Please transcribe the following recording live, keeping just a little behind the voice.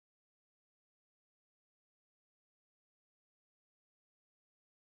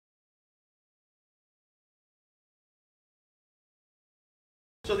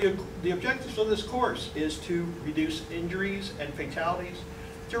So the objectives of this course is to reduce injuries and fatalities,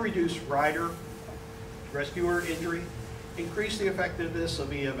 to reduce rider, rescuer injury, increase the effectiveness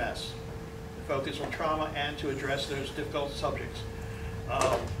of EMS, to focus on trauma, and to address those difficult subjects.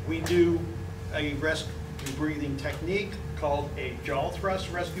 We do a rescue breathing technique called a jaw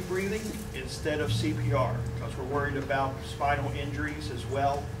thrust rescue breathing instead of CPR, because we're worried about spinal injuries as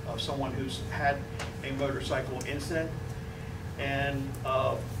well of someone who's had a motorcycle incident. And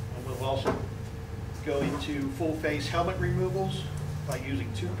we'll also go into full face helmet removals by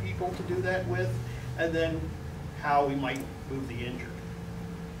using 2 people to do that with, and then how we might move the injured.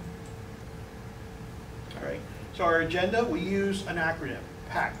 All right, so our agenda, we use an acronym,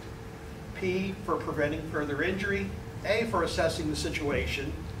 PACT. P for preventing further injury, A for assessing the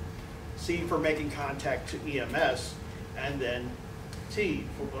situation, C for making contact to EMS, and then T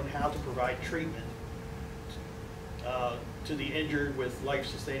for on how to provide treatment to the injured with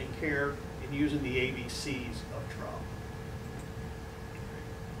life-sustaining care and using the ABCs of trauma.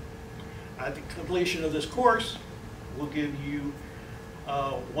 At the completion of this course, we'll give you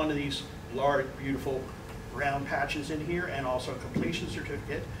one of these large, beautiful round patches in here, and also a completion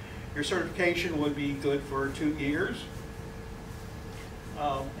certificate. Your certification would be good for 2 years.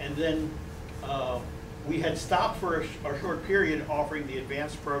 And then we had stopped for a short period offering the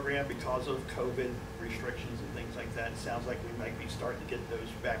advanced program because of COVID restrictions and things like that. It sounds like we might be starting to get those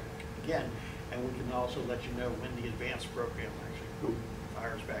back again. And we can also let you know when the advanced program actually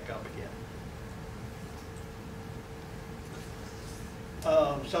fires back up again.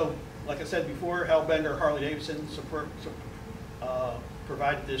 So, like I said before, Hellbender Harley-Davidson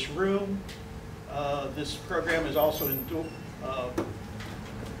provided this room. This program is also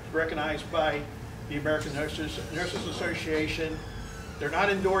recognized by the American Nurses Association. They're not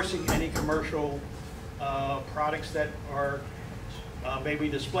endorsing any commercial products that are maybe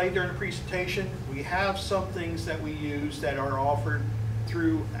displayed during the presentation. We have some things that we use that are offered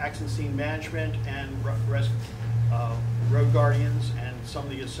through accident scene management and Road Guardians and some of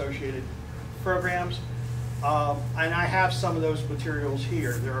the associated programs. And I have some of those materials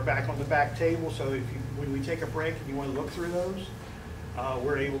here. They're back on the back table, so if when we take a break and you want to look through those,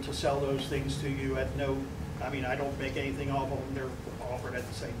 we're able to sell those things to you at no, I mean, I don't make anything off of them. They're offered at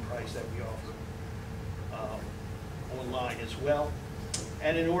the same price that we offer online as well.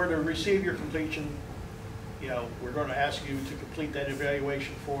 And in order to receive your completion, you know, we're going to ask you to complete that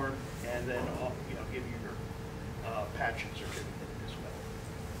evaluation form, and then you know, give you your patch and certificate as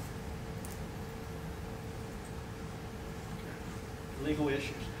well. Legal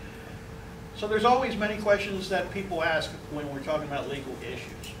issues. So there's always many questions that people ask when we're talking about legal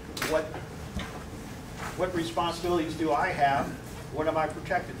issues. What responsibilities do I have? What am I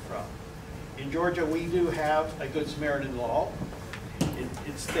protected from? In Georgia, we do have a Good Samaritan law.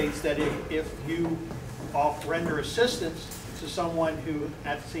 It states that if you render assistance to someone who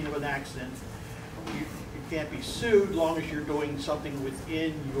at the scene of an accident, you can't be sued as long as you're doing something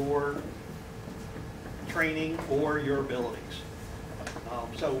within your training or your abilities.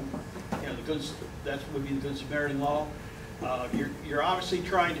 So, you know, that would be the Good Samaritan law. You're obviously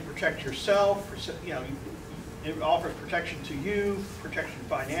trying to protect yourself. You know, it offers protection to you, protection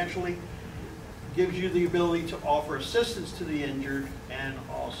financially, gives you the ability to offer assistance to the injured, and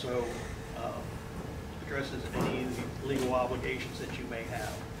also addresses any of the legal obligations that you may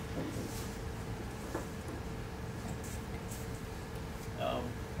have.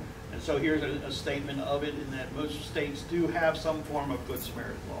 And so here's a statement of it, in that most states do have some form of Good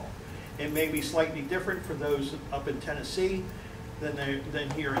Samaritan law. It may be slightly different for those up in Tennessee than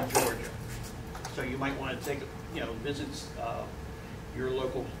here in Georgia. So you might want to take, you know, visit your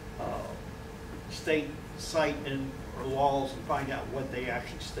local state site or laws and find out what they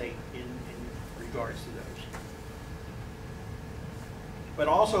actually state in regards to those. But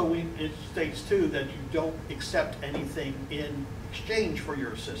also it states too that you don't accept anything in exchange for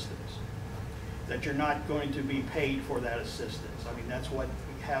your assistance, that you're not going to be paid for that assistance. I mean, that's what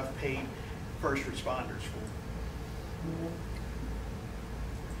we have paid first responders for.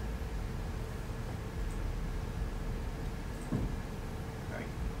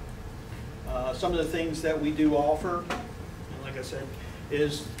 Right. Some of the things that we do offer, like I said,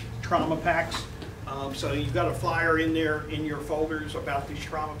 is trauma packs. So you've got a flyer in there in your folders about these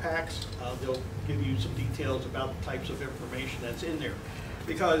trauma packs. They'll give you some details about the types of information that's in there.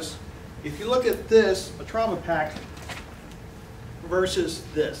 Because if you look at this, a trauma pack versus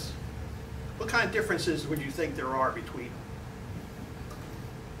this, what kind of differences would you think there are between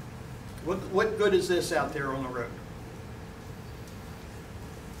them? What good is this out there on the road?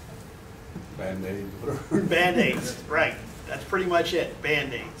 Band-Aid. Band-Aids, right. That's pretty much it,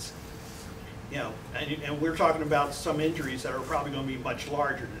 Band-Aids. You know, and we're talking about some injuries that are probably going to be much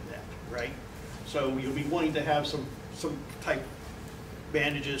larger than that, right? So you'll be wanting to have some type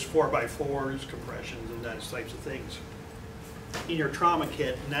bandages, 4x4s, compressions, and those types of things in your trauma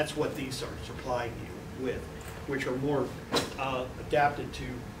kit, and that's what these are supplying you with, which are more adapted to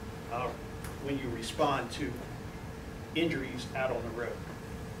when you respond to injuries out on the road.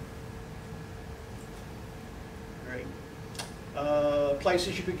 Right.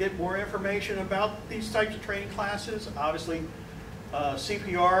 Places you could get more information about these types of training classes, obviously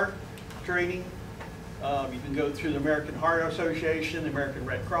CPR training. You can go through the American Heart Association, the American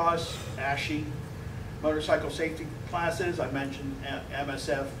Red Cross, ASHE, motorcycle safety classes. I mentioned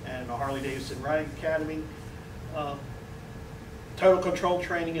MSF and the Harley-Davidson Riding Academy. Total Control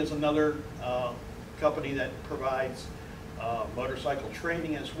Training is another company that provides motorcycle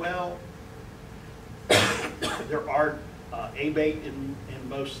training as well. There are ABATE in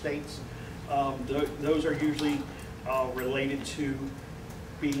most states. Those are usually related to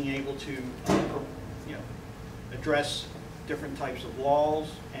being able to address different types of laws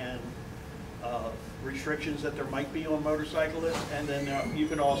and restrictions that there might be on motorcyclists. And then you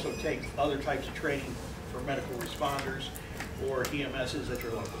can also take other types of training for medical responders or EMSs at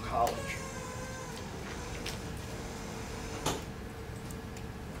your local college.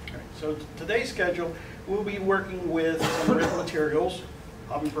 All right, so today's schedule, we'll be working with some written materials.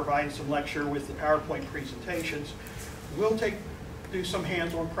 I'll be providing some lecture with the PowerPoint presentations. We'll do some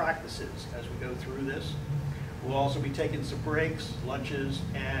hands-on practices as we go through this. We'll also be taking some breaks, lunches,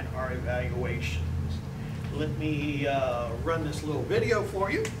 and our evaluations. Let me run this little video for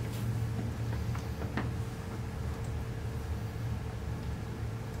you.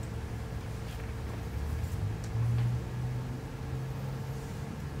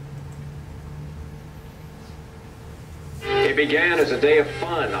 It began as a day of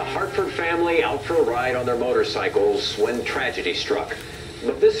fun, a Hartford family out for a ride on their motorcycles when tragedy struck.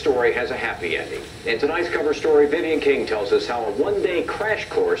 But this story has a happy ending. In tonight's cover story, Vivian King tells us how a one-day crash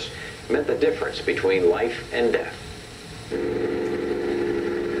course meant the difference between life and death.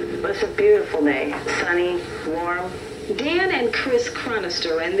 It's a beautiful day, sunny, warm. Dan and Chris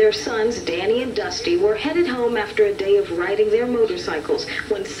Chronister and their sons, Danny and Dusty, were headed home after a day of riding their motorcycles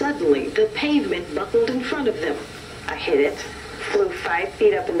when suddenly the pavement buckled in front of them. I hit it, flew 5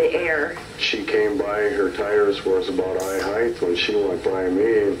 feet up in the air. She came by, her tires was about eye height when she went by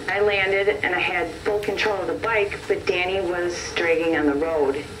me. I landed and I had full control of the bike, but Danny was dragging on the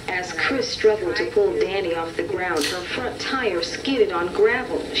road. As Chris struggled to pull Danny off the ground, her front tire skidded on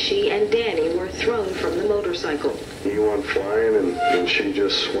gravel. She and Danny were thrown from the motorcycle. He went flying and she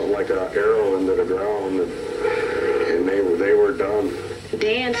just went like an arrow into the ground and they were done.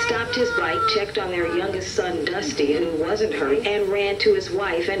 Dan stopped his bike, checked on their youngest son, Dusty, who wasn't hurt, and ran to his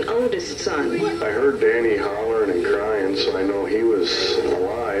wife and oldest son. I heard Danny hollering and crying, so I know he was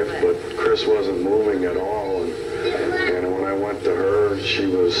alive, but Chris wasn't moving at all. And when I went to her, she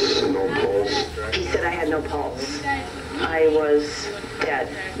was no pulse. He said I had no pulse. I was dead.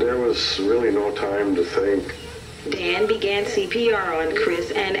 There was really no time to think. Dan began CPR on Chris,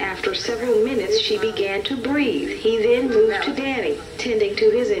 and after several minutes, she began to breathe. He then moved to Danny, tending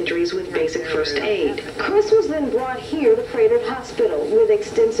to his injuries with basic first aid. Chris was then brought here to Crater Hospital with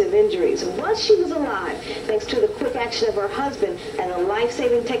extensive injuries. Once she was alive, thanks to the quick action of her husband and the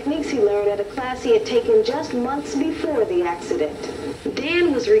life-saving techniques he learned at a class he had taken just months before the accident.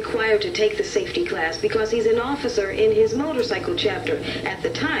 Dan was required to take the safety class because he's an officer in his motorcycle chapter. At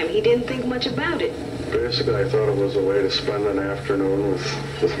the time, he didn't think much about it. Basically, I thought it was a way to spend an afternoon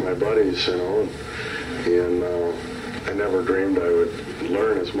with my buddies, you know, and I never dreamed I would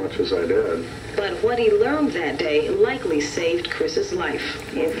learn as much as I did. But what he learned that day likely saved Chris's life.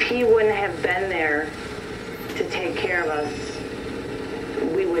 If he wouldn't have been there to take care of us,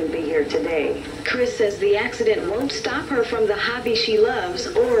 we wouldn't be here today. Chris says the accident won't stop her from the hobby she loves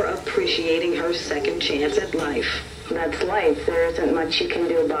or appreciating her second chance at life. That's life. There isn't much you can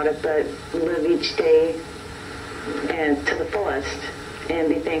do about it but live each day and to the fullest and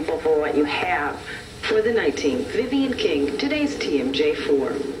be thankful for what you have. For the night team, Vivian King, today's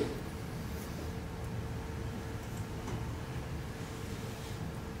TMJ4.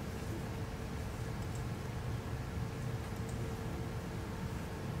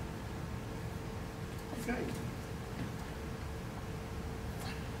 Okay.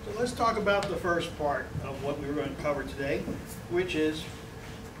 So let's talk about the first part of what we were going to cover today, which is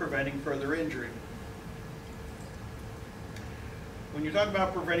preventing further injury. When you talk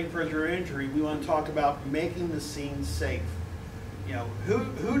about preventing further injury, we want to talk about making the scene safe. You know,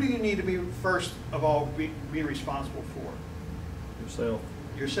 who do you need to be, first of all, be responsible for?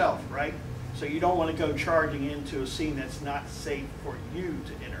 yourself, right? So you don't want to go charging into a scene that's not safe for you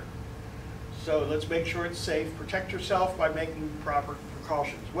to enter. So let's make sure it's safe. Protect yourself by making proper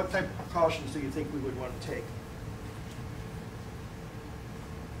precautions. What type of precautions do you think we would want to take?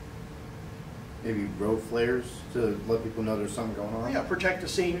 Maybe road flares to let people know there's something going on? Yeah, protect the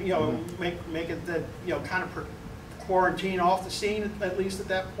scene, you know, make it that, you know, kind of quarantine off the scene at least at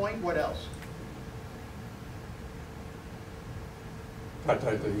that point. What else?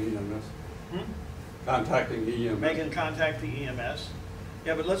 Contacting EMS. Contacting EMS. Making contact to EMS.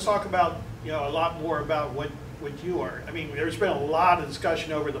 Yeah, but let's talk about, you know, a lot more about what you are. I mean, there's been a lot of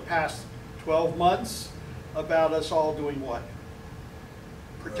discussion over the past 12 months about us all doing what?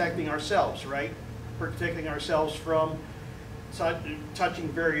 Protecting ourselves, right? Protecting ourselves from touching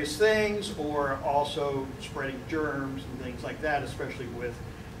various things, or also spreading germs and things like that, especially with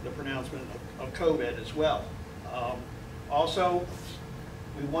the pronouncement of COVID as well. Also,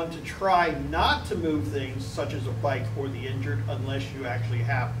 we want to try not to move things such as a bike or the injured unless you actually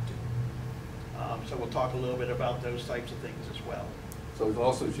have to. So we'll talk a little bit about those types of things as well. So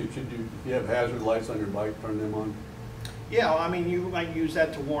also, should you, if you have hazard lights on your bike, turn them on? Yeah, I mean, you might use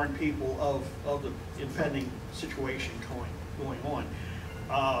that to warn people of the impending situation going on.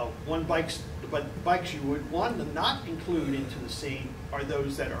 But bikes you would want to not include into the scene are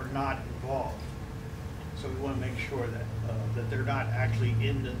those that are not involved. So we want to make sure that that they're not actually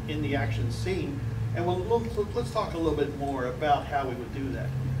in the action scene. And let's talk a little bit more about how we would do that.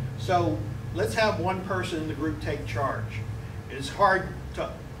 So let's have one person in the group take charge. It's hard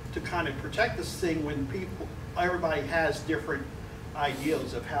to kind of protect this thing when everybody has different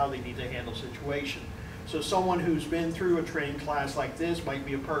ideas of how they need to handle situation. So someone who's been through a training class like this might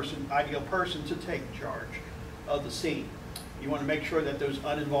be ideal person to take charge of the scene. You want to make sure that those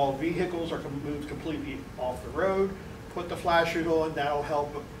uninvolved vehicles are moved completely off the road. Put the flashers on, that'll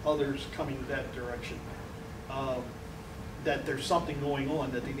help others coming that direction. That there's something going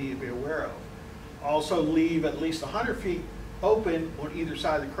on that they need to be aware of. Also leave at least 100 feet open on either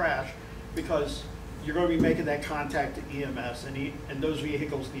side of the crash, because you're going to be making that contact to EMS, and those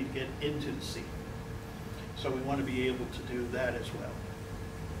vehicles need to get into the scene. So we want to be able to do that as well.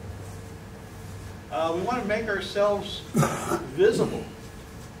 We want to make ourselves visible.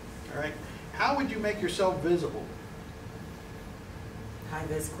 All right. How would you make yourself visible?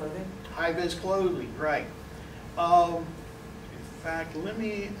 High-vis clothing? High-vis clothing, right. In fact, let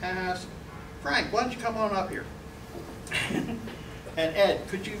me ask Frank, why don't you come on up here? And Ed,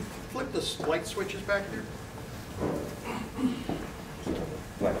 could you flip the light switches back here?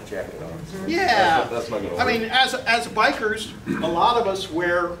 Black jacket on. Yeah. That's not gonna work. I mean, as bikers, a lot of us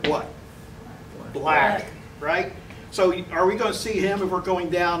wear what? Black, right? So are we going to see him if we're going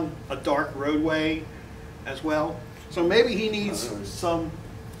down a dark roadway as well? So maybe he needs some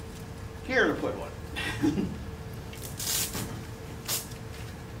gear to put on.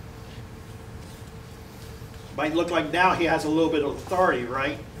 Might look like now he has a little bit of authority,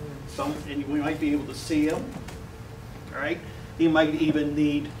 right? And we might be able to see him, all right? He might even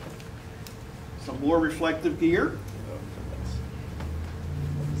need some more reflective gear.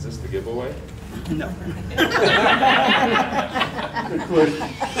 Is this the giveaway? No. Good question.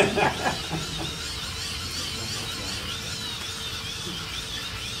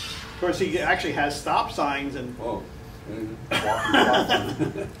 Of course, he actually has stop signs and. Oh.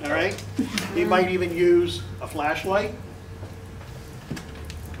 All right. He might even use a flashlight.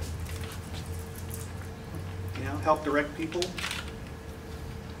 You know, help direct people.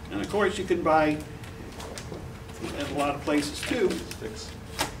 And of course, you can buy at a lot of places too.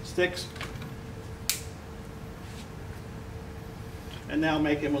 Sticks. And now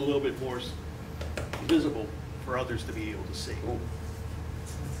make him a little bit more visible for others to be able to see. Cool.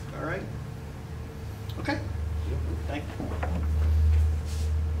 All right. Okay. Thank you.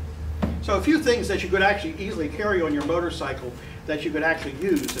 So a few things that you could actually easily carry on your motorcycle that you could actually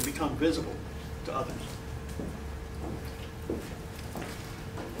use and become visible to others.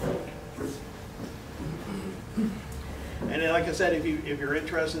 And then, like I said, if you're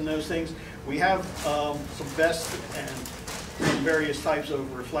interested in those things, we have some vests and some various types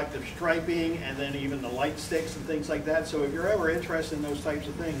of reflective striping, and then even the light sticks and things like that. So if you're ever interested in those types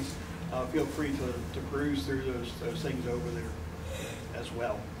of things, feel free to peruse through those things over there as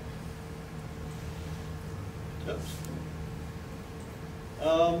well. Oops.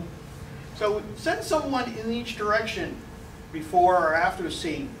 So send someone in each direction before or after the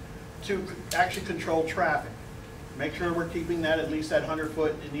scene to actually control traffic. Make sure we're keeping that at least that 100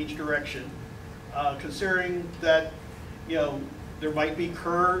 foot in each direction. Considering that, you know, there might be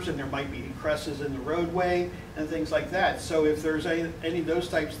curves and there might be creases in the roadway and things like that. So if there's any of those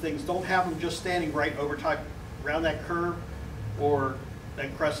types of things, don't have them just standing right over top around that curve or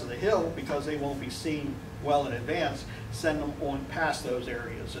that crest of the hill, because they won't be seen well in advance. Send them on past those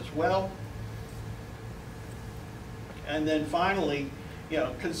areas as well. And then finally,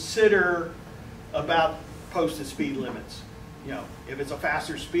 consider about posted speed limits. If it's a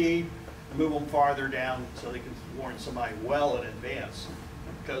faster speed, move them farther down so they can warn somebody well in advance.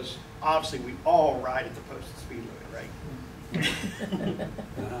 Because obviously we all ride at the posted speed limit, right?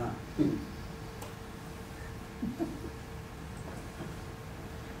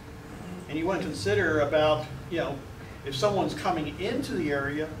 And you want to consider about, if someone's coming into the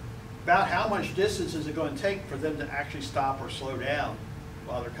area, about how much distance is it going to take for them to actually stop or slow down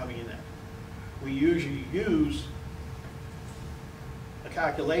while they're coming in there. We usually use a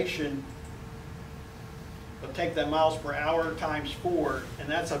calculation of take that miles per hour times 4, and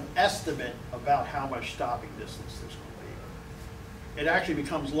that's an estimate about how much stopping distance there's going to be. It actually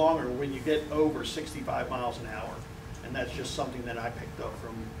becomes longer when you get over 65 miles an hour, and that's just something that I picked up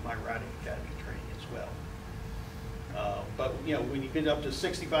from my riding academy training as well. But when you get up to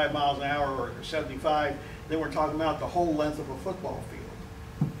 65 miles an hour or 75, then we're talking about the whole length of a football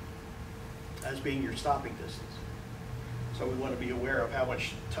field as being your stopping distance. So we want to be aware of how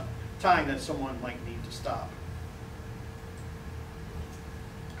much time that someone might need to stop.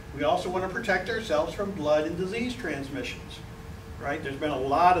 We also want to protect ourselves from blood and disease transmissions, right? There's been a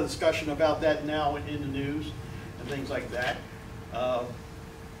lot of discussion about that now in the news and things like that.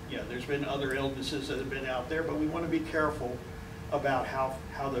 There's been other illnesses that have been out there, but we want to be careful about how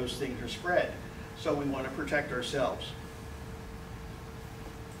those things are spread. So we want to protect ourselves.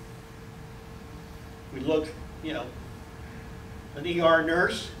 We look, an ER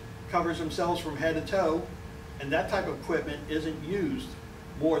nurse covers themselves from head to toe, and that type of equipment isn't used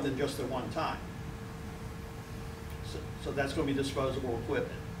more than just at one time. So that's going to be disposable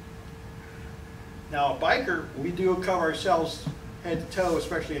equipment. Now a biker, we do cover ourselves head to toe,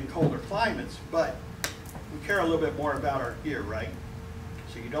 especially in colder climates, but we care a little bit more about our gear, right?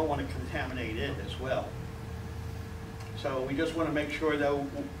 So you don't want to contaminate it as well. So we just want to make sure that,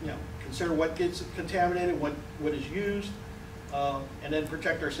 consider what gets contaminated, what is used, and then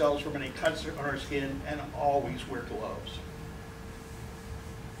protect ourselves from any cuts on our skin, and always wear gloves.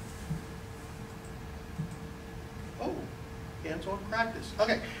 Oh, hands-on practice.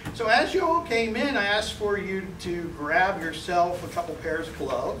 Okay, so as you all came in, I asked for you to grab yourself a couple pairs of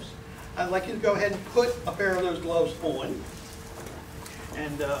gloves. I'd like you to go ahead and put a pair of those gloves on,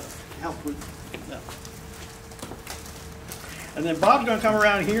 and help with that. And then Bob's going to come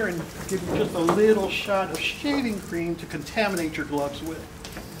around here and give you just a little shot of shaving cream to contaminate your gloves with.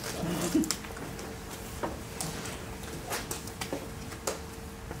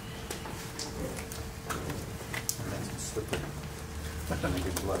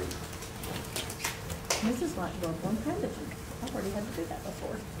 Bloody. This is like going one pension. I've already had to do that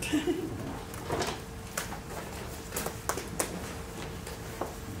before.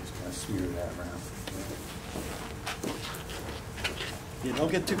 Just kind of smear that around. Yeah,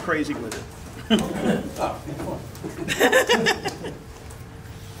 don't get too crazy with it.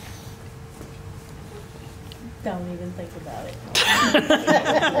 Don't even think about it.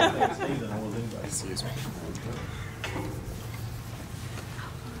 Excuse me.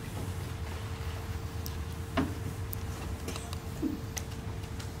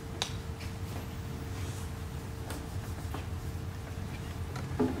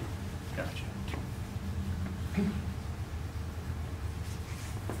 Gotcha.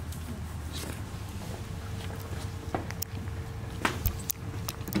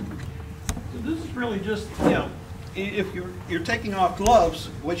 So this is really just, if you're taking off gloves,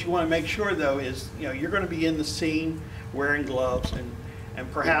 what you want to make sure though is, you're going to be in the scene wearing gloves,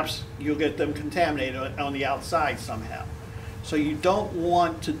 and perhaps you'll get them contaminated on the outside somehow. So you don't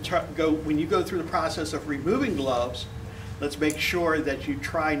want to when you go through the process of removing gloves, let's make sure that you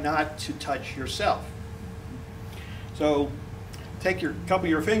try not to touch yourself. So take your couple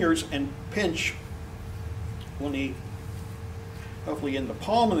of your fingers and pinch on the, hopefully in the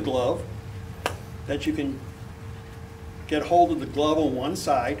palm of the glove, that you can get hold of the glove on one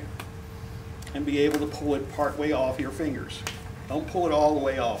side and be able to pull it part way off your fingers. Don't pull it all the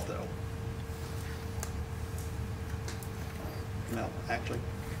way off though. No, actually,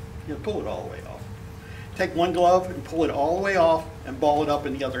 pull it all the way off. Take one glove and pull it all the way off and ball it up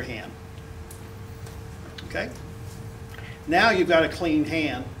in the other hand. Okay? Now you've got a clean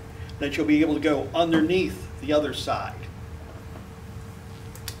hand that you'll be able to go underneath the other side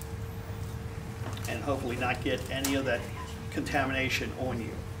and hopefully not get any of that contamination on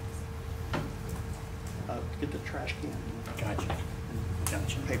you. Get the trash can. Gotcha.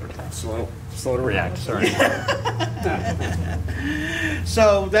 Gotcha. Paper towel. Slow to react, sorry.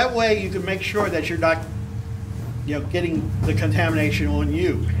 So that way you can make sure that you're not, getting the contamination on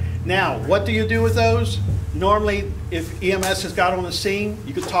you. Now, what do you do with those? Normally, if EMS has got on the scene,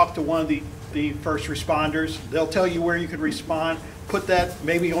 you could talk to one of the first responders. They'll tell you where you could respond. Put that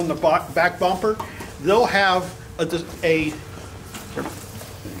maybe on the back bumper. They'll have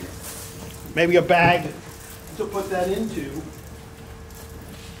maybe a bag to put that into.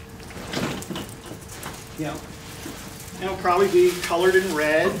 It'll probably be colored in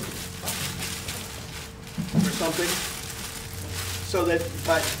red or something. So that,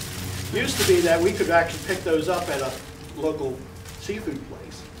 but used to be that we could actually pick those up at a local seafood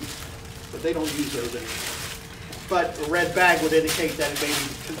place, but they don't use those anymore. But a red bag would indicate that it may be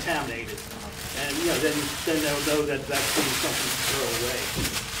contaminated, and then they'll know that that's going to be something to throw away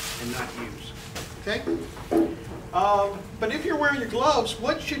and not use. Okay. But if you're wearing your gloves,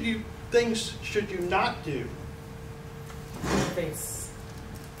 what things should you not do? Face.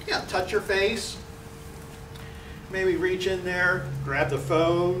 Yeah, touch your face. Maybe reach in there, grab the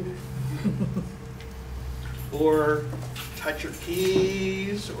phone, or touch your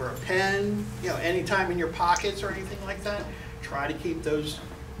keys or a pen. Anytime in your pockets or anything like that. Try to keep those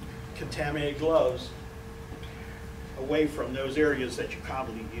contaminated gloves away from those areas that you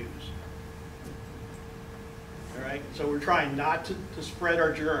commonly use. All right, so we're trying not to spread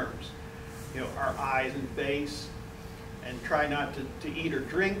our germs, our eyes and face, and try not to eat or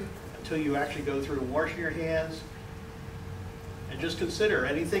drink until you actually go through washing your hands. And just consider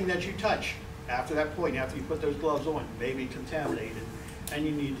anything that you touch after that point, after you put those gloves on, may be contaminated, and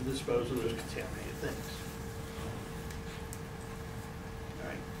you need to dispose of those contaminated things. All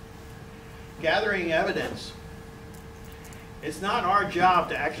right. Gathering evidence. It's not our job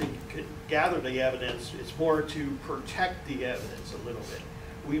to actually gather the evidence. It's more to protect the evidence a little bit.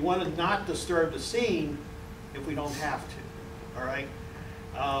 We want to not disturb the scene if we don't have to. All right.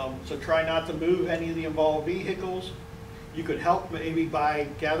 So try not to move any of the involved vehicles. You could help maybe by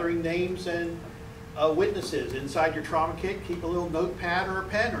gathering names and witnesses inside your trauma kit. Keep a little notepad or a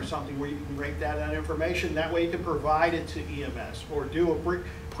pen or something where you can write that information. That way you can provide it to EMS or do a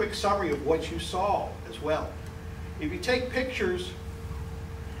quick summary of what you saw as well. If you take pictures,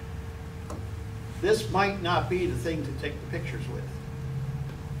 this might not be the thing to take the pictures with.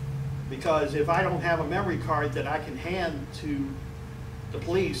 Because if I don't have a memory card that I can hand to the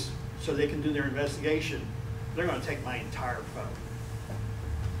police so they can do their investigation, they're going to take my entire phone.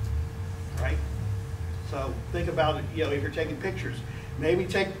 Right? So think about it, if you're taking pictures. Maybe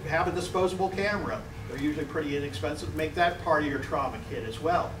have a disposable camera. They're usually pretty inexpensive. Make that part of your trauma kit as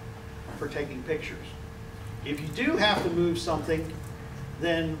well for taking pictures. If you do have to move something,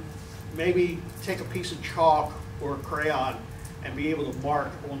 then maybe take a piece of chalk or a crayon and be able to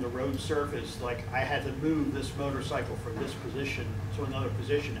mark on the road surface, like I had to move this motorcycle from this position to another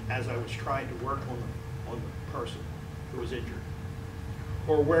position as I was trying to work on the person who was injured.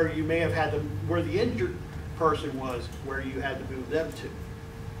 Or where you may have had where the injured person was, where you had to move them to.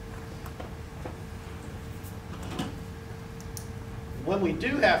 When we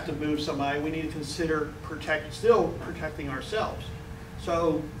do have to move somebody, we need to consider still protecting ourselves.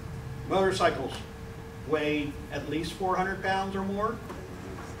 So motorcycles weigh at least 400 pounds or more,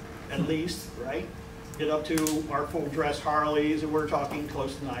 at least, right? Get up to our full dress Harleys, and we're talking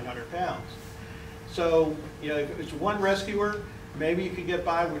close to 900 pounds. So, if it's one rescuer, maybe you could get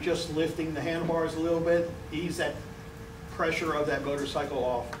by with just lifting the handlebars a little bit, ease that pressure of that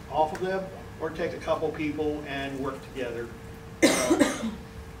motorcycle off of them, or take a couple people and work together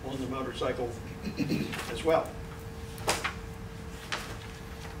on the motorcycle as well.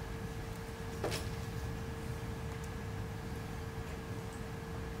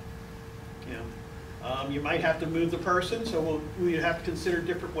 You might have to move the person, so we have to consider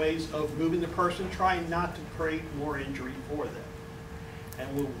different ways of moving the person, trying not to create more injury for them.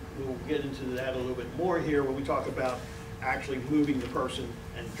 And we'll get into that a little bit more here when we talk about actually moving the person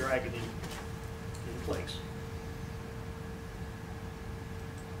and dragging him in place.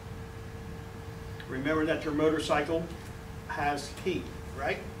 Remember that your motorcycle has heat,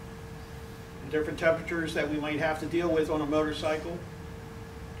 right? Different temperatures that we might have to deal with on a motorcycle.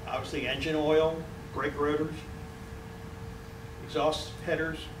 Obviously engine oil, brake rotors, exhaust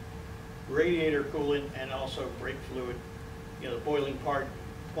headers, radiator coolant, and also brake fluid. The boiling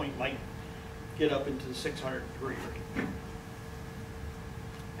point might get up into the 600 degree range.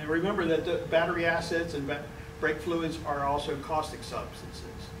 And remember that the battery acids and brake fluids are also caustic substances.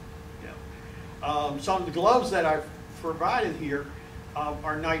 Some of the gloves that our provided here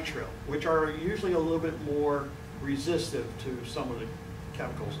are nitrile, which are usually a little bit more resistive to some of the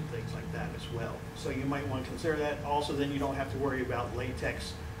chemicals and things like that as well. So you might want to consider that. Also, then you don't have to worry about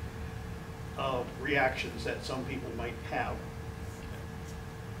latex reactions that some people might have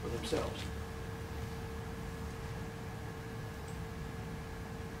for themselves.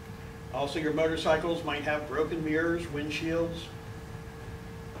 Also, your motorcycles might have broken mirrors, windshields.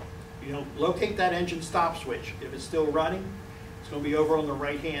 You know, locate that engine stop switch. If it's still running, it's going to be over on the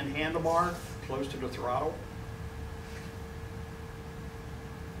right-hand handlebar, close to the throttle.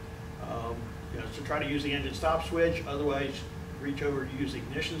 You know, so try to use the engine stop switch. Otherwise, reach over to use the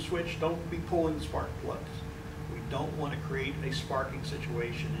ignition switch. Don't be pulling spark plugs. We don't want to create a sparking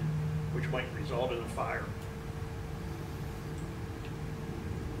situation which might result in a fire.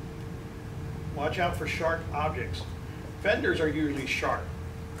 Watch out for sharp objects. Fenders are usually sharp.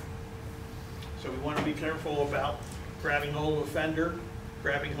 So we want to be careful about grabbing hold of a fender,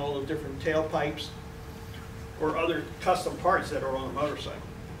 grabbing hold of different tailpipes, or other custom parts that are on a motorcycle.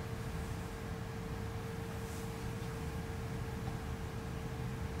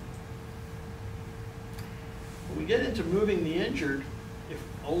 When we get into moving the injured, if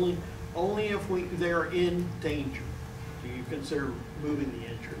only if they are in danger do you consider moving the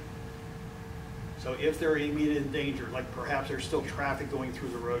injured. So if they're in immediate danger, like perhaps there's still traffic going through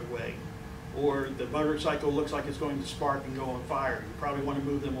the roadway, or the motorcycle looks like it's going to spark and go on fire, you probably want to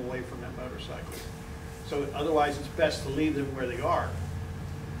move them away from that motorcycle. So otherwise, it's best to leave them where they are.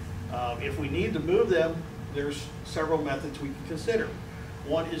 If we need to move them, there's several methods we can consider.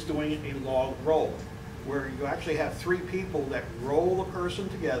 One is doing a log roll, where you actually have 3 people that roll the person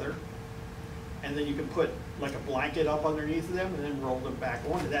together, and then you can put like a blanket up underneath them and then roll them back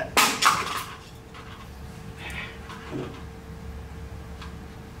onto that.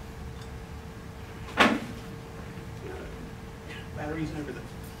 Batteries and everything.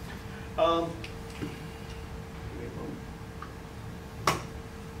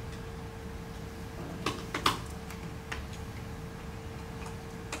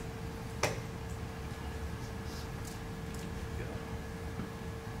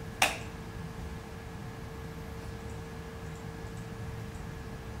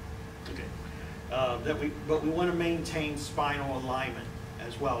 But we want to maintain spinal alignment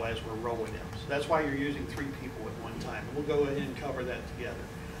as well as we're rolling them. So that's why you're using 3 people at one time. And we'll go ahead and cover that together.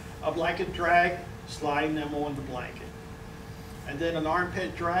 A blanket drag, sliding them on the blanket. And then an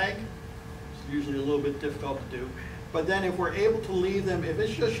armpit drag, it's usually a little bit difficult to do. But then if we're able to leave them, if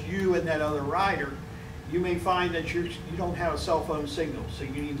it's just you and that other rider, you may find that you don't have a cell phone signal, so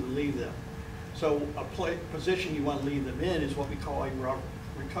you need to leave them. So a position you want to leave them in is what we call a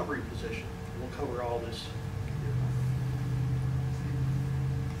recovery position. We'll cover all this.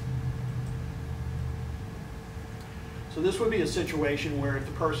 So this would be a situation where if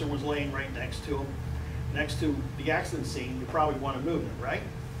the person was laying right next to them, next to the accident scene, you probably want to move them, right?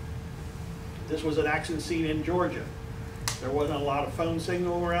 This was an accident scene in Georgia. There wasn't a lot of phone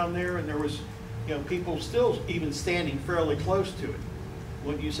signal around there, and there was, you know, people still even standing fairly close to it.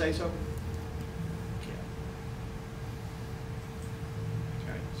 Wouldn't you say so? Yeah.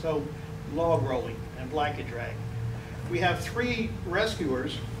 All right. So log rolling and blanket drag. We have 3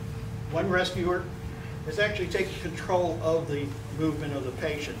 rescuers. One rescuer is actually taking control of the movement of the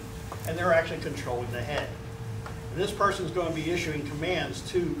patient, and they're actually controlling the head. And this person is going to be issuing commands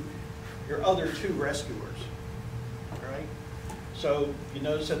to your other 2 rescuers. All right? So you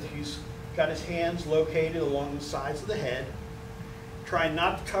notice that he's got his hands located along the sides of the head, trying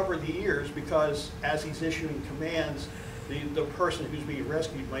not to cover the ears, because as he's issuing commands, the person who's being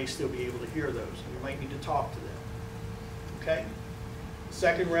rescued may still be able to hear those, and you might need to talk to them. Okay? The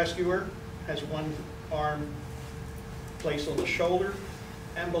second rescuer has one arm placed on the shoulder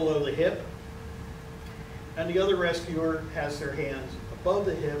and below the hip, and the other rescuer has their hands above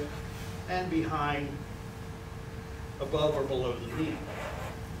the hip and behind, above or below the knee.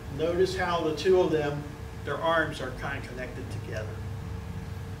 Notice how the 2 of them, their arms are kind of connected together.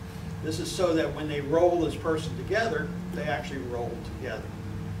 This is so that when they roll this person together, they actually roll together.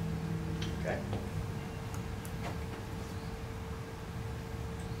 Okay?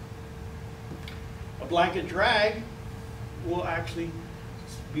 A blanket drag will actually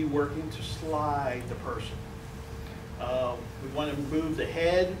be working to slide the person. We want to move the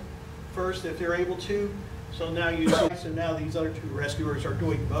head first if they're able to. So now you see, so now these other 2 rescuers are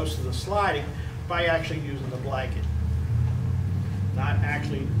doing most of the sliding by actually using the blanket. Not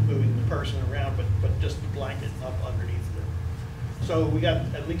actually moving the person around, but just the blanket up underneath them. So we got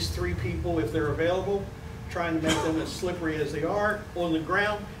at least 3 people, if they're available, trying to make them as slippery as they are on the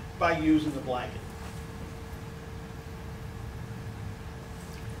ground by using the blanket.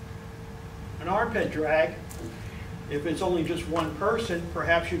 an armpit drag, if it's only just one person,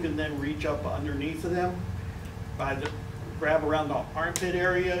 perhaps you can then reach up underneath of them, grab around the armpit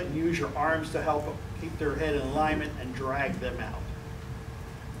area, and use your arms to help keep their head in alignment and drag them out.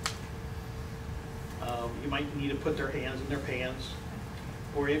 You might need to put their hands in their pants,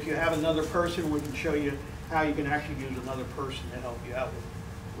 or if you have another person, we can show you how you can actually use another person to help you out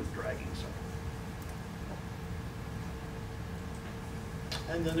with dragging something.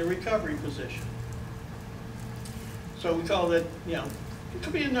 And then the recovery position. So we call that, you know, it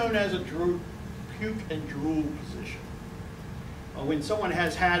could be known as a puke and drool position. When someone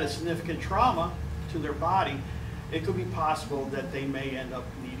has had a significant trauma to their body, it could be possible that they may end up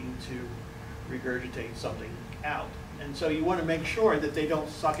needing to regurgitate something out. And so you want to make sure that they don't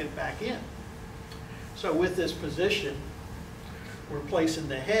suck it back in. So with this position, we're placing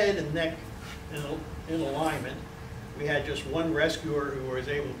the head and neck in alignment. We had just one rescuer who was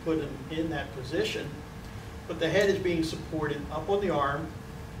able to put him in that position, but the head is being supported up on the arm,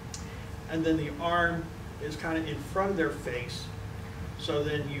 and then the arm is kind of in front of their face, so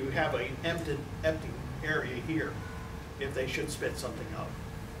then you have an empty area here if they should spit something up.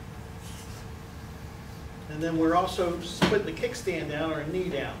 And then we're also putting the kickstand down or a knee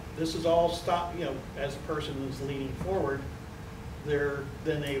down. This is all stop, you know, as the person is leaning forward, they're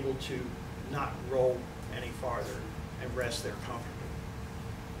then able to not roll any farther and rest there comfortably.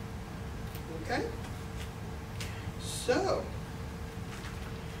 Okay? So,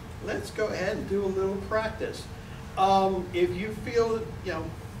 let's go ahead and do a little practice. If you feel that, you know,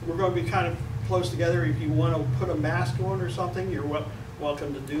 we're going to be kind of close together, if you want to put a mask on or something, you're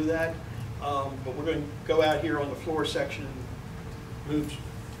welcome to do that. But we're going to go out here on the floor section and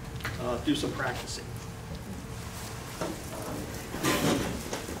do some practicing.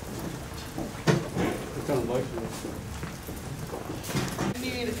 I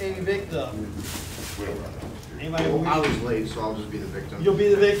need a victim. Anybody? I was late, so I'll just be the victim. You'll be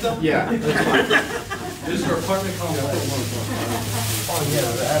the victim? Yeah, that's fine. This is our apartment complex. Oh, yeah,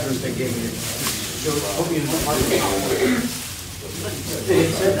 the address they gave me. So put me in the apartment complex. They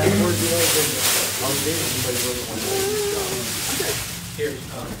said that word the other day. I was dating somebody who wasn't one of these. Here,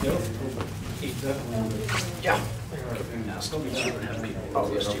 yeah. Now, it's going to be cheaper to have people. Oh,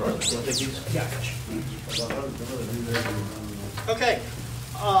 yes, no problem. Yeah. Okay.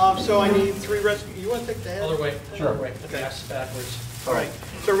 So I need 3 rescues. You want to take the head? Other way. Sure. Other way. Okay. Yes, backwards. All right.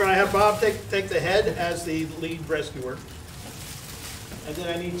 So we're going to have Bob take the head as the lead rescuer. And then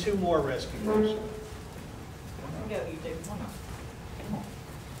I need 2 more rescuers. Go, you do. Come on.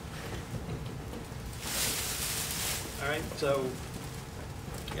 All right. So,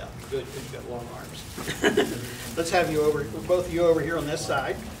 yeah, good. You've got long arms. Let's have you over, both of you over here on this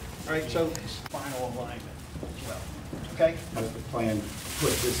side. All right. So spinal alignment as well. Okay. Has the plan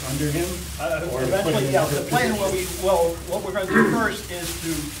put this under him? Eventually, yeah. The plan will be, well, what we're going to do first is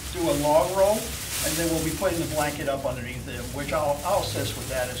to do a log roll, and then we'll be putting the blanket up underneath him, which I'll assist with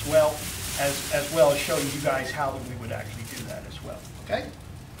that as well as showing you guys how we would actually do that as well. Okay?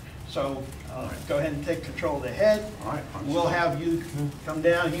 So go ahead and take control of the head. All right. We'll have you come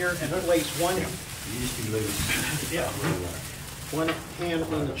down here and place one hand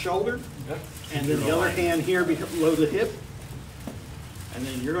on the shoulder, and then the other hand here below the hip. And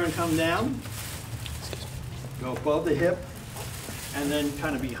then you're going to come down, go above the hip, and then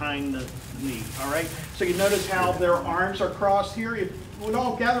kind of behind the knee. All right? So you notice how their arms are crossed here. You would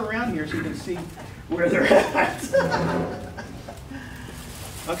all gather around here so you can see where they're at.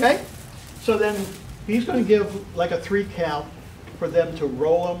 Okay? So then he's going to give like a 3 count for them to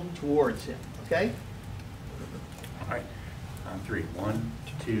roll them towards him. Okay? All right. On 3. 1,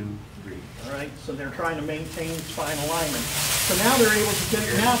 2, 3. All right, so they're trying to maintain spine alignment. So now they're able to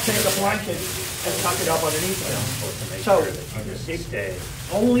now take the blanket and tuck it up underneath them. So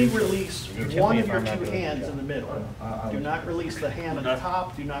only release one of your 2 hands in the middle. Do not release the hand at the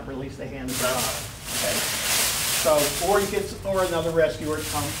top. Do not release the hand at the bottom. Okay. So, or another rescuer to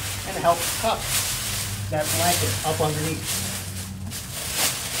come and help tuck that blanket up underneath.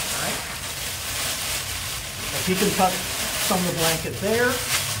 All right. If you can tuck some of the blanket there.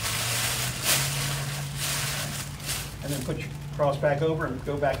 And then put your cross back over and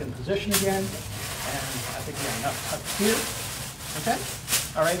go back in position again. And I think we have enough tuck here. Okay?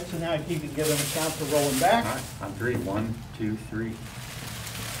 All right, so now you can give them a count for rolling back. All right. On 3. 1, 2, 3.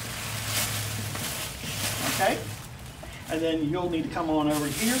 Okay? And then you'll need to come on over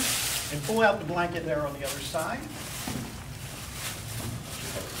here and pull out the blanket there on the other side.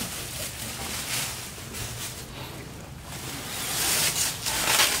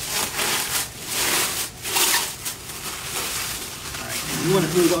 You want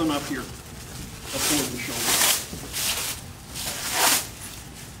to move on up here. afford the shoulder.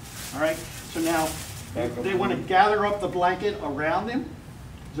 All right, so now they want to gather up the blanket around him.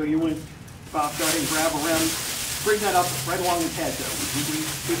 So you want Bob, go ahead and grab around, bring that up right along his head though.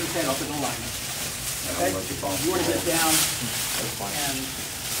 Keep his head up in alignment. Okay? You want to get down and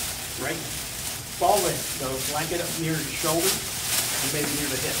right, fall in. So blanket up near the shoulder and maybe near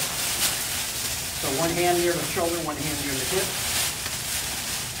the hip. So one hand near the shoulder, one hand near the hip.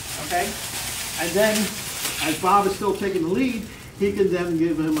 Okay? And then, as Bob is still taking the lead, he can then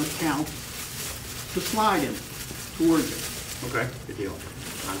give him a count to slide him towards it. Okay, good deal.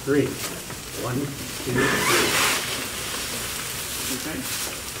 On 3. 1, 2, 3. Okay?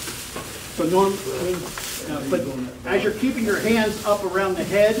 So but as you're keeping your hands up around the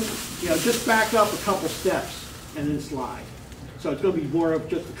head, just back up a couple steps and then slide. So it's going to be more of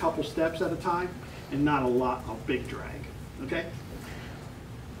just a couple steps at a time and not a lot of big drag. Okay?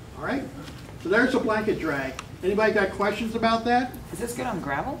 All right? So there's a blanket drag. Anybody got questions about that? Is this good on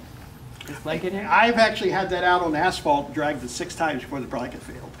gravel? This blanket here? I've actually had that out on asphalt, dragged it 6 times before the blanket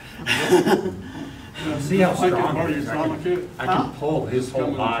failed. See how strong it is? I can pull his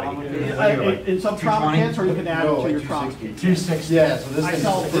whole body. In some trauma kits, or you can add it to your trauma kit. 260. Yeah, so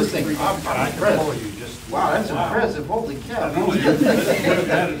this thing, I'm impressed. Wow, that's impressive, holy cow. If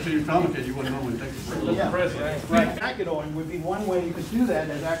you add it to your trauma kit, you wouldn't normally take the break. Yeah, right. Jacket on would be one way you could do that,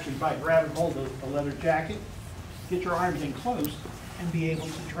 is actually by grabbing hold of a leather jacket, get your arms in close, and be able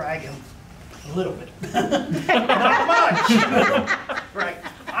to drag him a little bit. Not much. Right.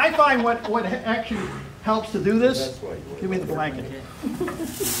 I find what actually helps to do this, give me the blanket.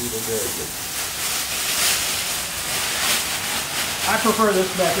 I prefer this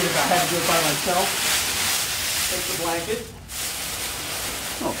method if I had to do it by myself. Take the blanket.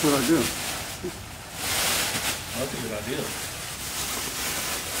 Oh, that's what I do. That's a good idea.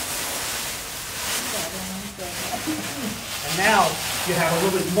 And now you have a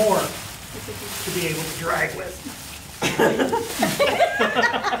little bit more to be able to drag with. So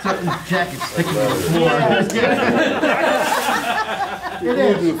the jacket's sticking to the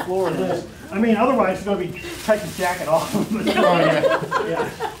floor. It is. I mean, otherwise it's going to be taking the jacket off.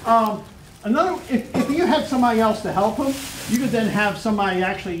 If you had somebody else to help him, you could then have somebody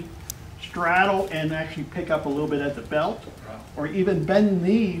actually straddle and actually pick up a little bit at the belt, or even bend the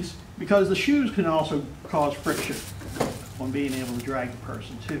knees, because the shoes can also cause friction on being able to drag the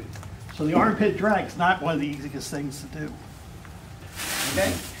person too. So the armpit drag is not one of the easiest things to do.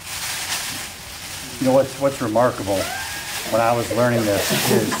 Okay? You know what's remarkable when I was learning this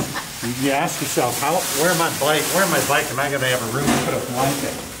is you ask yourself, where my bike am I going to have a room to put a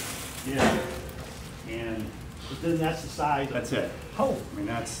blanket? Yeah. And but then that's the size. That's it. Oh. I mean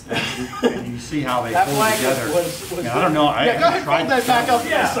that's and you see how they That pull blanket together. was I don't know. Yeah, go ahead, fold that back up.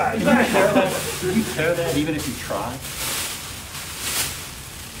 Yeah. Side. Can you tear that even if you try?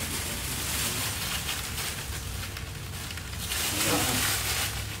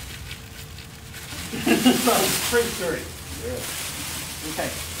 So it's pretty sturdy. Yeah. Okay.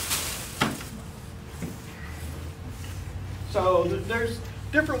 So there's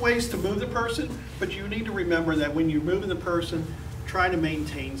different ways to move the person, but you need to remember that when you're moving the person, try to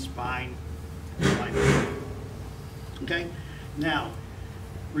maintain spine alignment. Okay? Now,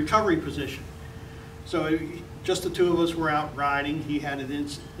 recovery position. So just the two of us were out riding. He had an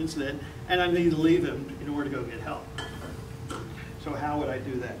incident, and I needed to leave him in order to go get help. So how would I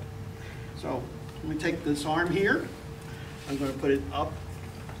do that? So let me take this arm here. I'm going to put it up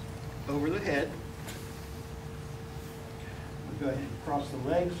over the head. I'll go ahead and cross the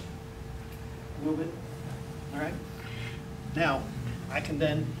legs a little bit. All right. Now, I can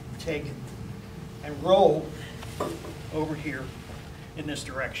then take and roll over here in this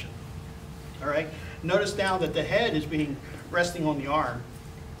direction. All right. Notice now that the head is being resting on the arm.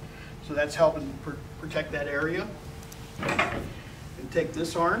 So that's helping protect that area. And take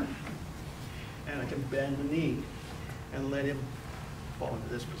this arm, and I can bend the knee and let him fall into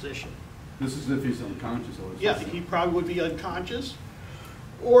this position. This is if he's unconscious. Yeah, he probably would be unconscious,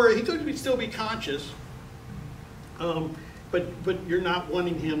 or he could still be conscious, but you're not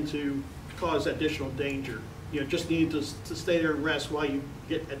wanting him to cause additional danger. You just need to stay there and rest while you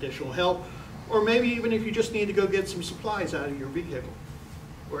get additional help, or maybe even if you just need to go get some supplies out of your vehicle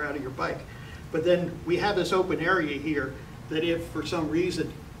or out of your bike. But then we have this open area here that if for some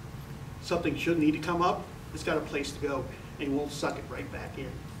reason something should need to come up, it's got a place to go and we'll suck it right back in.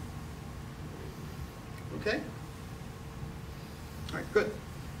 Okay? All right, good.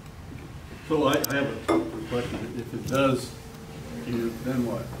 So I have a question. If it does, then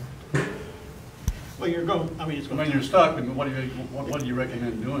what? Well, you're going, I mean, it's going to. When you're stuck, and what do you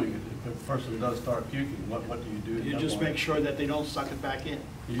recommend doing? If a person does start puking, what do you do? You just make sure that they don't suck it back in.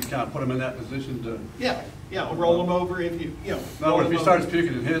 You kind of put them in that position to. Yeah, roll them over if you know. No, if he starts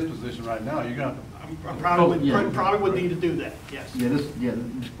puking in his position right now, you're gonna have to. Probably would need to do that, yes. Yeah,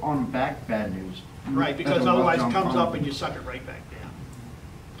 on back, bad news. Right, because otherwise it comes up and you suck it right back down.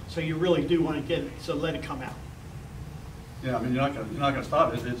 So you really do want to get it, so let it come out. Yeah, I mean, you're not gonna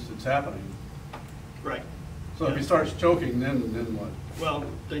stop it, it's happening. Right. So if he starts choking, then what? Well,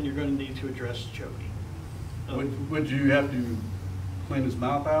 then you're going to need to address choking. Would you have to clean his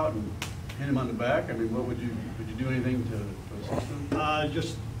mouth out and hit him on the back? I mean, would you do anything to assist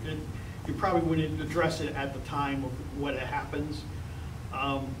him? You probably wouldn't address it at the time of when it happens.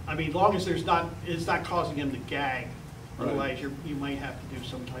 I mean, as long as it's not causing him to gag. Right. Otherwise, you might have to do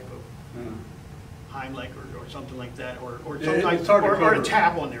some type of Heimlich or something like that, or a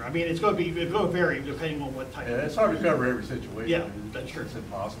tap on there. I mean, it's going to vary depending on what type. Yeah, it's hard to cover every situation. Yeah, that's true. It's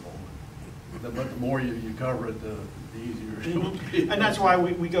impossible. But the more you cover it, the easier it will be. And that's why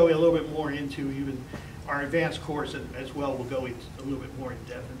we go a little bit more into even our advanced course as well. We'll go a little bit more in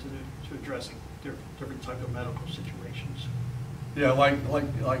depth into addressing different type of medical situations. Yeah, like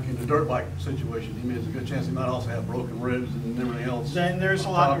in the dirt bike situation, I mean, there's a good chance he might also have broken ribs and everything else. Then there's a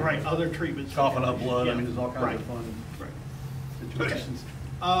lot of other treatments. Coughing up blood. Yeah. I mean, there's all kinds of fun situations.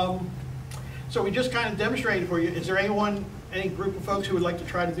 Okay. So we just kind of demonstrated for you. Is there any group of folks who would like to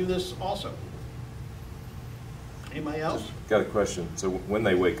try to do this also? Anybody else? Got a question. So when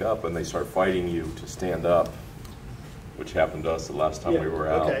they wake up and they start fighting you to stand up, which happened to us the last time we were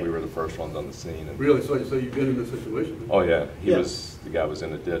out, we were the first ones on the scene. And really? So you've been in this situation? Oh yeah, the guy was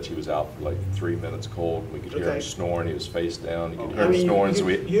in a ditch. He was out for like 3 minutes cold. We could hear him snoring. He was face down. You could hear him snoring. So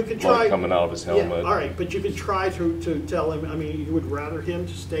we blood coming out of his helmet. Yeah, all right, but you could try to tell him. I mean, you would rather him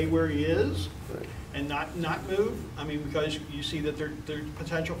to stay where he is and not move. I mean, because you see that there's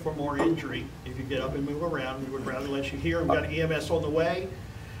potential for more injury if you get up and move around. We would rather let you hear him. Got EMS on the way,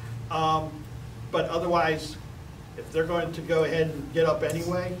 but otherwise, if they're going to go ahead and get up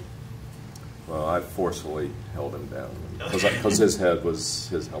anyway. Well, I forcefully held him down because his helmet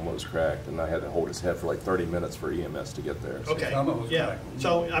was cracked, and I had to hold his head for like 30 minutes for EMS to get there. So. Okay. Yeah.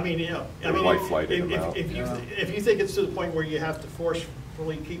 So I mean, if you think it's to the point where you have to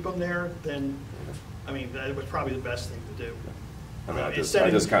forcefully keep him there, then I mean that was probably the best thing to do. I mean, I just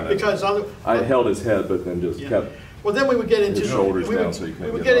kind of I held his head, but then just kept. Well, then we would get into his shoulders down, so he couldn't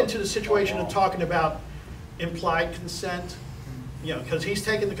we would get into the situation of talking about implied consent, because he's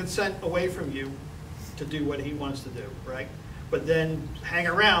taking the consent away from you to do what he wants to do, right? But then hang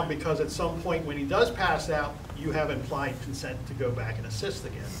around because at some point when he does pass out, you have implied consent to go back and assist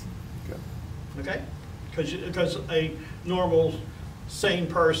again. Okay? Because a normal, sane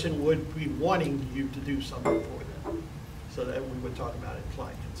person would be wanting you to do something for them. So that we would talk about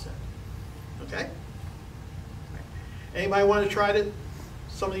implied consent. Okay? Anybody want to try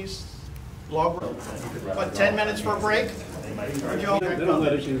some of these? What, 10 minutes for a break?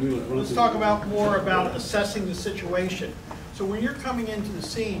 Let's talk more about assessing the situation. So when you're coming into the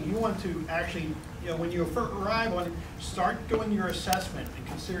scene, you want to actually, when you first arrive on it, start doing your assessment and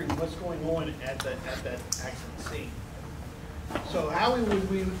considering what's going on at that accident scene. So how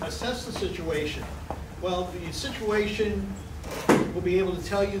would we assess the situation? Well, the situation will be able to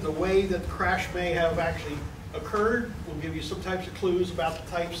tell you the way that the crash may have actually occurred. We'll give you some types of clues about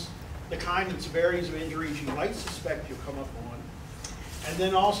the kind and severities of injuries you might suspect you'll come up on. And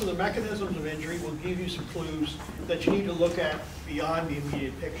then also the mechanisms of injury will give you some clues that you need to look at beyond the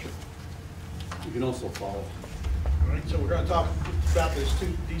immediate picture. You can also follow. All right, so we're going to talk about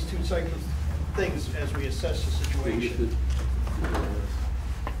these two types of things as we assess the situation.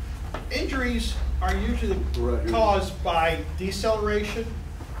 Injuries are usually caused by deceleration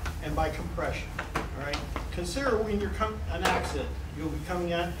and by compression. All right. Consider when you're an accident, you'll be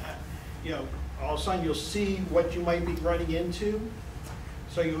coming at, all of a sudden you'll see what you might be running into.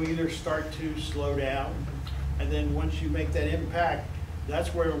 So you'll either start to slow down, and then once you make that impact,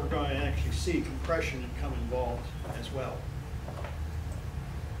 that's where we're going to actually see compression become involved as well.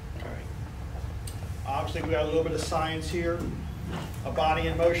 All right. Obviously, we got a little bit of science here. A body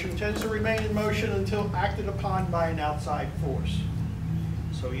in motion tends to remain in motion until acted upon by an outside force.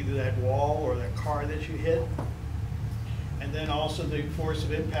 So either that wall or that car that you hit. And then also the force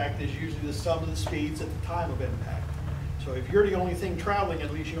of impact is usually the sum of the speeds at the time of impact. So if you're the only thing traveling,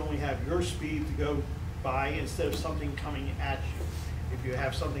 at least you only have your speed to go by instead of something coming at you. If you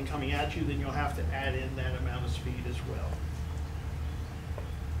have something coming at you, then you'll have to add in that amount of speed as well.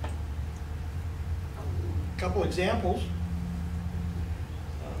 A couple examples.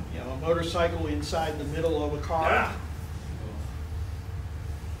 motorcycle inside the middle of a car.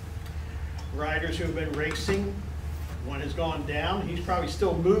 Riders who have been racing, one has gone down. He's probably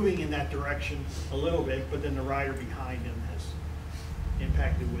still moving in that direction a little bit, but then the rider behind him has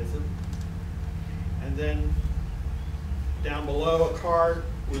impacted with him. And then down below, a car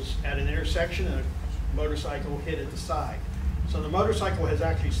was at an intersection and a motorcycle hit at the side. So the motorcycle has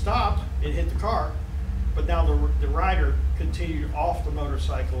actually stopped, it hit the car, but now the rider continued off the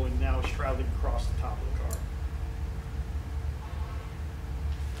motorcycle and now is traveling across the top of the car.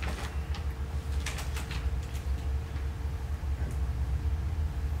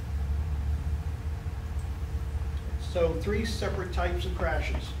 So 3 separate types of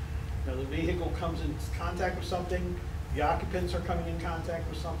crashes. Now the vehicle comes in contact with something, the occupants are coming in contact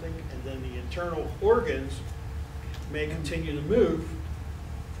with something, and then the internal organs may continue to move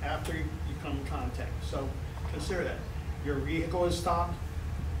after you come in contact. So consider that. Your vehicle is stopped,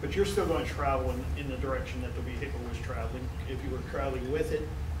 but you're still going to travel in the direction that the vehicle was traveling, if you were traveling with it.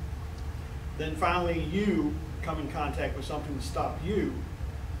 Then finally you come in contact with something to stop you,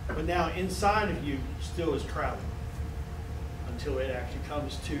 but now inside of you still is traveling until it actually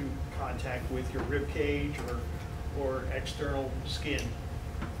comes to contact with your rib cage or external skin.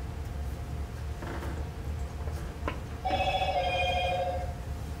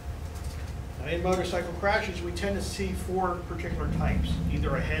 Now in motorcycle crashes, we tend to see 4 particular types.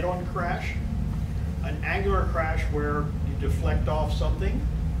 Either a head-on crash, an angular crash where you deflect off something,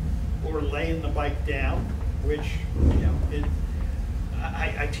 or laying the bike down, which, you know,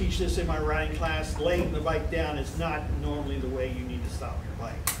 I teach this in my riding class. Laying the bike down is not normally the way you need to stop your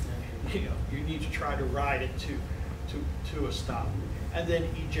bike. You know, you need to try to ride it to a stop. And then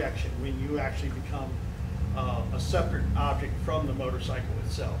ejection, when you actually become a separate object from the motorcycle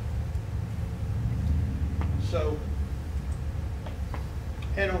itself. So,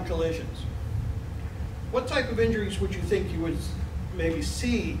 head-on collisions. What type of injuries would you think you would maybe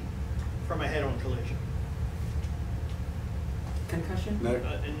see from a head-on collision? Concussion?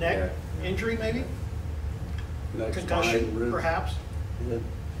 Neck injury, maybe? Neck, concussion, spine, ribs. perhaps? Yeah.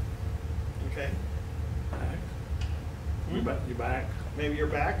 Okay. Back. Your back. Maybe your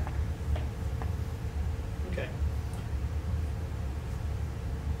back? Okay.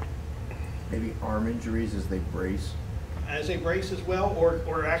 Maybe arm injuries as they brace. As they brace as well,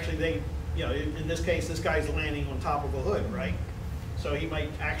 or actually they, you know, in this case, this guy's landing on top of a hood, right? So he might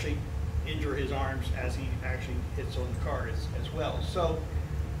actually injure his arms as he actually hits on the car as well. So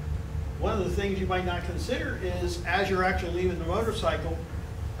one of the things you might not consider is, as you're actually leaving the motorcycle,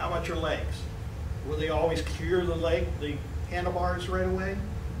 how about your legs? Will they always clear the handlebars right away?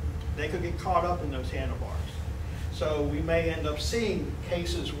 They could get caught up in those handlebars. So we may end up seeing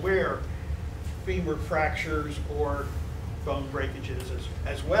cases where femur fractures or bone breakages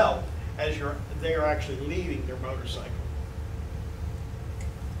as well as they are actually leaving their motorcycle.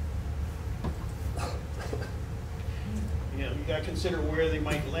 You know, you got to consider where they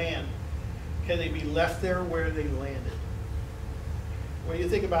might land. Can they be left there where they landed? What do you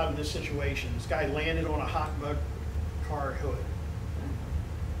think about in this situation? This guy landed on a hot mud car hood.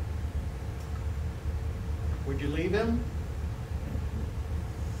 Would you leave him?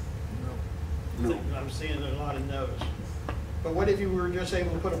 No. I'm seeing a lot of no's. But what if you were just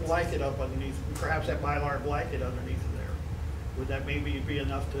able to put a blanket up underneath, perhaps that Mylar blanket underneath of there? Would that maybe be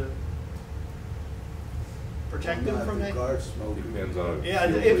enough to protect them from that? Car smoke. Depends on. Yeah,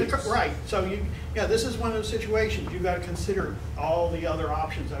 right. So this is one of those situations. You've got to consider all the other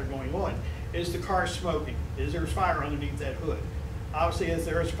options that are going on. Is the car smoking? Is there fire underneath that hood? Obviously, if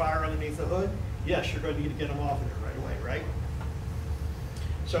there is fire underneath the hood, yes, you're going to need to get them off of there right away, right?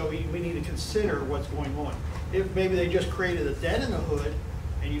 So we need to consider what's going on. If maybe they just created a dent in the hood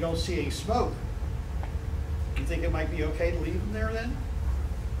and you don't see any smoke, you think it might be okay to leave them there then?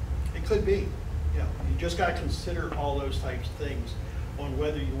 It could be. Yeah, you just got to consider all those types of things on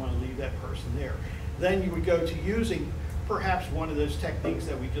whether you want to leave that person there. Then you would go to using perhaps one of those techniques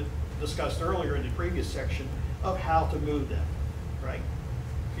that we discussed earlier in the previous section of how to move them, right?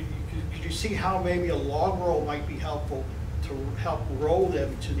 Could you see how maybe a log roll might be helpful to help roll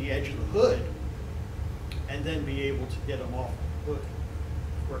them to the edge of the hood and then be able to get them off the hood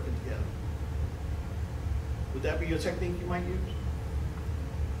working together? Would that be a technique you might use?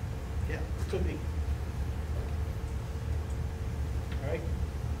 Yeah, it could be. All right.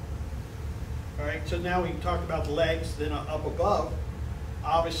 All right, so now we talked about the legs, then up above,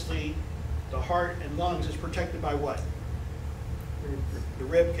 obviously the heart and lungs is protected by what? The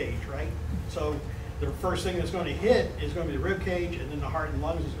rib cage, right? So the first thing that's going to hit is going to be the rib cage, and then the heart and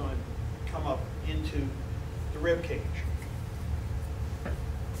lungs is going to come up into the rib cage.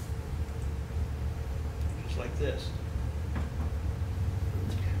 just like this.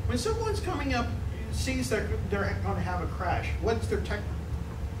 When someone's coming up, sees that they're going to have a crash, what's their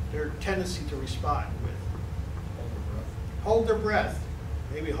tendency to respond with? Hold their breath.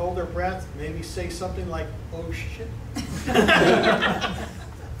 Maybe hold their breath, maybe say something like, oh shit.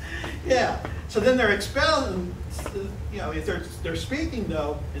 Yeah, so then they're expelling, you know, if they're speaking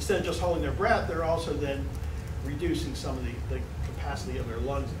though, instead of just holding their breath, they're also then reducing some of the capacity of their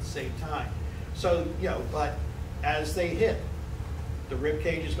lungs at the same time. So, you know, but as they hit, the rib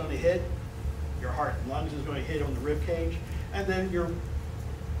cage is going to hit, your heart and lungs is going to hit on the rib cage, and then your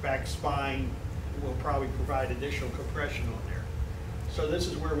back spine will probably provide additional compression on there. So this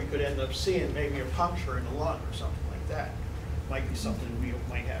is where we could end up seeing maybe a puncture in the lung or something like that. Might be something we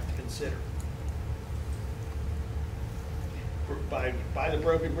might have to consider. By the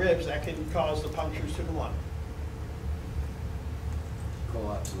broken ribs, that can cause the punctures to the lung.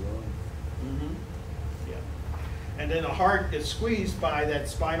 Collapse of the lung. Mm-hmm. Yeah. And then the heart gets squeezed by that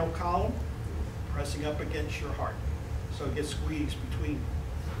spinal column pressing up against your heart. So it gets squeezed between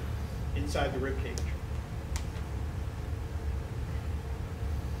inside the rib cage.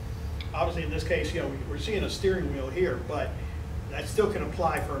 Obviously, in this case, you know, we're seeing a steering wheel here, but that still can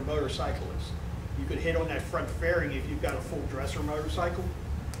apply for a motorcyclist. You could hit on that front fairing if you've got a full dresser motorcycle.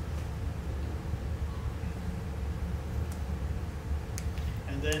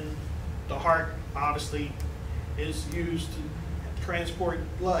 And then the heart, obviously, is used to transport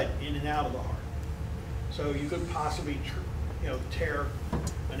blood in and out of the heart. So you could possibly, you know, tear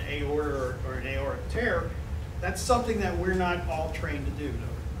an aorta or an aortic tear. That's something that we're not all trained to do,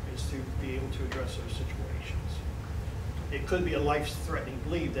 though, is to be able to address those situations. It could be a life-threatening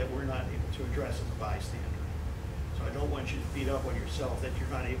bleed that we're not able to address as a bystander. So I don't want you to beat up on yourself that you're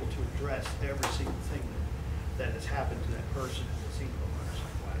not able to address every single thing that has happened to that person at the scene of a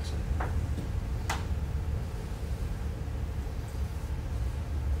motorcycle accident.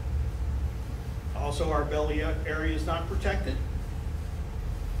 Also, our belly area is not protected.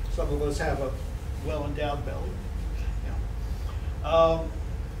 Some of us have a well-endowed belly. Yeah.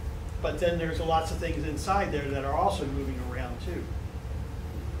 But then there's lots of things inside there that are also moving around too.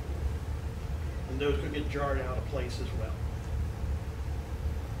 And those could get jarred out of place as well.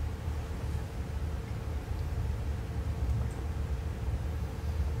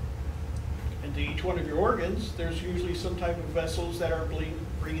 And to each one of your organs, there's usually some type of vessels that are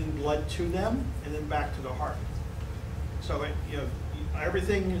bringing blood to them and then back to the heart. So you know,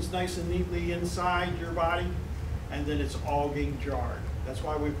 everything is nice and neatly inside your body, and then it's all getting jarred. That's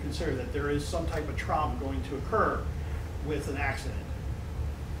why we've considered that there is some type of trauma going to occur with an accident.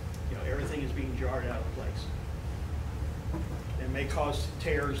 You know, everything is being jarred out of place. It may cause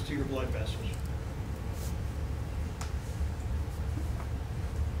tears to your blood vessels.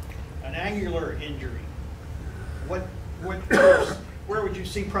 An angular injury. Where would you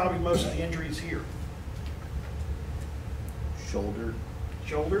see probably most of the injuries here? Shoulder.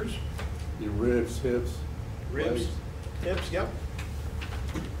 Shoulders. Your ribs, hips. Ribs, legs. hips, yep.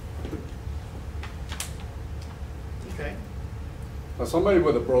 Okay. Now, somebody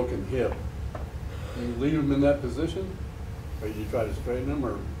with a broken hip, do you leave them in that position? Or you try to straighten them,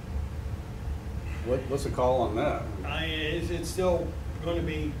 or what's the call on that? It's still going to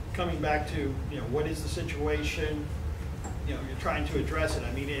be coming back to, you know, what is the situation? You know, you're trying to address it.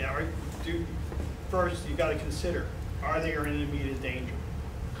 I mean, first you got to consider, are they in immediate danger,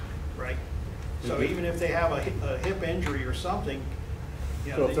 right? So even if they have a hip injury or something,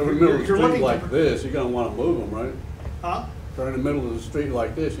 you know, so if they're in the middle of the street like this, you're going to want to move them, right? Huh? If they're in the middle of the street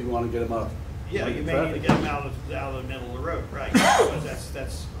like this, you want to get them out. Yeah, you may need to get them out of the middle of the road, right? Because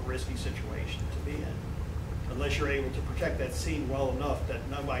that's a risky situation to be in, unless you're able to protect that scene well enough that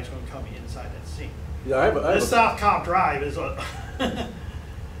nobody's going to come inside that scene. Yeah, I have this South Cobb Drive is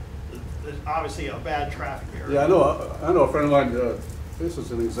obviously a bad traffic area. Yeah, I know a friend of mine. This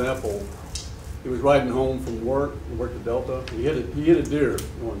is an example. He was riding home from work. He worked at Delta. He hit a deer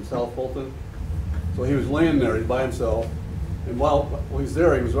in South Fulton. So he was laying there, he's by himself. And while he's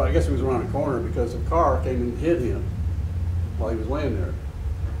there, I guess he was around a corner because a car came and hit him while he was laying there.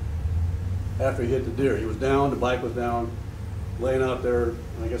 After he hit the deer, he was down. The bike was down, laying out there.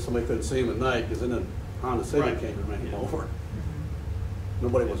 And I guess somebody couldn't see him at night because then a Honda Civic came and ran him over.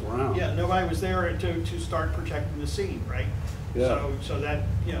 Nobody was around. Yeah, nobody was there to start protecting the scene, right? Yeah. So that,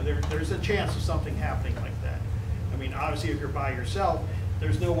 you know, there's a chance of something happening like that. I mean, obviously, if you're by yourself,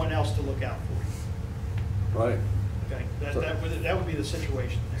 there's no one else to look out for you. Right. Okay. That would be the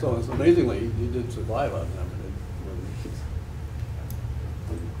situation there. So it's amazingly he did survive on that.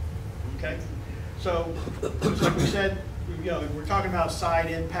 Okay. So like we said, you know, we're talking about side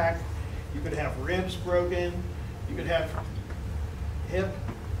impact. You could have ribs broken. You could have hip,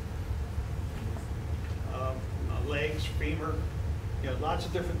 legs, femur. You know, lots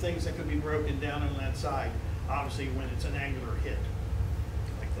of different things that could be broken down on that side. Obviously, when it's an angular hit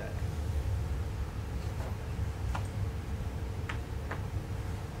like that.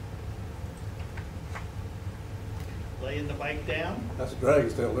 Laying the bike down. That's a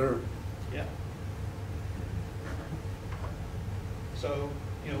dragon's tail there. Yeah. So,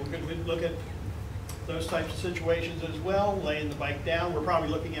 you know, we're going to look at those types of situations as well. Laying the bike down, we're probably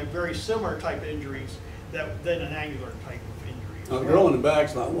looking at very similar type injuries than an angular type of injury. Now, the girl in the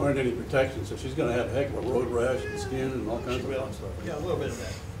back's not wearing any protection, so she's going to have a heck of a road rash and skin and all kinds of fun stuff. Yeah, a little bit of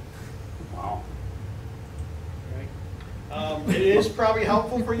that. Wow. Right. It is probably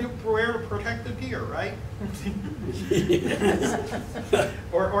helpful for you to wear protective gear, right?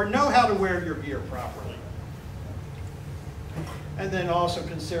 or know how to wear your gear properly. And then also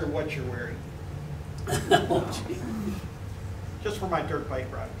consider what you're wearing. Oh, just for my dirt bike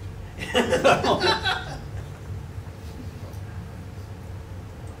riders.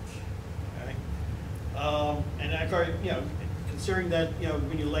 Okay. And I got, you know, considering that, you know,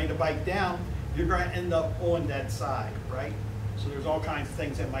 when you lay the bike down, you're going to end up on that side, right? So there's all kinds of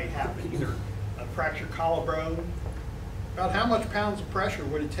things that might happen. Either a fractured collarbone. About how much pounds of pressure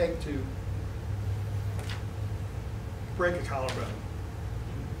would it take to break a collarbone?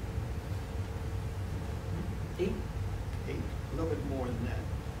 8? 8. A little bit more than that.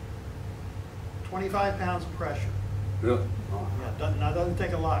 25 pounds of pressure. Really? Yeah, doesn't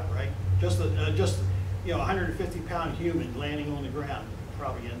take a lot, right? Just you know, 150-pound human landing on the ground would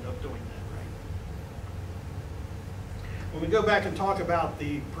probably end up doing that, right? When we go back and talk about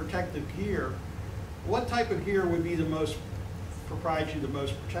the protective gear, what type of gear would be the most, provide you the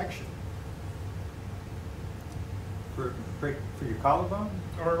most protection? For your collarbone?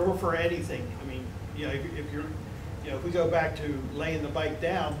 Or for anything. I mean, you know, if you're, you know, if we go back to laying the bike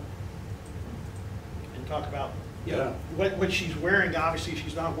down and talk about, you know, what she's wearing, obviously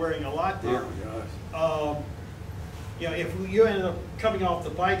she's not wearing a lot there. Oh, you know, if you ended up coming off the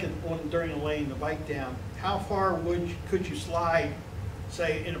bike and during laying the bike down, how far could you slide,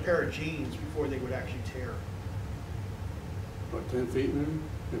 say, in a pair of jeans before they would actually tear? About 10 feet maybe?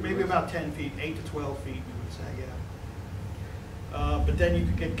 Maybe about 10 feet, 8 to 12 feet, you would say, yeah. But then you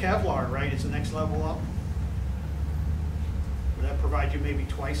could get Kevlar, right? It's the next level up. Would that provide you maybe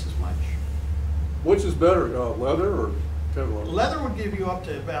twice as much? Which is better, leather or Kevlar? Leather would give you up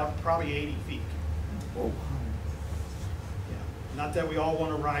to about probably 80 feet. Oh. Yeah. Not that we all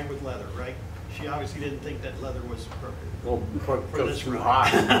want to ride with leather, right? She obviously didn't think that leather was appropriate. Well, for because this it's too ride.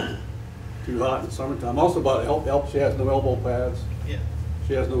 hot. Too hot in the summertime. Also about help, she has no elbow pads. Yeah.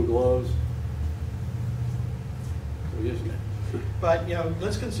 She has no gloves. So yes, But, you know,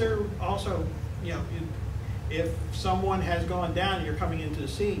 let's consider also, you know, if someone has gone down and you're coming into the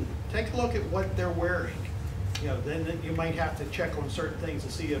scene, take a look at what they're wearing. You know, then you might have to check on certain things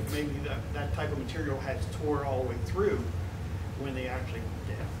to see if maybe that type of material has tore all the way through when they actually went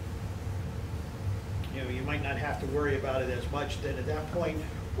down. You know, you might not have to worry about it as much then at that point,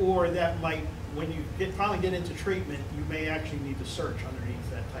 or that might, when you finally get into treatment, you may actually need to search underneath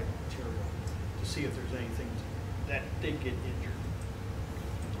that type of material to see if there's anything that did get injured.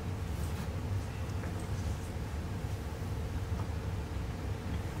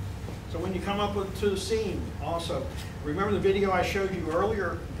 So when you come up to the scene, also, remember the video I showed you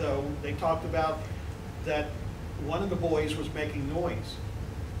earlier, though, they talked about that one of the boys was making noise,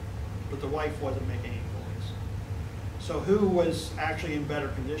 but the wife wasn't making any noise. So who was actually in better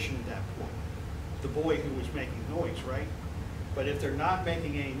condition at that point? The boy who was making noise, right? But if they're not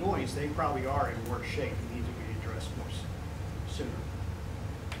making any noise, they probably are in worse shape and need to be addressed more sooner.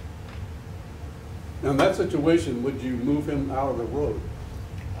 Now in that situation, would you move him out of the road?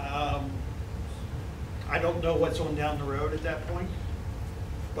 I don't know what's on down the road at that point,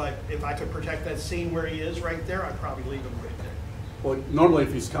 but if I could protect that scene where he is right there, I'd probably leave him right there. Well, normally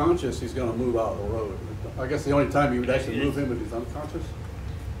if he's conscious, he's going to move out of the road. I guess the only time you would actually move him if he's unconscious?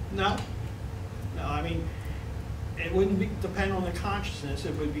 No. No, I mean, it wouldn't depend on the consciousness.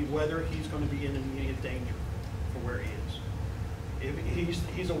 It would be whether he's going to be in immediate danger for where he is.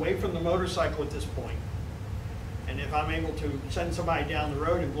 If he's away from the motorcycle at this point, and if I'm able to send somebody down the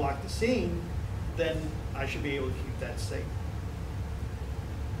road and block the scene, then I should be able to keep that safe.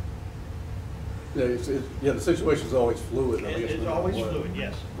 Yeah, yeah, the situation is always fluid. It's always fluid,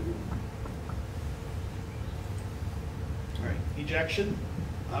 yes. All right, ejection.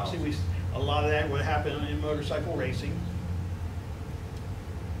 Obviously, a lot of that would happen in motorcycle racing.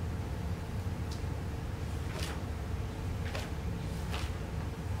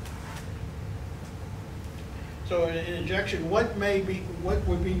 So in injection, what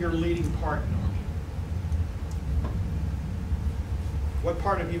would be your leading part? What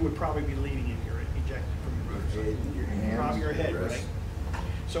part of you would probably be leading if you're ejected from your motorcycle? Your hands, Probably your head, wrist. right?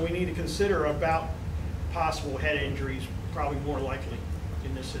 So we need to consider about possible head injuries, probably more likely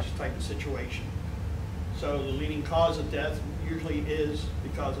in this type of situation. So the leading cause of death usually is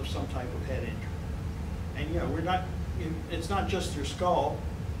because of some type of head injury. And you know, it's not just your skull.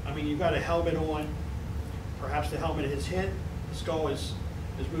 I mean, you've got a helmet on, perhaps the helmet is hit, the skull is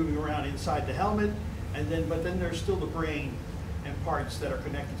moving around inside the helmet, but then there's still the brain and parts that are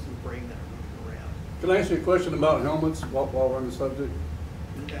connected to the brain that are moving around. Can I ask you a question about helmets while we're on the subject?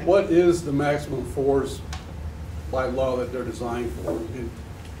 Okay. What is the maximum force by law that they're designed for?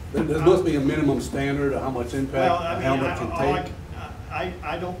 There must be a minimum standard of how much impact a helmet can take.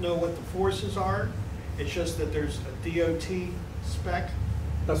 I don't know what the forces are. It's just that there's a DOT spec.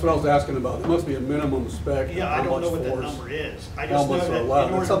 That's what I was asking about. There must be a minimum spec. Yeah, I don't know what that number is. I just know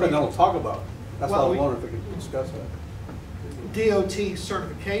that that's something I don't talk about. That's why I was wondering if we could discuss that. DOT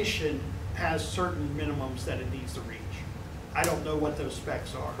certification has certain minimums that it needs to reach. I don't know what those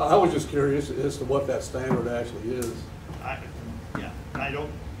specs are. I was just curious as to what that standard actually is. I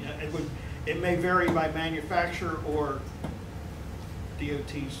don't. It may vary by manufacturer or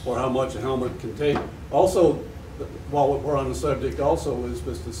DOT's. Or how much a helmet can take. Also, while we're on the subject, also is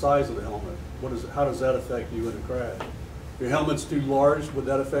just the size of the helmet. How does that affect you in a crash? If your helmet's too large, would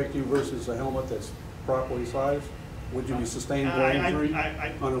that affect you versus a helmet that's properly sized? Would you be sustained brain injury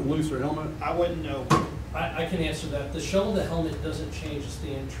on a looser helmet? I wouldn't know. I can answer that. The shell of the helmet doesn't change, it's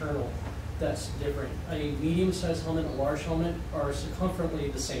the internal that's different. A medium-sized helmet and a large helmet are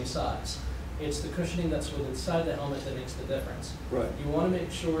circumferentially the same size. It's the cushioning that's within inside the helmet that makes the difference. Right. You want to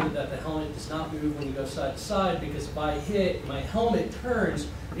make sure that the helmet does not move when you go side to side, because if I hit, my helmet turns,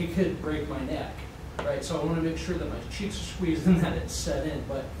 it could break my neck. Right? So I want to make sure that my cheeks are squeezed and that it's set in.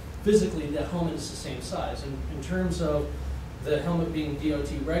 But physically, the helmet is the same size. And in terms of the helmet being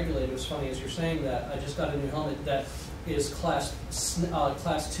DOT regulated, it's funny as you're saying that, I just got a new helmet that is class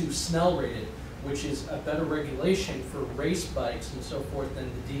 2 Snell rated, which is a better regulation for race bikes and so forth than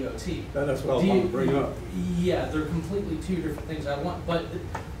the DOT. That's what I wanted to bring up. Yeah, they're completely two different things. But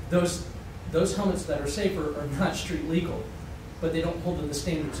those helmets that are safer are not street legal, but they don't hold to the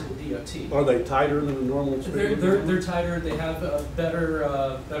standards of the DOT. Are they tighter than a normal street? They're tighter. They have a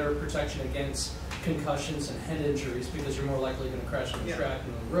better protection against concussions and head injuries because you're more likely going to crash on the track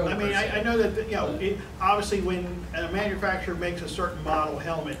than on the road. I mean, I know that obviously when a manufacturer makes a certain model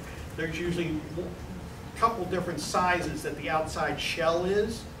helmet, there's usually a couple different sizes that the outside shell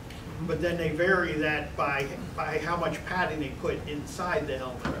is, but then they vary that by how much padding they put inside the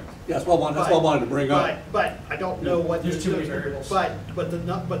helmet. Yeah, that's what I wanted to bring up. But I don't know what there's too many variables. But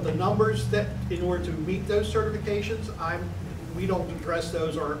the numbers that in order to meet those certifications, we don't address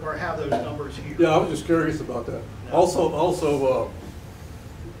those or have those numbers here. Yeah, I was just curious about that. No. Also,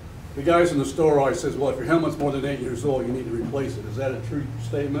 the guys in the store always says, well, if your helmet's more than 8 years old, you need to replace it. Is that a true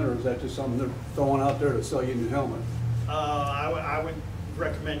statement, or is that just something they're throwing out there to sell you a new helmet? I would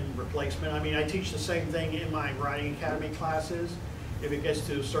recommend replacement. I mean, I teach the same thing in my riding academy classes. If it gets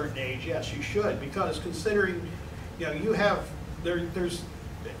to a certain age, yes, you should, because considering, there's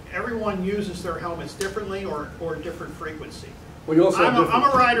everyone uses their helmets differently or different frequency. Well, you also I'm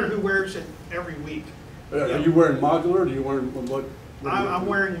a rider who wears it every week. Are you wearing modular, or do you wear what? I'm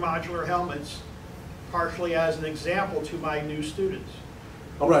wearing modular helmets, partially as an example to my new students.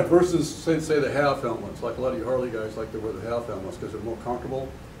 All right, versus say the half helmets, like a lot of you Harley guys like to wear the half helmets because they're more comfortable.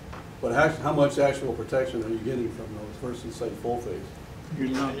 But how much actual protection are you getting from those versus say full face? You're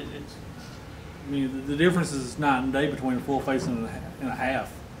not. I mean, the difference is night and day between a full face and a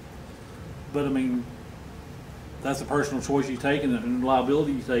half. But I mean, that's a personal choice you take and the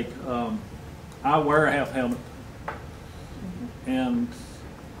liability you take. I wear a half helmet, and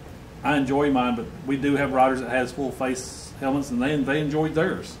I enjoy mine. But we do have riders that has full face helmets, and they enjoyed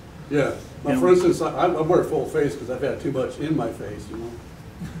theirs. Yeah. Now, for instance, I wear full face because I've had too much in my face,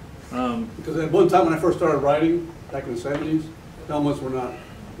 because at one time when I first started riding back in the 70s, helmets were not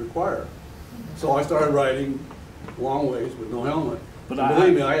required. So I started riding long ways with no helmet. But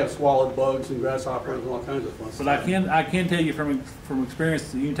believe me, I have swallowed bugs and grasshoppers and all kinds of fun stuff. But I can tell you from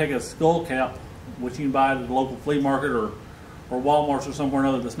experience that you can take a skull cap, which you can buy at the local flea market or Walmart or somewhere or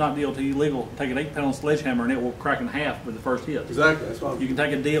another that's not DOT legal, take an 8-pound sledgehammer and it will crack in half with the first hit. Exactly. That's what you can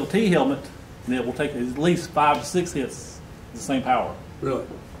take a DOT helmet and it will take at least 5 to 6 hits the same power. Really?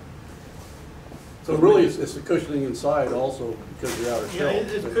 So really, it's the cushioning inside also because of the outer shell. Yeah,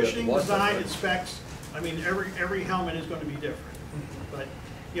 it's cushioning design, it's specs. I mean, every helmet is going to be different. But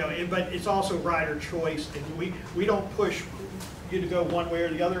you know, but it's also rider choice, and we don't push you to go one way or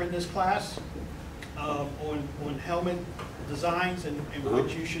the other in this class on helmet designs and what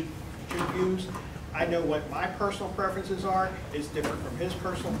you should use. I know what my personal preferences are. It's different from his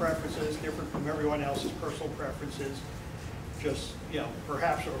personal preferences, different from everyone else's personal preferences. Just, you know,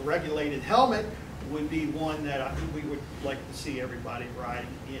 perhaps a regulated helmet would be one that we would like to see everybody riding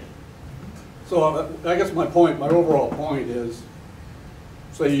in. So I guess my overall point is,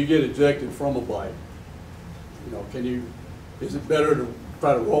 say you get ejected from a bike, you know, is it better to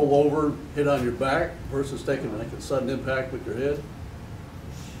try to roll over, hit on your back versus taking like a sudden impact with your head?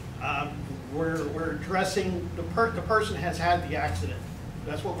 We're addressing the person has had the accident.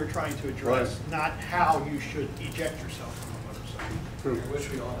 That's what we're trying to address, right. Not how you should eject yourself from a motorcycle. True. I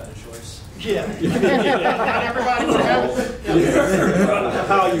wish we all had a choice. Yeah. Not everybody would have it.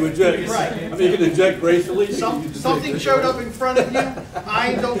 How you eject. Right. I mean, you can eject gracefully. Something showed up in front of you.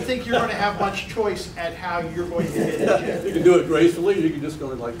 I don't think you're going to have much choice at how you're going to get ejected. You can do it gracefully. You can just go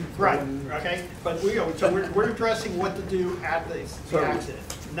like. Right. Okay. But so we're addressing what to do at the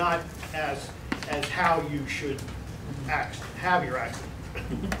accident, not as how you should have your accident.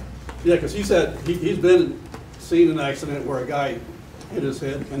 Yeah, because he said he's seen an accident where a guy hit his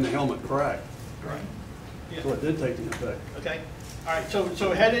head and the helmet cracked. Right. Yeah. So it did take the effect. Okay. All right.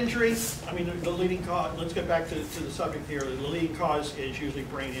 So head injury. I mean, the leading cause. Let's get back to the subject here. The leading cause is usually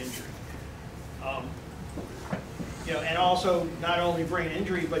brain injury. You know, and also not only brain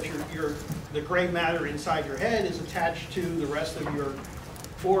injury, but the gray matter inside your head is attached to the rest of your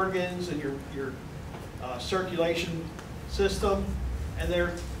organs and your circulation system, and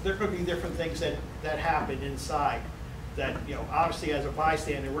there could be different things that happen inside that, you know, obviously as a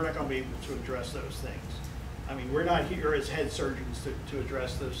bystander we're not going to be able to address those things. I mean, we're not here as head surgeons to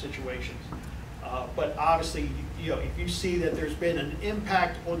address those situations, but obviously, you know, if you see that there's been an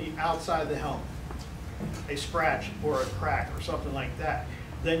impact on the outside of the helmet, a scratch or a crack or something like that,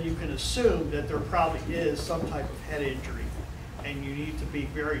 then you can assume that there probably is some type of head injury, and you need to be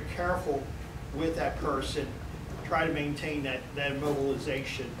very careful with that person. Try to maintain that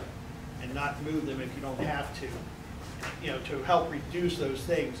immobilization and not move them if you don't have to, you know, to help reduce those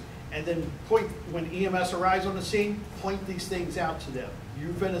things. And then when EMS arrives on the scene, point these things out to them.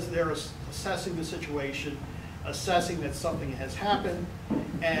 You've been there assessing the situation, assessing that something has happened,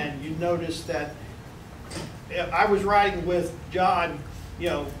 and you notice that I was riding with John, you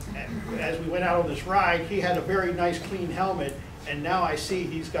know, as we went out on this ride, he had a very nice clean helmet, and now I see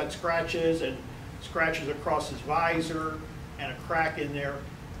he's got scratches across his visor and a crack in there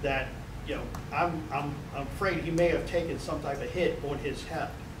that, you know, I'm afraid he may have taken some type of hit on his head.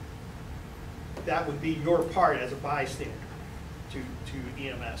 That would be your part as a bystander to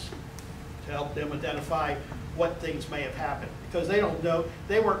EMS, to help them identify what things may have happened, because they don't know,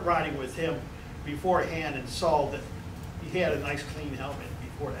 they weren't riding with him beforehand and saw that he had a nice clean helmet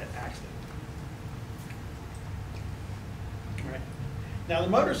before that accident. All right. Now the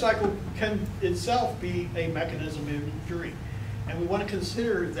motorcycle can itself be a mechanism of injury, and we want to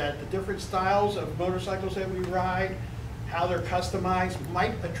consider that the different styles of motorcycles that we ride, how they're customized,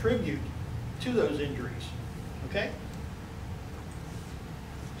 might attribute to those injuries. Okay?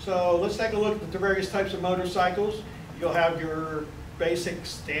 So let's take a look at the various types of motorcycles. You'll have your basic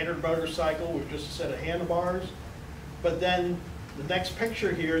standard motorcycle with just a set of handlebars, but then the next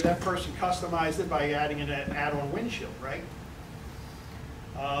picture here, that person customized it by adding an add-on windshield, right?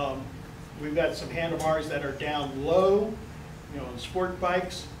 We've got some handlebars that are down low, you know, sport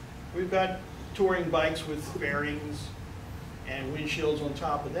bikes. We've got touring bikes with fairings and windshields on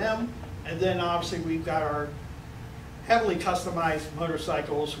top of them. And then obviously we've got our heavily customized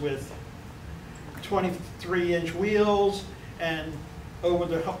motorcycles with 23-inch wheels and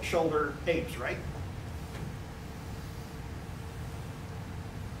over-the-shoulder apes, right?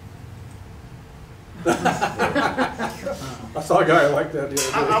 I saw a guy like that the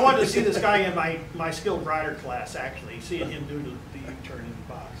other day. I wanted to see this guy in my skilled rider class, actually, seeing him do the U-turn in the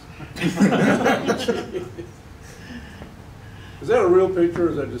box. Is that a real picture, or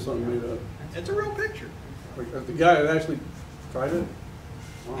is that just something made up? It's a real picture. Like, the guy that actually tried it?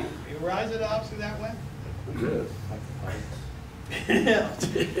 Wow. You rides it obviously that way? Good. Yeah.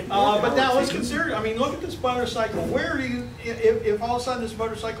 But now let's consider, I mean, look at this motorcycle. Where do you, if all of a sudden this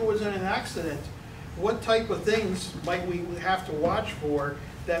motorcycle was in an accident, what type of things might we have to watch for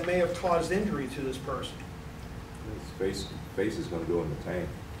that may have caused injury to this person? His face is going to go in the tank.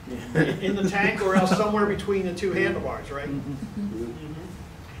 In the tank, or else somewhere between the two handlebars, right?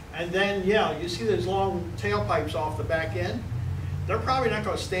 And then, yeah, you see those long tailpipes off the back end? They're probably not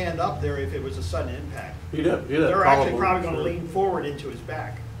going to stand up there if it was a sudden impact. They're actually probably going to lean forward into his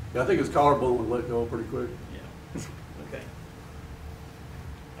back. Yeah, I think his collarbone would let go pretty quick. Yeah. Okay.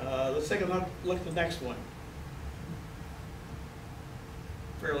 Let's take a look at the next one.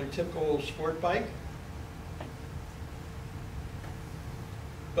 Fairly typical sport bike.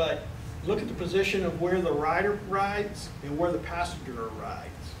 But look at the position of where the rider rides and where the passenger rides.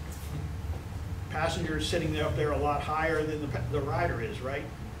 Passenger is sitting up there a lot higher than the rider is, right?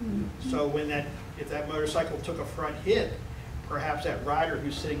 Mm-hmm. So when if that motorcycle took a front hit, perhaps that rider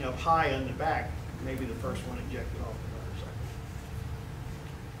who's sitting up high on the back may be the first one ejected off the motorcycle.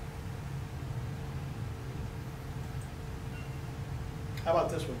 How about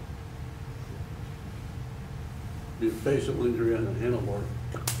this one? Be a facial injury on the handlebar.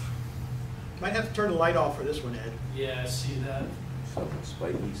 Might have to turn the light off for this one, Ed. Yeah, I see that. Something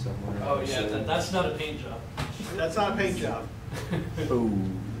spiky somewhere. Oh yeah, that's not a paint job. That's not a paint job. Ooh.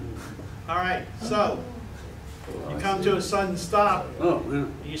 All right, so you come to a sudden stop. Oh, yeah.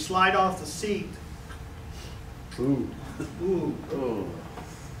 You slide off the seat. Ooh. Ooh. Oh.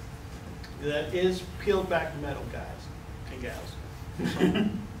 That is peeled back metal, guys and gals.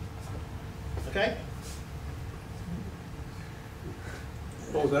 Okay?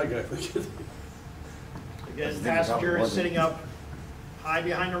 What was that guy thinking? Again, passenger is sitting up high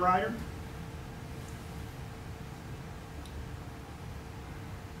behind the rider.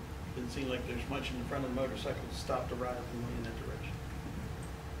 Doesn't seem like there's much in front of the motorcycle to stop the rider from going in that direction.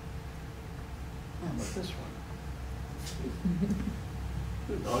 How about this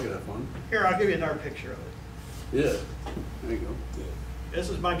one? I'll get that fun. Here, I'll give you another picture of it. Yeah. There you go. This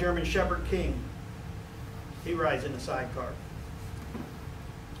is my German Shepherd King. He rides in the sidecar.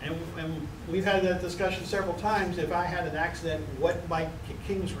 And we've had that discussion several times. If I had an accident, what might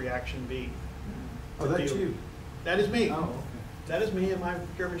King's reaction be? Oh, that's you. That is me. Oh, okay. That is me and my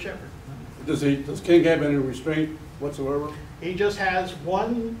German Shepherd. Does King have any restraint whatsoever? He just has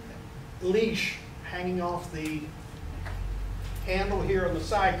one leash hanging off the handle here on the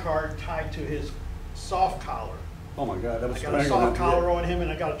sidecar tied to his soft collar. Oh my God, that was I got a soft collar on him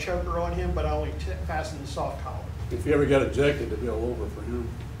and I got a choker on him, but I only fastened the soft collar. If he ever got ejected, it'd be all over for him.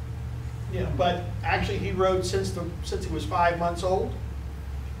 Yeah, but actually he rode since he was 5 months old,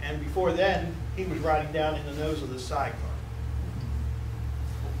 and before then he was riding down in the nose of the sidecar.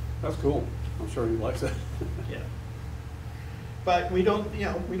 That's cool. I'm sure he likes that. Yeah. But we don't,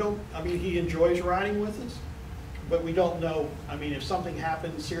 I mean, he enjoys riding with us, but we don't know, I mean, if something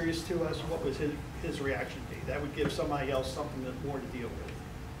happened serious to us, what was his reaction be? That would give somebody else something more to deal with.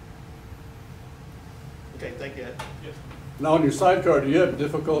 Okay, thank you, Ed. Yes. Now, on your sidecar, do you have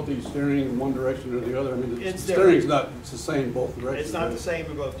difficulty steering in one direction or the other? I mean, the steering's it's the same in both directions. It's not the same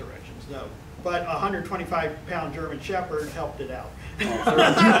in both directions, no. But a 125-pound German Shepherd helped it out. Oh,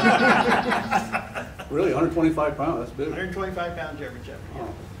 really, 125 pounds? That's big. 125-pound German Shepherd. Yeah.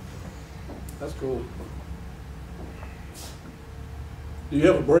 Oh, that's cool. Do you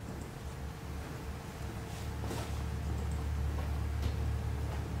have a brake?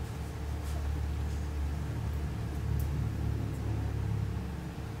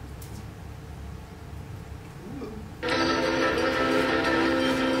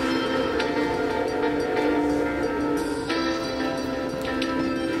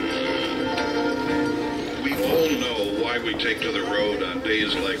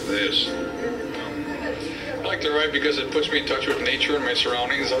 Because it puts me in touch with nature and my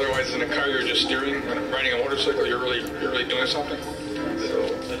surroundings. Otherwise, in a car, you're just steering. When I'm riding a motorcycle, you're really doing something.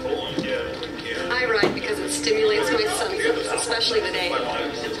 I ride because it stimulates my senses, especially today.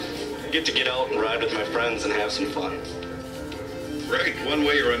 Get to get out and ride with my friends and have some fun. Right, one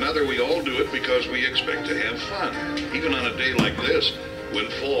way or another, we all do it because we expect to have fun. Even on a day like this, when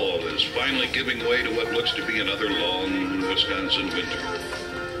fall is finally giving way to what looks to be another long Wisconsin winter.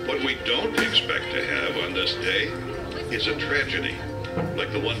 What we don't expect to have on this day is a tragedy,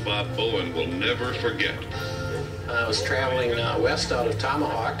 like the one Bob Bowen will never forget. I was traveling west out of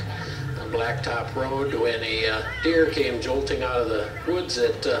Tomahawk on Blacktop Road when a deer came jolting out of the woods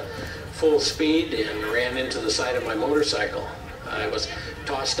at full speed and ran into the side of my motorcycle. I was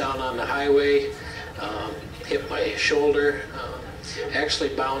tossed down on the highway, hit my shoulder,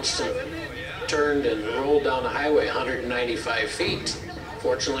 actually bounced and turned and rolled down the highway 195 feet.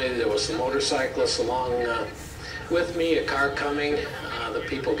 Fortunately, there was some motorcyclists along with me, a car coming. The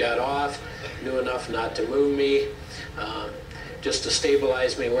people got off, knew enough not to move me, just to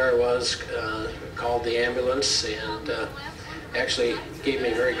stabilize me where I was, called the ambulance, and actually gave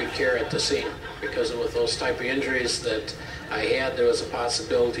me very good care at the scene, because with those type of injuries that I had, there was a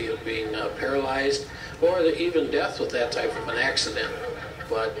possibility of being paralyzed or even death with that type of an accident.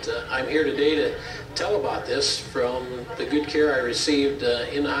 but I'm here today to tell about this from the good care I received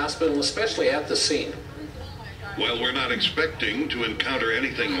in the hospital, especially at the scene. While we're not expecting to encounter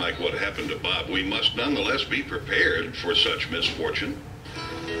anything like what happened to Bob, we must nonetheless be prepared for such misfortune.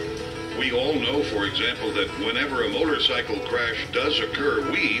 We all know, for example, that whenever a motorcycle crash does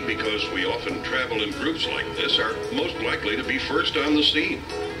occur, we, because we often travel in groups like this, are most likely to be first on the scene.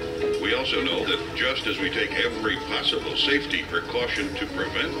 We also know that just as we take every possible safety precaution to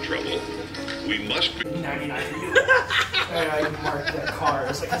prevent trouble, we must be... 99. I marked that car. I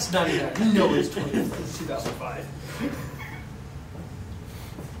was like, it's 99. No, it's 2005.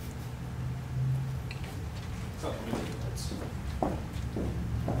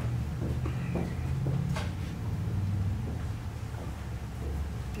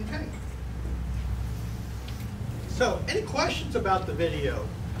 Okay. So, any questions about the video?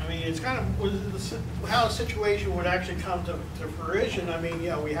 I mean, it's kind of how a situation would actually come to fruition. I mean,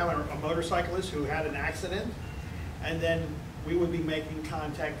 we have a motorcyclist who had an accident, and then we would be making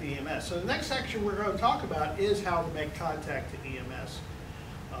contact to EMS. So the next section we're going to talk about is how to make contact to EMS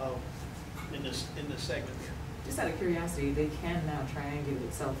in this segment here. Just out of curiosity, they can now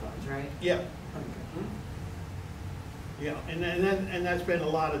triangulate cell phones, right? Yeah. Okay. Yeah, and that's been a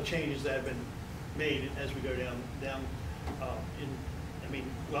lot of changes that have been made as we go down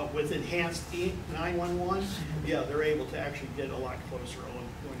with enhanced 911, yeah, they're able to actually get a lot closer on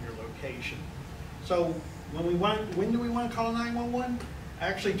your location. So when do we want to call 911?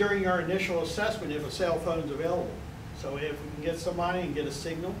 Actually, during our initial assessment, if a cell phone is available. So if we can get somebody and get a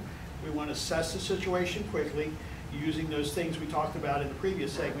signal, we want to assess the situation quickly using those things we talked about in the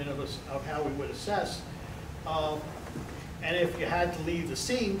previous segment of how we would assess. And if you had to leave the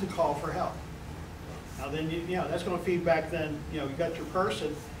scene, to call for help. Now then, that's going to feed back then, you got your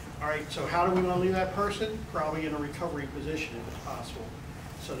person. All right, so how do we want to leave that person? Probably in a recovery position if it's possible,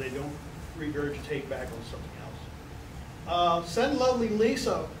 so they don't regurgitate back on something else. Send lovely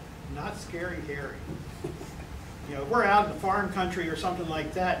Lisa, not scary Harry. If we're out in the farm country or something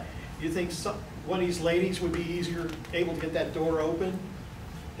like that, you think one of these ladies would be able to get that door open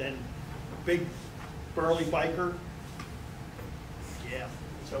than big burly biker? Yeah.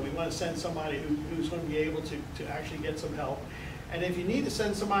 So we want to send somebody who's going to be able to actually get some help. And if you need to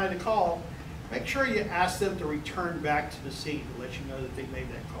send somebody to call, make sure you ask them to return back to the scene to let you know that they made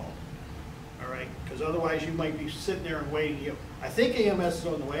that call. All right? Because otherwise you might be sitting there and waiting. I think EMS is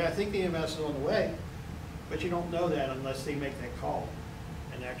on the way. I think EMS is on the way. But you don't know that unless they make that call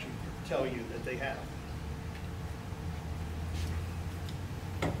and actually tell you that they have.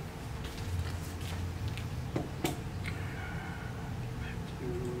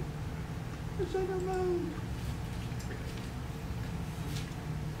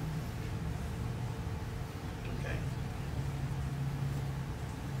 Okay.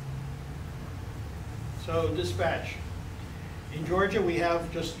 So dispatch. In Georgia, we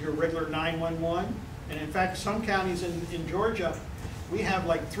have just your regular 911. And in fact, some counties in Georgia, we have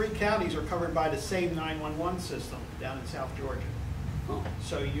like 3 counties are covered by the same 911 system down in South Georgia.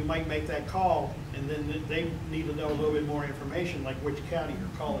 So you might make that call, and then they need to know a little bit more information, like which county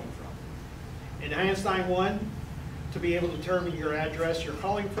you're calling from. Enhanced 911, to be able to determine your address you're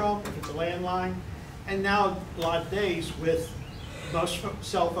calling from, if it's a landline. And now, a lot of days, with most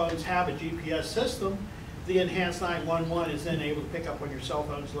cell phones have a GPS system, the enhanced 911 is then able to pick up on your cell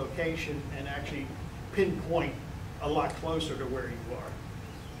phone's location and actually pinpoint a lot closer to where you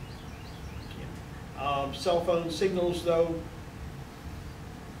are. Cell phone signals, though,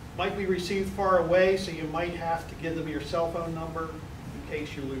 might be received far away, so you might have to give them your cell phone number in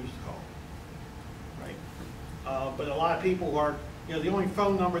case you lose the call. Right? But a lot of people are, the only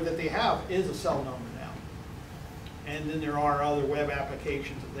phone number that they have is a cell number now. And then there are other web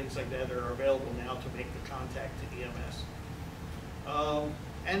applications and things like that that are available now to make the contact to EMS.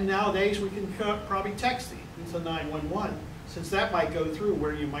 And nowadays we can probably text into 911, since that might go through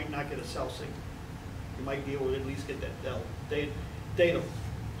where you might not get a cell signal. You might be able to at least get that data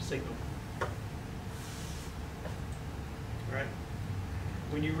signal. Right?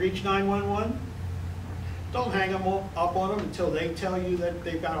 When you reach 911, don't hang them up on them until they tell you that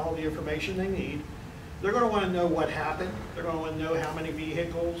they've got all the information they need. They're going to want to know what happened. They're going to want to know how many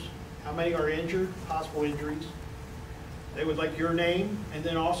vehicles, how many are injured, possible injuries. They would like your name and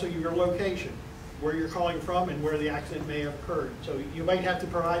then also your location, where you're calling from and where the accident may have occurred. So you might have to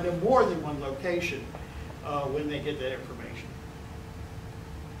provide them more than one location when they get that information.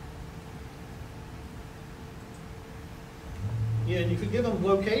 Yeah, and you could give them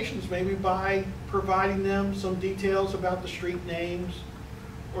locations maybe by providing them some details about the street names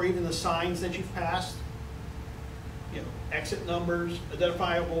or even the signs that you've passed. exit numbers,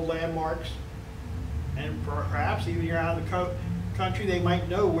 identifiable landmarks, and perhaps even you're out of the country, they might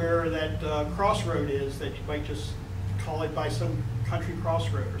know where that crossroad is, that you might just call it by some country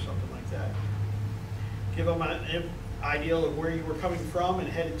crossroad or something like that. Give them an idea of where you were coming from and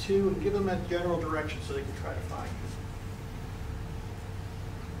headed to, and give them that general direction so they can try to find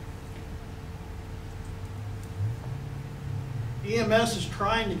you. EMS is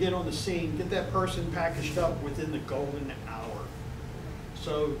trying to get on the scene, get that person packaged up within the golden hour.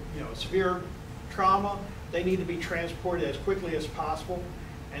 So, severe trauma, they need to be transported as quickly as possible,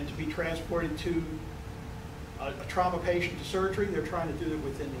 and to be transported to a trauma patient to surgery, they're trying to do it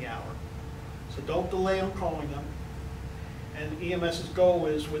within the hour. So don't delay on calling them. And EMS's goal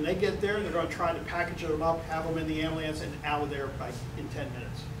is when they get there, they're going to try to package them up, have them in the ambulance, and out of there in 10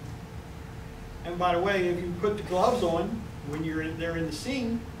 minutes. And by the way, if you put the gloves on when you're there in the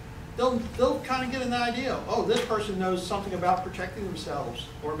scene, they'll kind of get an idea. Oh, this person knows something about protecting themselves,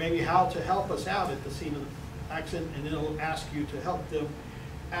 or maybe how to help us out at the scene of the accident, and it'll ask you to help them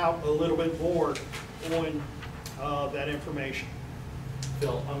out a little bit more on that information.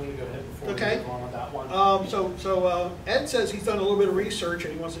 Phil, I'm going to go ahead before we move on with that one. So Ed says he's done a little bit of research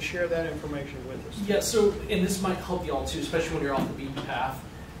and he wants to share that information with us. Yeah, so, and this might help you all too, especially when you're off the beaten path.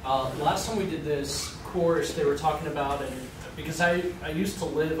 Last time we did this course, they were talking about, and because I used to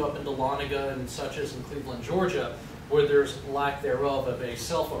live up in Dahlonega and such as in Cleveland, Georgia, where there's lack thereof of a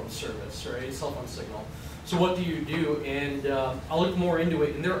cell phone service, right, a cell phone signal. So what do you do? And I'll look more into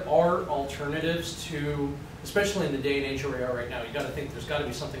it, and there are alternatives to, especially in the day and age we are right now. You got to think there's got to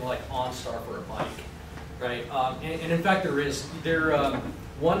be something like OnStar for a bike, right? And in fact, there is.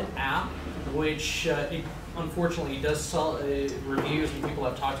 One app which unfortunately does sell reviews, and people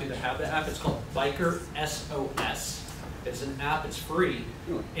I've talked to that have the app. It's called Biker SOS. It's an app. It's free,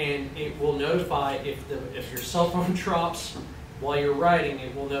 and it will notify if your cell phone drops while you're riding.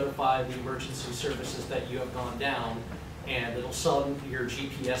 It will notify the emergency services that you have gone down, and it'll send your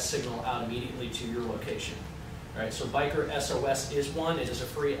GPS signal out immediately to your location. All right, so Biker SOS is one. It is a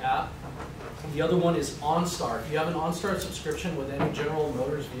free app. The other one is OnStar. If you have an OnStar subscription with any General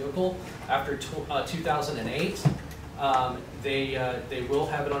Motors vehicle after 2008, they will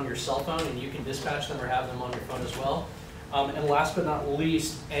have it on your cell phone, and you can dispatch them or have them on your phone as well. And last but not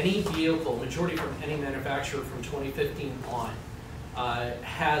least, any vehicle, majority from any manufacturer from 2015 on,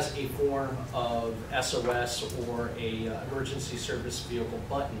 has a form of SOS or a emergency service vehicle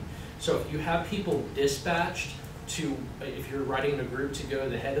button. So if you have people dispatched to, if you're riding in a group, to go to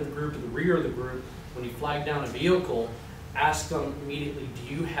the head of the group or the rear of the group, when you flag down a vehicle, ask them immediately,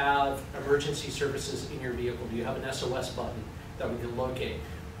 do you have emergency services in your vehicle? Do you have an SOS button that we can locate?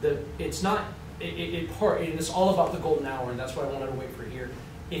 It's not, it's all about the golden hour, and that's what I wanted to wait for here.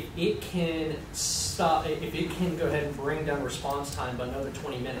 If it can stop, if it can go ahead and bring down response time by another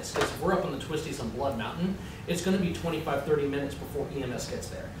 20 minutes, because if we're up on the Twisties on Blood Mountain, it's going to be 25, 30 minutes before EMS gets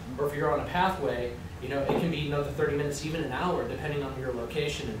there. Or if you're on a pathway, it can be another 30 minutes, even an hour, depending on your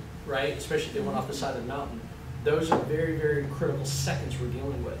location, right? Especially if they went off the side of the mountain. Those are very, very critical seconds we're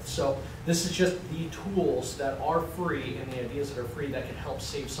dealing with. So this is just the tools that are free and the ideas that are free that can help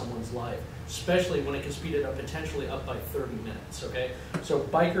save someone's life, especially when it can speed it up potentially up by 30 minutes, okay? So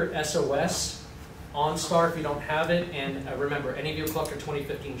Biker SOS, OnStar if you don't have it, and remember, any vehicle after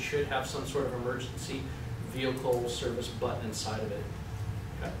 2015 should have some sort of emergency vehicle service button inside of it.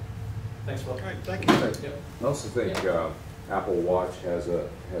 Okay? Thanks, Phil. All right, thank you. Yep. I also think Apple Watch has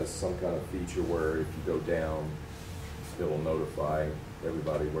some kind of feature where if you go down, it'll notify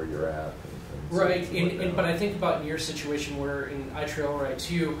everybody where you're at. Right, but I think about in your situation where I trail ride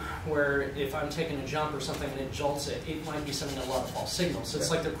too, where if I'm taking a jump or something and it jolts it might be sending a lot of false signals.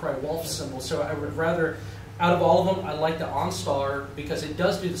 It's like the cry wolf symbol. So I would rather, out of all of them, I like the OnStar because it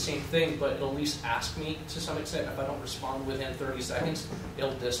does do the same thing, but it'll at least ask me to some extent. If I don't respond within 30 seconds,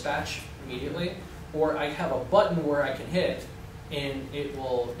 it'll dispatch immediately. Or I have a button where I can hit, and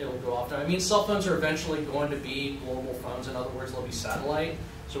it'll go off. Now, I mean, cell phones are eventually going to be global phones. In other words, they'll be satellite,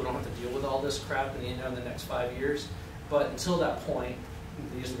 so we don't have to deal with all this crap in the next 5 years. But until that point,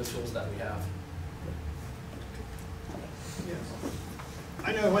 these are the tools that we have. Yes.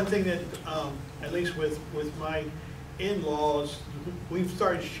 I know one thing that, at least with my in-laws, we've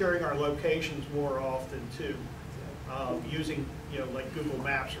started sharing our locations more often too, using like Google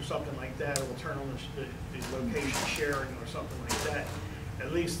Maps or something like that, or we'll turn on the location sharing or something like that.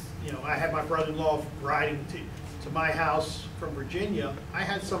 At least, I had my brother-in-law riding to my house from Virginia. I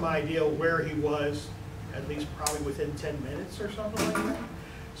had some idea where he was, at least probably within 10 minutes or something like that.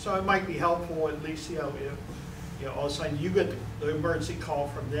 So it might be helpful at least, you know, all of a sudden you get the emergency call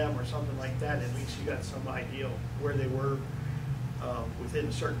from them or something like that, at least you got some idea where they were within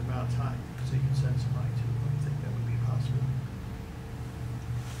a certain amount of time, so you can send somebody to them. I think that would be possible.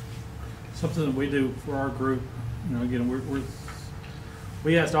 Something that we do for our group, you know, again,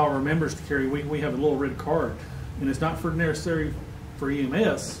 we asked all of our members to carry, we have a little red card, and it's not for necessary for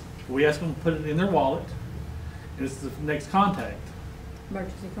EMS. We ask them to put it in their wallet, and it's the next contact.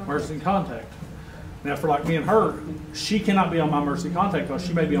 Emergency contact. Now, for like me and her, she cannot be on my emergency contact because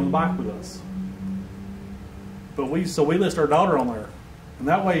she may be on the bike with us. But we list our daughter on there, and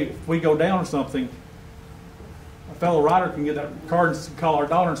that way, if we go down or something, a fellow rider can get that card and call our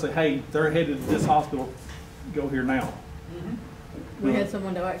daughter and say, "Hey, they're headed to this hospital. Go here now." We had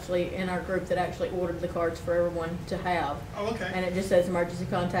someone that actually in our group that actually ordered the cards for everyone to have. Oh, okay. And it just says emergency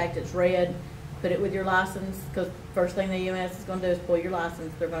contact. It's red. Put it with your license, because first thing the EMS is going to do is pull your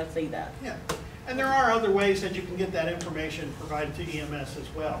license. They're going to see that. Yeah. And there are other ways that you can get that information provided to EMS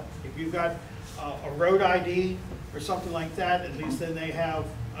as well. If you've got a road ID or something like that, at least then they have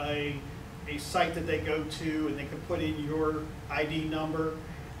a site that they go to and they can put in your ID number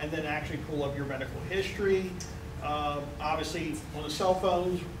and then actually pull up your medical history. Obviously on the cell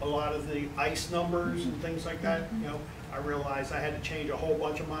phones, a lot of the ICE numbers and things like that, you know, I realized I had to change a whole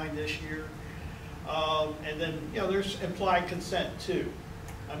bunch of mine this year. And then, you know, there's implied consent too.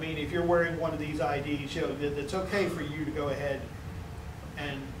 I mean, if you're wearing one of these IDs, you know, it's okay for you to go ahead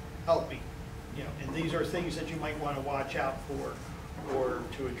and help me. You know, and these are things that you might want to watch out for or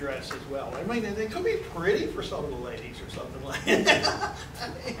to address as well. I mean, they could be pretty for some of the ladies or something like that.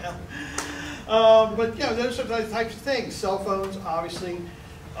 Yeah. But, you know, those are the types of things. Cell phones, obviously,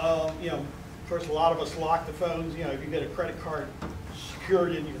 you know, of course, a lot of us lock the phones. You know, if you get a credit card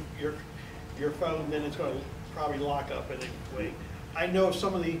secured in your phone, then it's going to probably lock up anyway. I know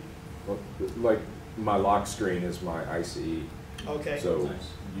some of the... Well, like my lock screen is my ICE. Okay. So nice.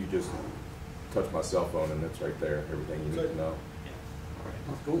 You just touch my cell phone and it's right there, everything you need to know.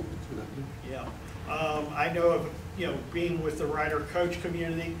 That's cool. Yeah. I know of, you know, being with the rider coach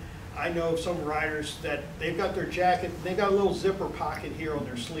community, I know of some riders that they've got their jacket, they've got a little zipper pocket here on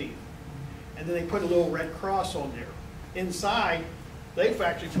their sleeve. And then they put a little red cross on there. Inside, they've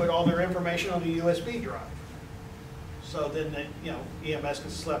actually put all their information on a USB drive. So then, they, you know, EMS can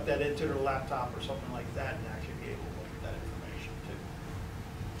slap that into their laptop or something like that and actually be able to look at that information too.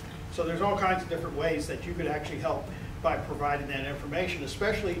 So there's all kinds of different ways that you could actually help by providing that information,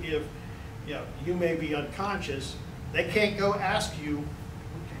 especially if, you know, you may be unconscious. They can't go ask you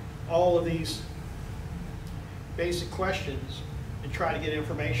all of these basic questions and try to get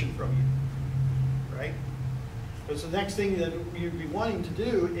information from you, right? Because the next thing that you'd be wanting to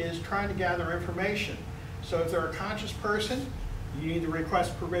do is trying to gather information. So if they're a conscious person, you need to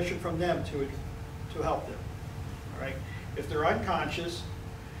request permission from them to help them, all right? If they're unconscious,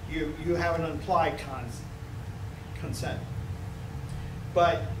 you have an implied consent.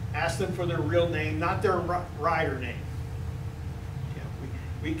 But ask them for their real name, not their rider name. Yeah,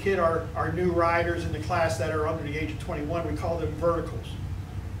 we kid our new riders in the class that are under the age of 21, we call them verticals.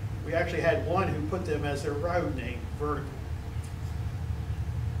 We actually had one who put them as their road name, vertical.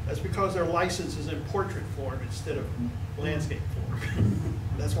 That's because their license is in portrait form instead of landscape form.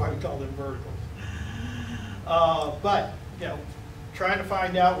 That's why we call them verticals. But, you know, trying to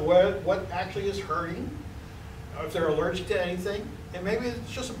find out what actually is hurting, if they're allergic to anything, and maybe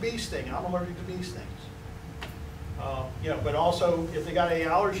it's just a bee sting. I'm allergic to bee stings. You know, but also if they got any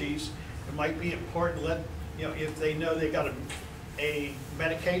allergies, it might be important to let, you know, if they know they got a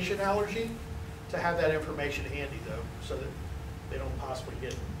medication allergy, to have that information handy though, so that they don't possibly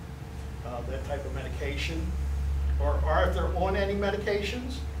get that type of medication, or if they're on any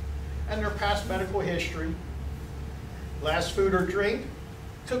medications, and their past medical history, last food or drink,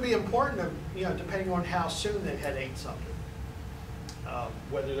 could be important, you know, depending on how soon they had ate something.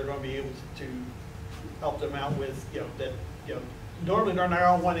 Whether they're going to be able to help them out with, you know, that, you know, normally they're not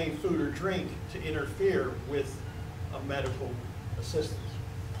going to want any food or drink to interfere with a medical assistance.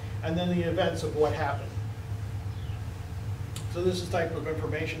 And then the events of what happened. So this is the type of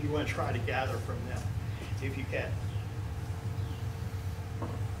information you want to try to gather from them, if you can. All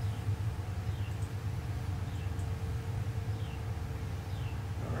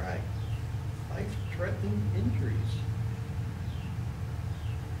right. Life-threatening injuries.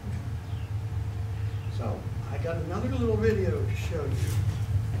 So I got another little video to show you.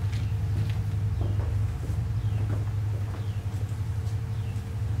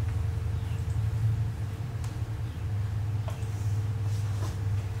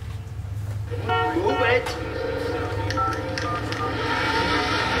 Move it.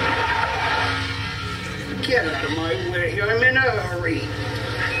 Get out. out of my way. I'm in a hurry.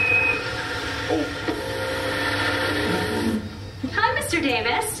 Oh. Hi, Mr.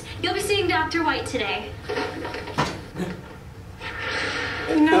 Davis. You'll be seeing Dr. White today.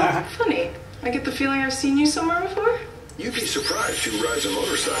 Funny. I get the feeling I've seen you somewhere before. You'd be surprised who rides a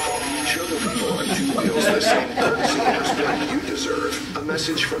motorcycle. Show the people on two wheels the same courtesy and respect you deserve. A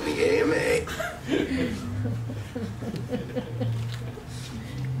message from the AMA.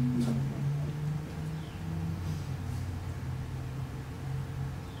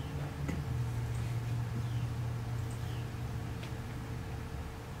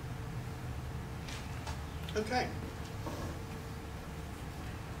 Okay.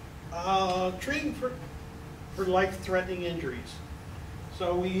 Treating for life-threatening injuries.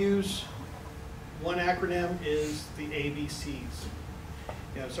 So we use, one acronym is the ABCs.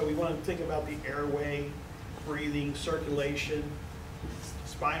 So we want to think about the airway, breathing, circulation,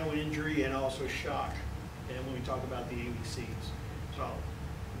 spinal injury, and also shock. And when we talk about the ABCs. So let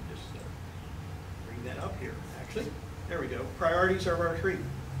me just bring that up here. Actually, there we go. Priorities of our treatment.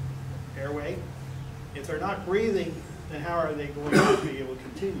 Airway. If they're not breathing, then how are they going to be able to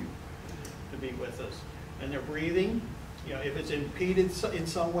continue to be with us? And their breathing, if it's impeded in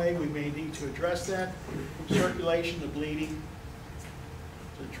some way, we may need to address that. Circulation, the bleeding,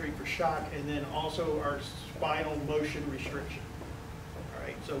 to treat for shock, and then also our spinal motion restriction. All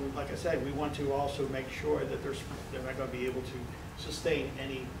right, so like I said, we want to also make sure that they're not going to be able to sustain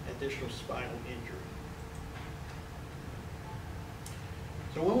any additional spinal injury.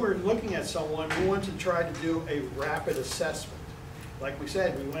 So when we're looking at someone, we want to try to do a rapid assessment. Like we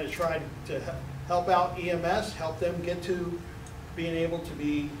said, we want to try to help out EMS, help them get to being able to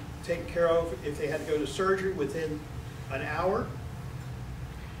be taken care of if they had to go to surgery within an hour.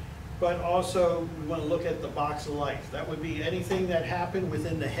 But also, we want to look at the box of life. That would be anything that happened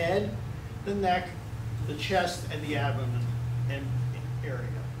within the head, the neck, the chest, and the abdomen and area.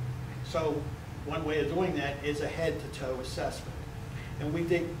 So one way of doing that is a head-to-toe assessment. And we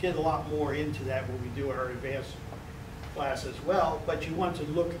did get a lot more into that when we do our advanced class as well. But you want to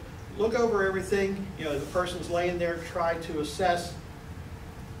look over everything. The person's laying there, try to assess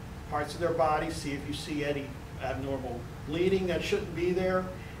parts of their body, see if you see any abnormal bleeding that shouldn't be there,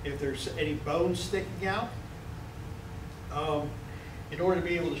 if there's any bones sticking out. In order to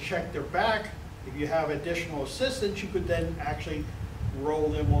be able to check their back, if you have additional assistance, you could then actually roll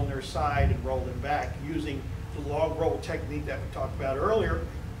them on their side and roll them back using the log roll technique that we talked about earlier,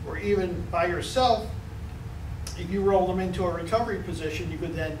 or even by yourself, if you roll them into a recovery position, you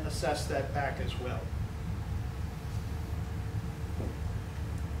could then assess that back as well.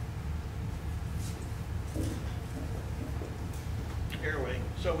 Airway.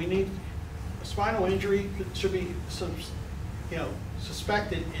 So we need a spinal injury that should be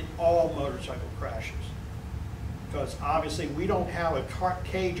suspected in all motorcycle crashes, because obviously we don't have a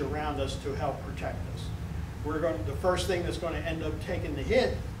cage around us to help protect us. The first thing that's going to end up taking the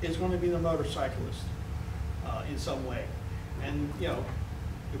hit is going to be the motorcyclist in some way. And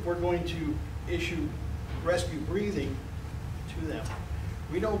if we're going to issue rescue breathing to them,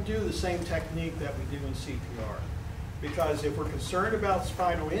 we don't do the same technique that we do in CPR. Because if we're concerned about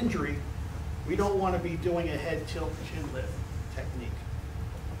spinal injury, we don't want to be doing a head tilt chin lift technique.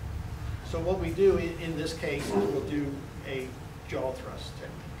 So what we do in this case is we'll do a jaw thrust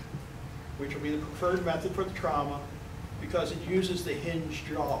technique, which will be the preferred method for the trauma because it uses the hinged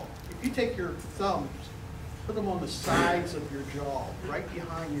jaw. If you take your thumbs, put them on the sides of your jaw, right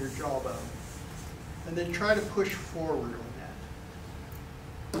behind your jawbone, and then try to push forward on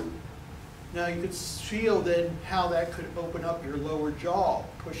that. Now you could feel then how that could open up your lower jaw,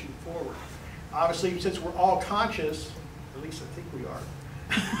 pushing forward. Obviously, since we're all conscious, at least I think we are,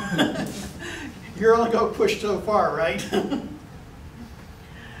 you're only going to push so far, right?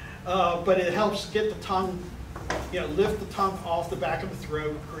 But it helps get the tongue, lift the tongue off the back of the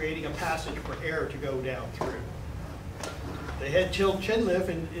throat, creating a passage for air to go down through. The head tilt chin lift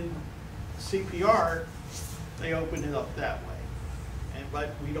in CPR, they open it up that way.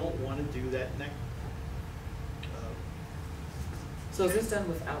 But we don't want to do that next. So is this done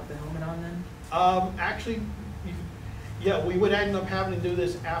without the helmet on then? Actually, yeah, we would end up having to do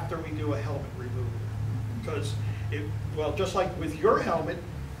this after we do a helmet removal. Because, just like with your helmet,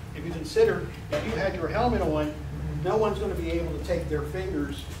 if you consider, if you had your helmet on, no one's going to be able to take their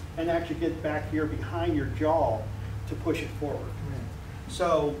fingers and actually get back here behind your jaw to push it forward. Mm-hmm.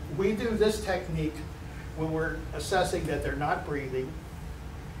 So we do this technique when we're assessing that they're not breathing.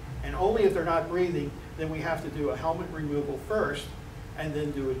 And only if they're not breathing, then we have to do a helmet removal first, and then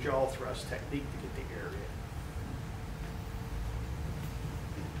do a jaw thrust technique to get the air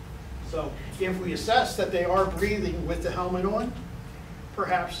So if we assess that they are breathing with the helmet on,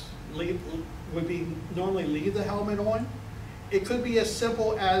 perhaps normally leave the helmet on. It could be as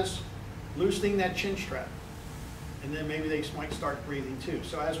simple as loosening that chin strap, and then maybe they might start breathing too.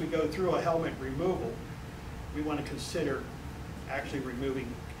 So as we go through a helmet removal, we want to consider actually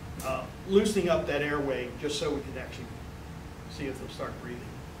removing, loosening up that airway just so we can actually see if they'll start breathing.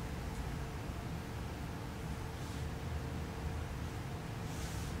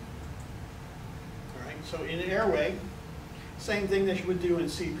 All right, so in the airway, same thing that you would do in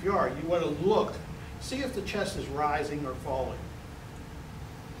CPR. You want to look, see if the chest is rising or falling.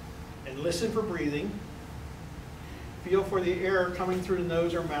 And listen for breathing. Feel for the air coming through the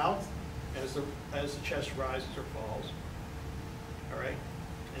nose or mouth as the chest rises or falls. All right?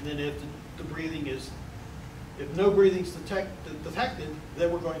 And then if the breathing is, if no breathing is detected,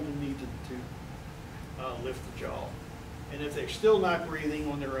 then we're going to need to lift the jaw. And if they're still not breathing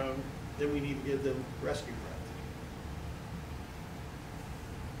on their own, then we need to give them rescue breath.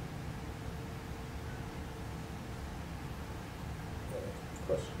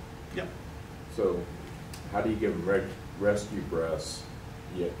 Question. Yep. So, how do you give them rescue breaths?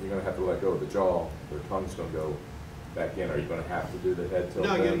 You're going to have to let go of the jaw. Their tongue's going to go back in. Are you going to have to do the head tilt?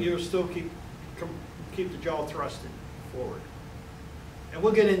 No, you'll still keep the jaw thrusted forward. And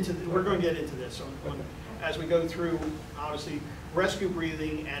we'll get into we're going to get into this as we go through. Obviously, rescue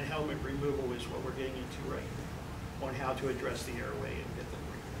breathing and helmet removal is what we're getting into right here, on how to address the airway and get them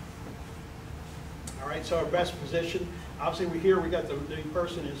breathing. All right. So our best position. Obviously, we got the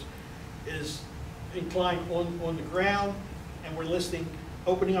person is inclined on the ground, and we're listening,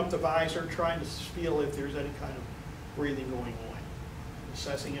 opening up the visor, trying to feel if there's any kind of breathing going on,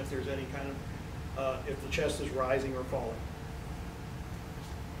 assessing if there's any kind of, if the chest is rising or falling.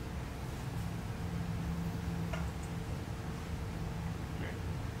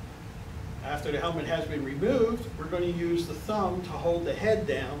 After the helmet has been removed, we're going to use the thumb to hold the head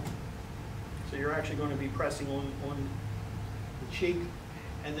down. So you're actually going to be pressing on the cheek,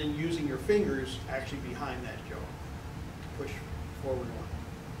 and then using your fingers actually behind that jaw to push forward on.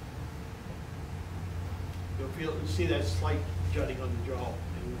 You'll see that slight jutting on the jaw,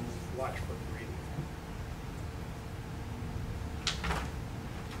 and we'll watch for the breathing.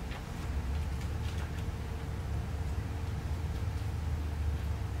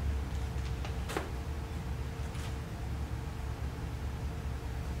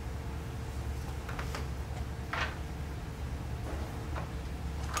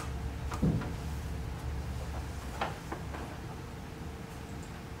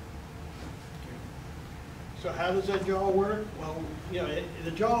 So how does that jaw work? Well,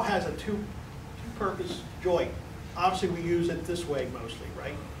 the jaw has a two-purpose joint. Obviously, we use it this way mostly,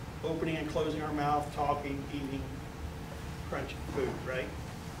 right? Opening and closing our mouth, talking, eating, crunching food, right?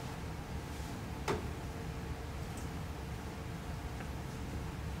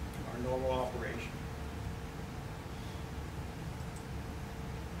 Our normal operation.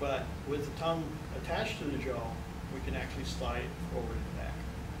 But with the tongue attached to the jaw, we can actually slide it forward and back,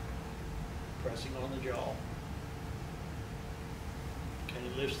 pressing on the jaw. And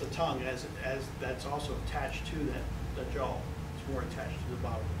it lifts the tongue as that's also attached to the jaw. It's more attached to the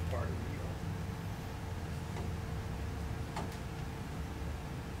bottom part of the jaw.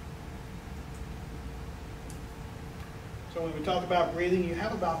 So when we talk about breathing, you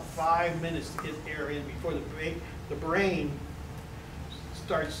have about 5 minutes to get air in before the brain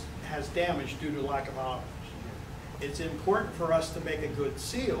has damage due to lack of oxygen. It's important for us to make a good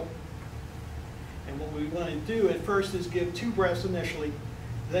seal. And what we want to do at first is give 2 breaths initially,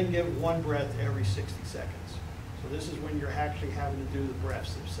 then give 1 breath every 60 seconds. So this is when you're actually having to do the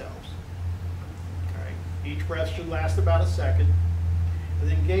breaths themselves. All right. Each breath should last about a second. And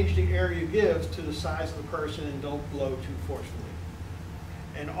then gauge the air you give to the size of the person and don't blow too forcefully.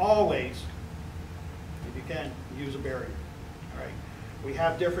 And always, if you can, use a barrier. All right. We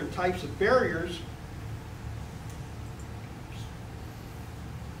have different types of barriers.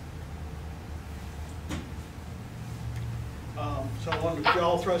 So on the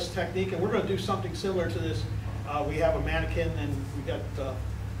jaw thrust technique, and we're going to do something similar to this. We have a mannequin, and we got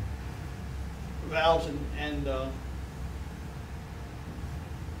valves and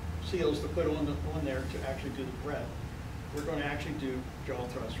seals to put on there to actually do the breath. We're going to actually do jaw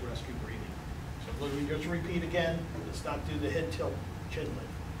thrust rescue breathing. So let me just repeat again. Let's not do the head tilt, chin lift.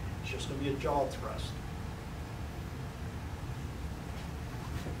 It's just going to be a jaw thrust.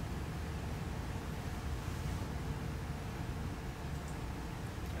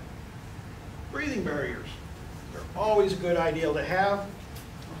 Breathing barriers. They're always a good idea to have.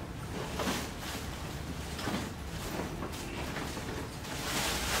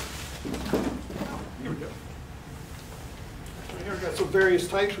 Got some various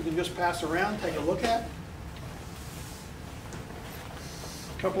types we can just pass around, take a look at.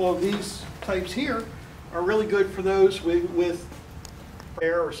 A couple of these types here are really good for those with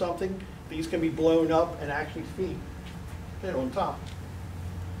air or something. These can be blown up and actually fit on top.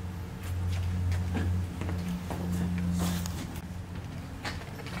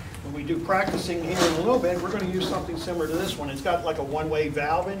 When we do practicing here in a little bit, we're going to use something similar to this one. It's got like a one-way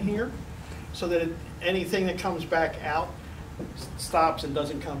valve in here, so that anything that comes back out stops and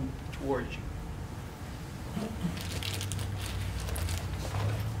doesn't come towards you.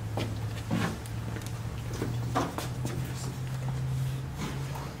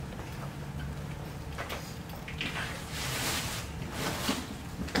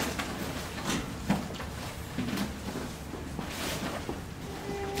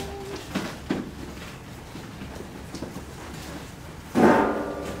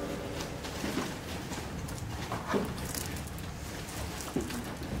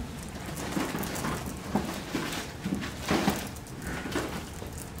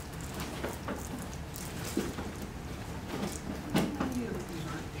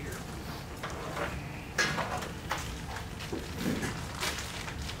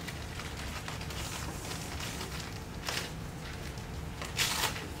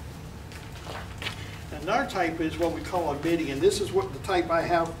 Another type is what we call a MIDI, and this is what the type I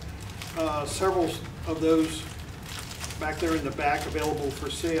have several of those back there in the back available for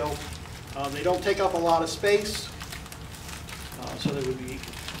sale. They don't take up a lot of space, so they would be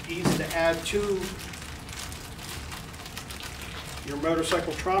easy to add to your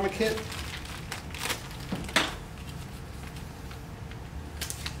motorcycle trauma kit.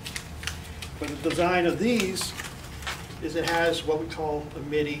 But the design of these is it has what we call a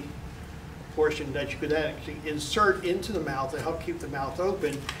MIDI portion that you could actually insert into the mouth to help keep the mouth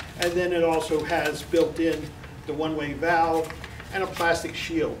open, and then it also has built in the one-way valve and a plastic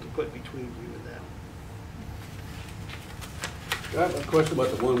shield to put between you and them. I have a question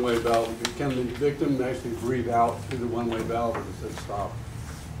about the one-way valve. Can the victim actually breathe out through the one-way valve, or does it stop?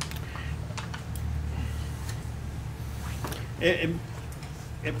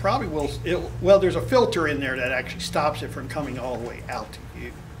 It probably will. Well, there's a filter in there that actually stops it from coming all the way out to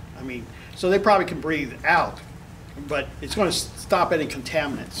you. I mean, so they probably can breathe out, but it's going to stop any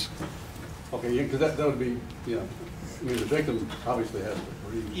contaminants. Okay, yeah, because that would be, you know, I mean, the victim obviously has to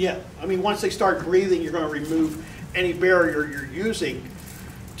breathe. Yeah, I mean, once they start breathing, you're going to remove any barrier you're using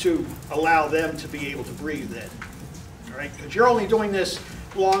to allow them to be able to breathe then, all right? Because you're only doing this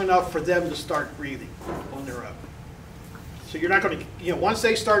long enough for them to start breathing on their own. So you're not going to, you know, once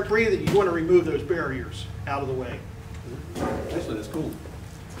they start breathing, you want to remove those barriers out of the way. Actually, that's cool.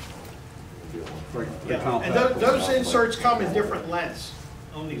 Yeah, and those inserts come in different lengths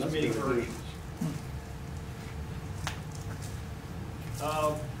on these MIDI versions.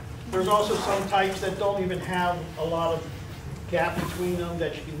 There's also some types that don't even have a lot of gap between them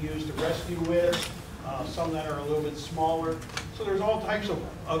that you can use to rescue with, some that are a little bit smaller. So there's all types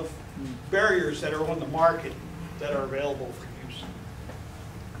of barriers that are on the market that are available for use.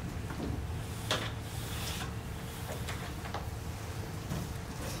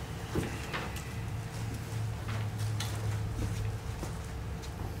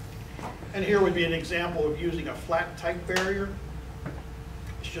 And here would be an example of using a flat type barrier.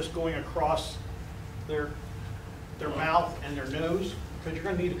 It's just going across their mouth and their nose, because you're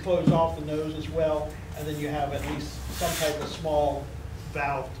going to need to close off the nose as well, and then you have at least some type of small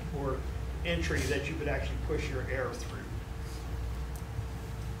valve or entry that you could actually push your air through.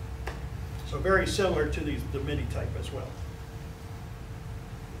 So very similar to the MIDI type as well.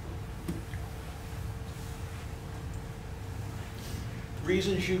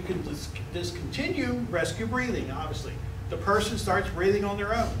 Reasons you can discontinue rescue breathing, obviously. The person starts breathing on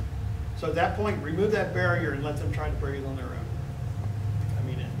their own. So at that point, remove that barrier and let them try to breathe on their own. I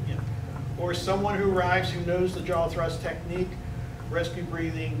mean, you know, or someone who arrives who knows the jaw thrust technique, rescue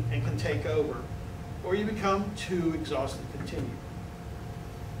breathing, and can take over. Or you become too exhausted to continue.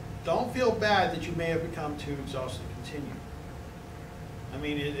 Don't feel bad that you may have become too exhausted to continue. I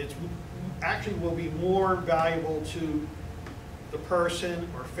mean, it's actually will be more valuable to the person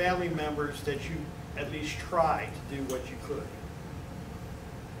or family members that you at least try to do what you could.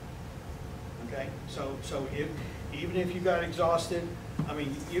 Okay, so even if you got exhausted, I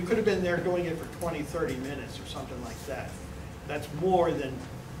mean, you could have been there doing it for 20, 30 minutes or something like that. That's more than,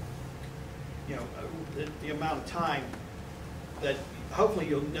 you know, the amount of time that hopefully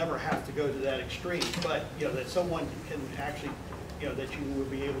you'll never have to go to that extreme, but, you know, that someone can actually, you know, that you will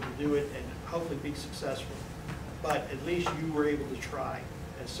be able to do it and hopefully be successful. But at least you were able to try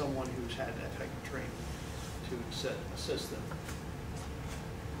as someone who's had that type of training to assist them.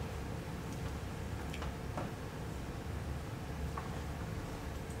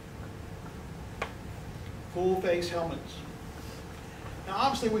 full face helmets. Now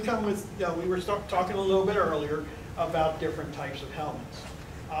obviously we come with, we were talking a little bit earlier about different types of helmets.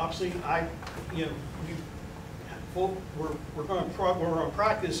 Obviously we're going to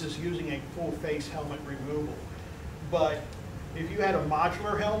practice is using a full face helmet removal. But if you had a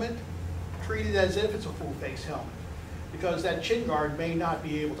modular helmet, treat it as if it's a full face helmet, because that chin guard may not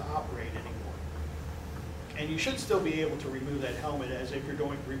be able to operate anymore. And you should still be able to remove that helmet as if you're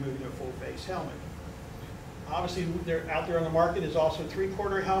removing a full face helmet. Obviously, out there on the market is also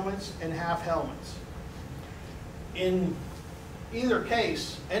 3/4 helmets and half helmets. In either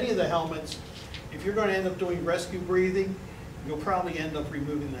case, any of the helmets, if you're going to end up doing rescue breathing, you'll probably end up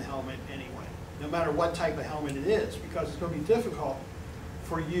removing the helmet anyway, no matter what type of helmet it is, because it's going to be difficult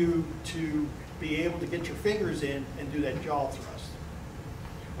for you to be able to get your fingers in and do that jaw thrust.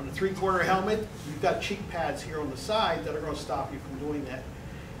 On a 3/4 helmet, you've got cheek pads here on the side that are going to stop you from doing that.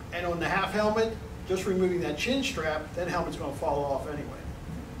 And on the half helmet, just removing that chin strap, that helmet's going to fall off anyway.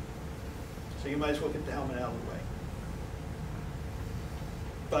 So you might as well get the helmet out of the way.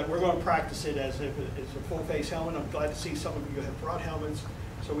 But we're going to practice it as if it's a full face helmet. I'm glad to see some of you have brought helmets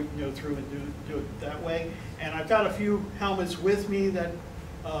so we can go through and do it that way. And I've got a few helmets with me that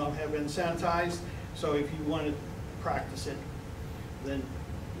have been sanitized. So if you want to practice it, then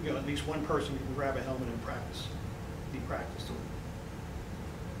at least one person can grab a helmet and be practiced with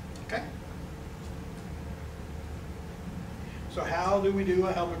it. Okay? So how do we do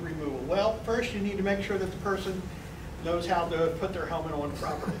a helmet removal? Well, first you need to make sure that the person knows how to put their helmet on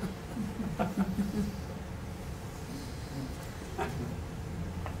properly. I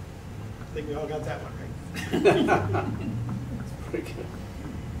think we all got that one right. Pretty good.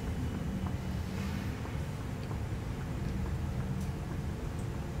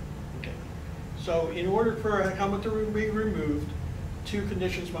 Okay. So in order for a helmet to be removed, two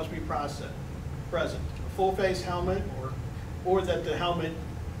conditions must be present. A full face helmet or that the helmet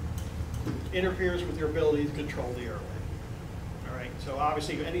interferes with your ability to control the airway. All right, so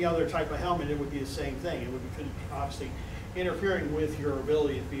obviously any other type of helmet, it would be the same thing. It would be obviously interfering with your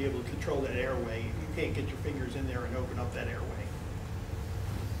ability to be able to control that airway. You can't get your fingers in there and open up that airway.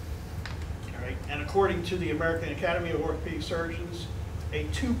 All right, and according to the American Academy of Orthopedic Surgeons, a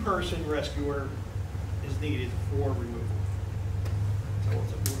 2-person rescuer is needed for removal. So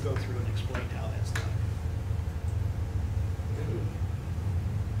we'll go through and explain how that's done.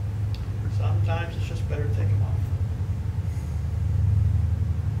 Sometimes it's just better to take them off.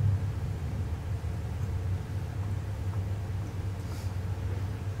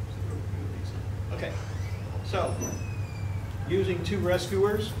 Okay, so using 2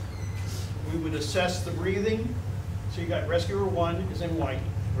 rescuers, we would assess the breathing. So you got rescuer 1 is in white,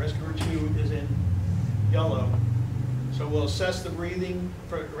 rescuer 2 is in yellow. So we'll assess the breathing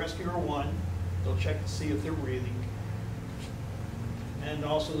for rescuer 1. They'll check to see if they're breathing. And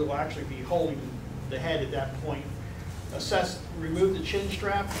also they'll actually be holding the head at that point. Assess, remove the chin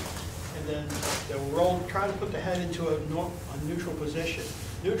strap, and then they'll try to put the head into a neutral position.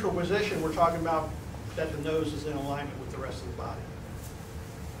 Neutral position, we're talking about that the nose is in alignment with the rest of the body.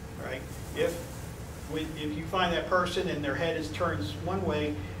 All right. If you find that person and their head turns one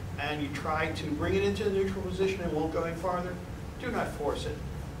way, and you try to bring it into the neutral position and won't go any farther, do not force it.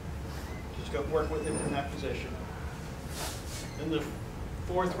 Just go work with it in that position. And the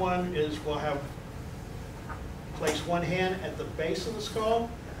 4th one is we'll place one hand at the base of the skull.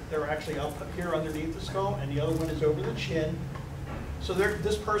 They're actually up here underneath the skull, and the other one is over the chin. So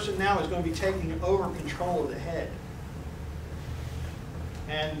this person now is going to be taking over control of the head.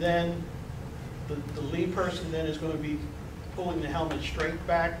 And then the lead person then is going to be pulling the helmet straight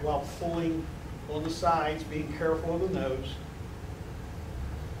back while pulling on the sides, being careful of the nose.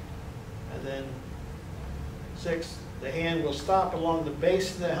 And then 6, the hand will stop along the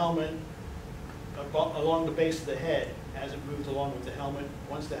base of the helmet, along the base of the head as it moves along with the helmet.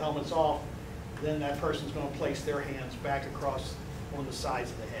 Once the helmet's off, then that person's going to place their hands back across on the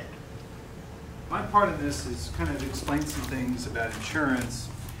sides of the head. My part of this is kind of explain some things about insurance,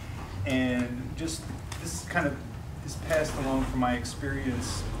 and just this kind of is passed along from my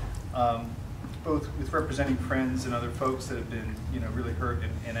experience, both with representing friends and other folks that have been, really hurt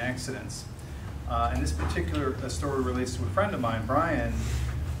in accidents. And this particular story relates to a friend of mine, Brian.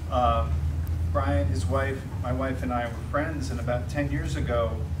 Brian, his wife, my wife and I were friends, and about 10 years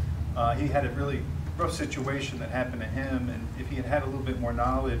ago, he had a really rough situation that happened to him, and if he had had a little bit more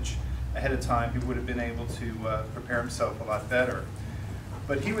knowledge ahead of time, he would have been able to prepare himself a lot better.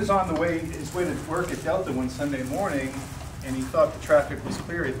 But he was on his way to work at Delta one Sunday morning, and he thought the traffic was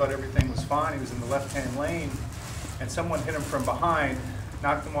clear. He thought everything was fine. He was in the left-hand lane, and someone hit him from behind,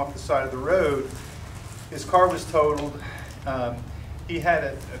 knocked him off the side of the road, His car was totaled. He had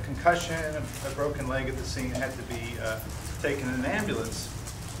a concussion, a broken leg at the scene, had to be taken in an ambulance.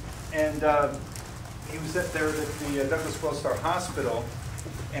 And he was there at the Douglasville Hospital,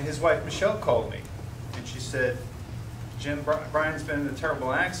 and his wife Michelle called me, and she said, "Jim, Brian's been in a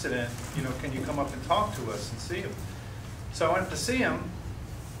terrible accident. You know, can you come up and talk to us and see him?" So I went to see him,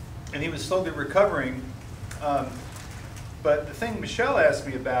 and he was slowly recovering. But the thing Michelle asked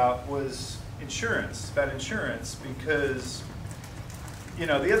me about was insurance, because, you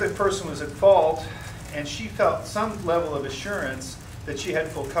know, the other person was at fault, and she felt some level of assurance that she had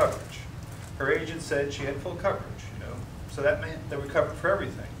full coverage. Her agent said she had full coverage, you know, so that meant they were covered for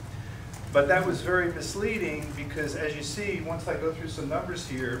everything. But that was very misleading because, as you see, once I go through some numbers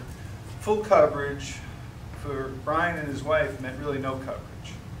here, full coverage for Brian and his wife meant really no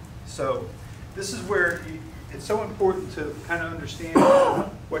coverage. So this is where it's so important to kind of understand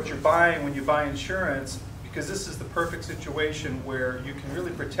what you're buying when you buy insurance, because this is the perfect situation where you can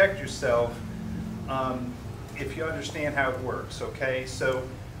really protect yourself if you understand how it works, okay? So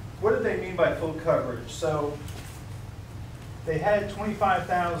what do they mean by full coverage? So they had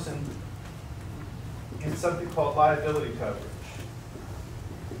 $25,000 in something called liability coverage.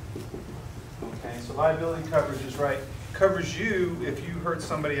 Okay, so liability coverage is right, covers you if you hurt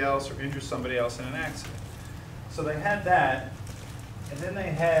somebody else or injure somebody else in an accident. So they had that, and then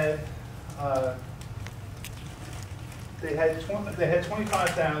they had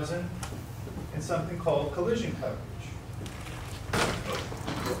 $25,000 in something called collision coverage.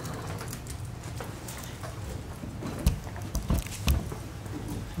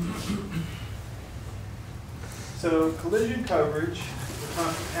 So collision coverage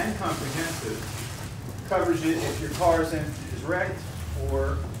and comprehensive covers you if your car is wrecked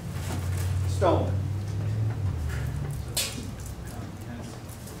or stolen.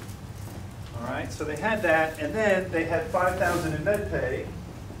 All right, so they had that, and then they had $5,000 in MedPay,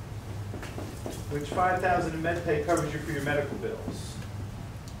 which $5,000 in MedPay covers you for your medical bills.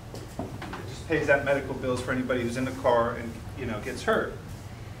 It just pays out medical bills for anybody who's in the car and, you know, gets hurt.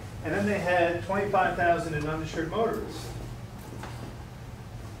 And then they had $25,000 in uninsured motorists.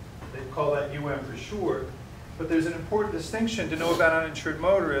 They call that for short. But there's an important distinction to know about uninsured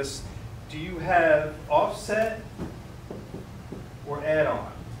motorists. Do you have offset or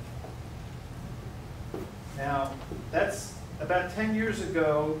add-on? Now, that's about 10 years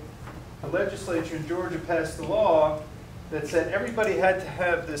ago, the legislature in Georgia passed a law that said everybody had to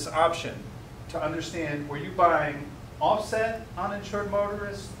have this option to understand, were you buying offset uninsured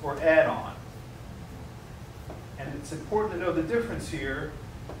motorists or add-on? And it's important to know the difference here,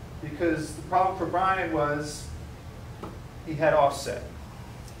 because the problem for Brian was he had offset.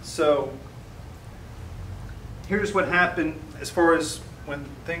 So here's what happened as far as when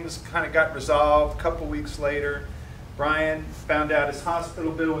things kind of got resolved. A couple weeks later, Brian found out his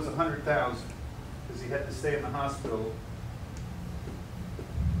hospital bill was $100,000 because he had to stay in the hospital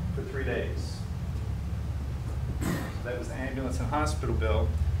for 3 days. So that was the ambulance and hospital bill.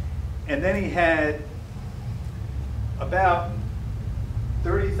 And then he had about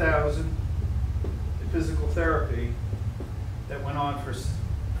 $30,000 in physical therapy that went on for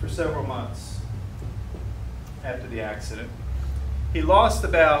several months after the accident. He lost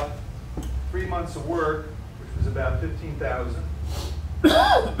about 3 months of work, which was about $15,000.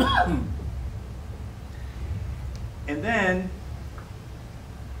 And then,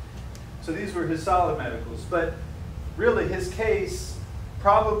 so these were his solid medicals, but really his case,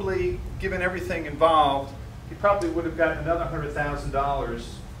 probably given everything involved, he probably would have gotten another $100,000 in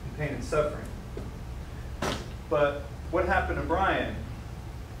pain and suffering. But what happened to Brian?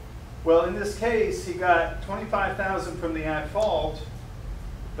 Well, in this case, he got $25,000 from the at fault,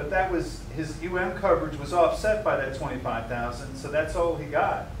 but that was, his coverage was offset by that $25,000, so that's all he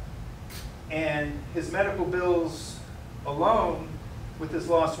got. And his medical bills alone, with his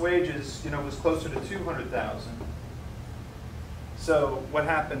lost wages, you know, was closer to $200,000. So what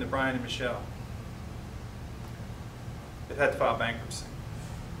happened to Brian and Michelle? They had to file bankruptcy,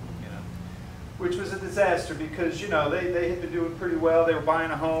 you know, which was a disaster because, you know, they had been doing pretty well. They were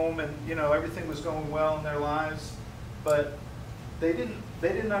buying a home, and, you know, everything was going well in their lives, but they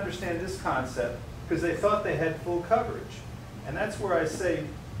didn't understand this concept because they thought they had full coverage. And that's where I say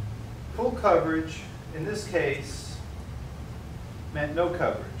full coverage in this case meant no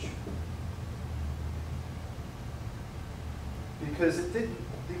coverage, because it didn't,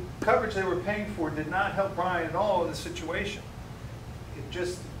 the coverage they were paying for did not help Brian at all in this situation. It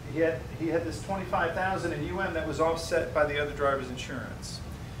just, he had this $25,000 in that was offset by the other driver's insurance.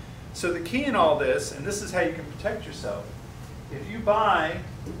 So the key in all this, and this is how you can protect yourself, if you buy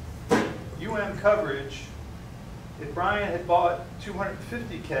UM coverage, if Brian had bought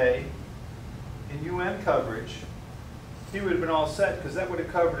 $250K in UM coverage, he would have been all set because that would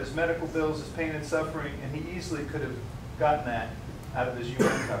have covered his medical bills, his pain and suffering, and he easily could have gotten that out of his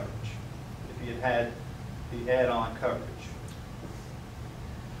UM coverage if he had had the add-on coverage.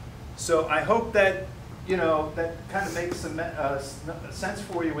 So I hope that, you know, that kind of makes some sense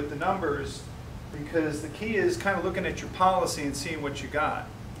for you with the numbers, because the key is kind of looking at your policy and seeing what you got.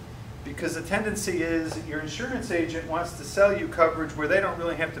 Because the tendency is that your insurance agent wants to sell you coverage where they don't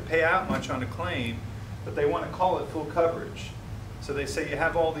really have to pay out much on a claim, but they want to call it full coverage. So they say you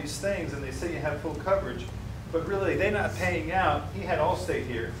have all these things and they say you have full coverage, but really they're not paying out. He had Allstate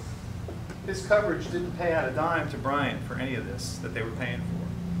here. His coverage didn't pay out a dime to Brian for any of this that they were paying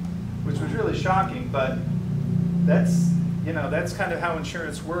for, which was really shocking, but that's, you know, that's kind of how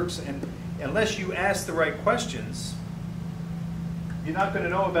insurance works, and unless you ask the right questions, you're not going to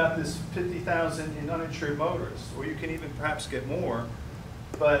know about this $50,000 in uninsured motorists, or you can even perhaps get more,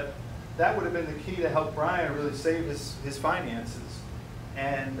 but that would have been the key to help Brian really save his finances.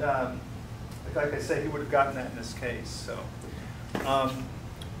 And like I say, he would have gotten that in this case. So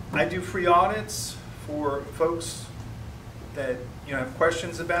I do free audits for folks that, you know, have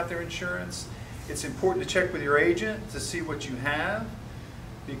questions about their insurance. It's important to check with your agent to see what you have,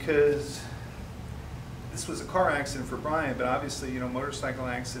 because this was a car accident for Brian, but obviously, you know, motorcycle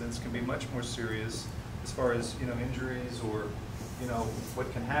accidents can be much more serious as far as, you know, injuries or, you know, what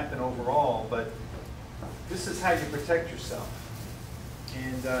can happen overall. But this is how you protect yourself.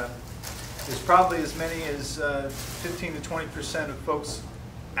 And there's probably as many as 15 to 20% of folks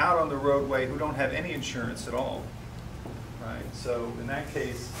out on the roadway who don't have any insurance at all. Right? So in that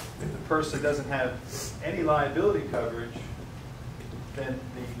case, if the person doesn't have any liability coverage, then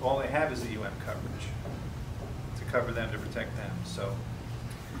all they have is the UM coverage to cover them, to protect them. So,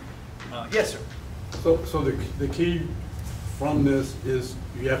 yes, sir. So the key from this is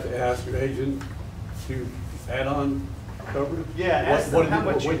you have to ask your agent to add on coverage? Yeah, ask them how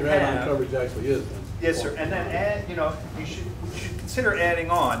much you have. What your add-on coverage actually is. Then. Yes, sir. And then add, you know, you should consider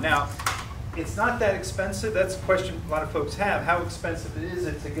adding on. Now, it's not that expensive. That's a question a lot of folks have. How expensive is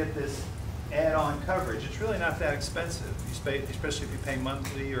it to get this add-on coverage? It's really not that expensive, especially if you pay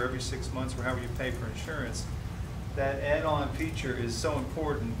monthly or every 6 months or however you pay for insurance. That add-on feature is so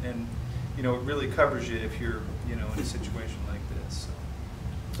important, and you know, it really covers you if you're, you know, in a situation like this.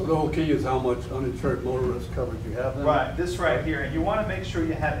 So the whole key is how much uninsured motorist coverage you have then? Right, this right here. And you want to make sure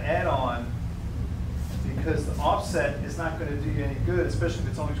you have add-on, because the offset is not going to do you any good, especially if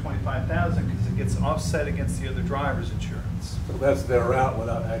it's only $25,000, because it gets offset against the other driver's insurance. So that's their route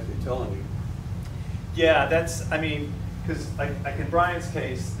without actually telling you. Yeah, that's, I mean, because like in Brian's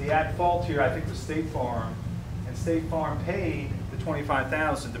case, the at fault here I think was State Farm, and State Farm paid the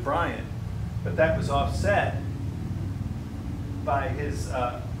 $25,000 to Brian, but that was offset by his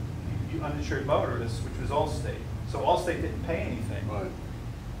uninsured motorist, which was Allstate. So Allstate didn't pay anything. Right.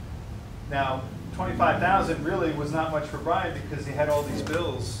 Now, $25,000 really was not much for Brian because he had all these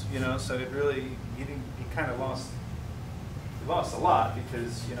bills, you know. So it really, he kind of lost. He lost a lot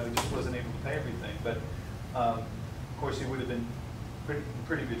because, you know, he just wasn't able to pay everything. But of course, he would have been in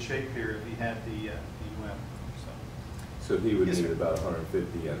pretty good shape here if he had the UM. So he would Yes, need sir. about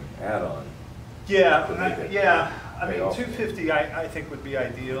 150 an add-on. Yeah, yeah. I mean, 250 I think would be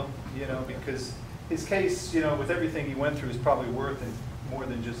ideal, you know, because his case, you know, with everything he went through is probably worth more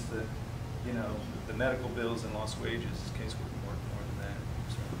than just the, you know, the medical bills and lost wages. His case would be worth more than that.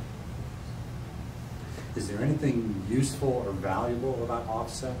 So. Is there anything useful or valuable about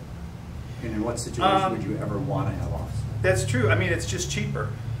offset? And in what situation would you ever want to have offset? That's true. I mean, it's just cheaper.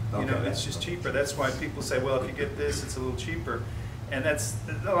 You know, Okay. it's just cheaper. That's why people say, well, if you get this, it's a little cheaper. And that's,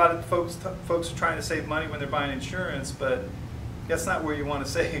 a lot of folks are trying to save money when they're buying insurance, but that's not where you want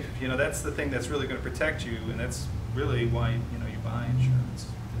to save. You know, that's the thing that's really going to protect you, and that's really why, you know, you buy insurance,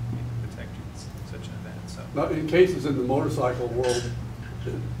 to protect you in such an event. So. Now, in cases in the motorcycle world,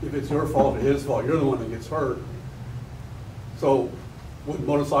 if it's your fault or his fault, you're the one that gets hurt. So would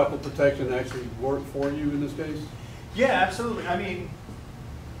motorcycle protection actually work for you in this case? Yeah, absolutely. I mean,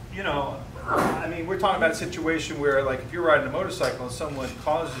 you know, we're talking about a situation where, like, if you're riding a motorcycle and someone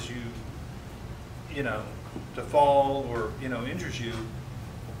causes you, you know, to fall or, you know, injures you,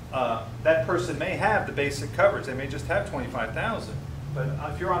 that person may have the basic coverage. They may just have $25,000. But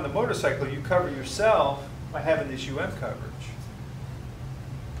if you're on the motorcycle, you cover yourself by having this UM coverage.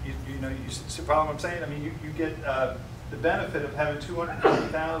 You know, you see the problem I'm saying? I mean, you get the benefit of having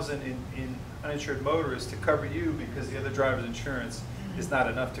 $250,000 in uninsured motorists to cover you because the other driver's insurance is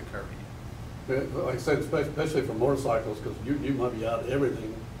not enough to cover you. Like I said, especially for motorcycles, because you might be out of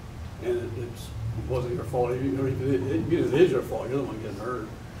everything and it wasn't your fault. Or it is your fault. You're the one getting hurt.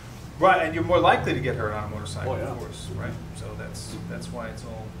 Right, and you're more likely to get hurt on a motorcycle, Oh, yeah. of course, right? So that's why it's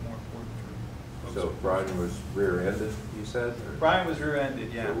all more important for folks. So Brian was rear-ended, you said? Or? Brian was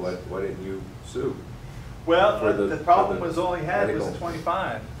rear-ended, yeah. So why didn't you sue? Well, For the problem for was all he had was medical. the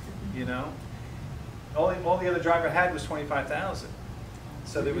 25, you know? All the other driver had was 25,000.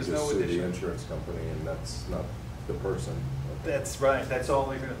 So there was You no just sue the addition. insurance company, and that's not the person. That's right, that's all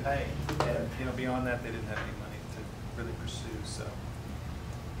they're gonna pay. And, you know, beyond that, they didn't have any money to really pursue, so.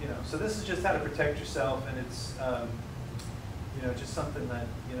 You know, so this is just how to protect yourself, and it's, you know, just something that,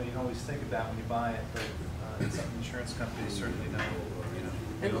 you know, you don't always think about when you buy it, but it's something insurance companies certainly know, you know.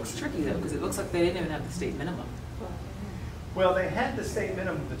 It looks tricky though, because it looks like they didn't even have the state minimum. Well, they had the state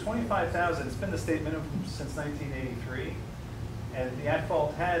minimum, the 25,000, it's been the state minimum since 1983, and the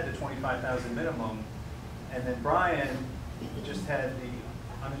at-fault had the 25,000 minimum, and then Brian just had the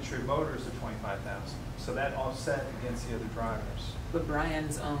uninsured motors of 25,000, so that offset against the other drivers. But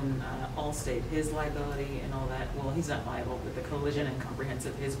Brian's own Allstate, his liability and all that, well, he's not liable, but the collision and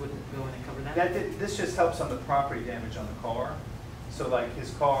comprehensive, his wouldn't go in and cover that? This just helps on the property damage on the car. So like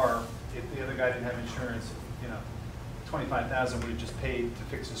his car, if the other guy didn't have insurance, you know, 25,000 would have just paid to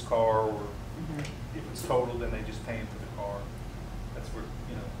fix his car, or if it's totaled, then they just pay him for the car. That's where,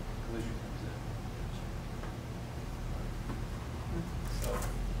 you know, collision comes in.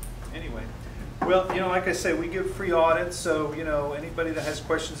 So, anyway. Well, you know, like I say, we give free audits, so, you know, anybody that has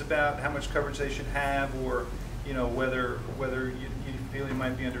questions about how much coverage they should have, or, you know, whether you feel you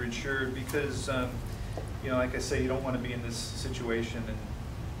might be underinsured, because, you know, like I say, you don't want to be in this situation and,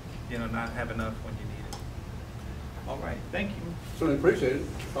 you know, not have enough when you need it. All right, thank you. Certainly appreciate it.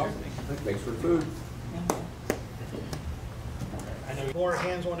 Awesome. Thanks for the food. I know more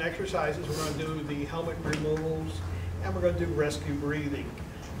hands-on exercises. We're going to do the helmet removals, and we're going to do rescue breathing.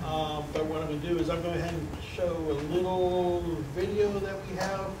 But what I'm going to do is I'm going to go ahead and show a little video that we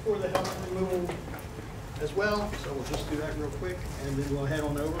have for the helmet removal as well. So we'll just do that real quick, and then we'll head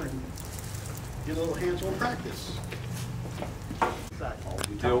on over and get a little hands-on practice.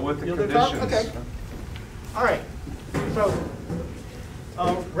 Deal with the You'll do that? conditions. Okay. All right. So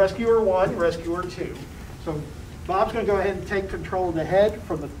rescuer 1, rescuer 2. So Bob's going to go ahead and take control of the head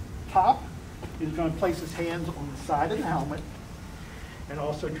from the top. He's going to place his hands on the side of the helmet, and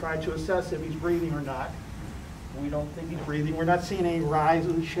also try to assess if he's breathing or not. We don't think he's breathing. We're not seeing any rise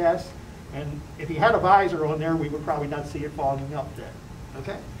of the chest. And if he had a visor on there, we would probably not see it fogging up there.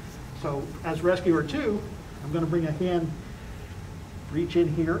 Okay? So as rescuer 2, I'm going to bring a hand, reach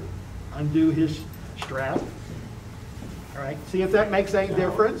in here, undo his strap. All right, see if that makes any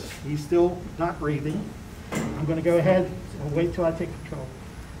difference. He's still not breathing. I'm going to go ahead and wait till I take control.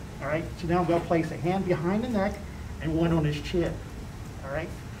 All right, so now I'm going to place a hand behind the neck and one on his chin. All right,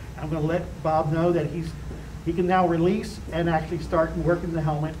 I'm going to let Bob know that he can now release and actually start working the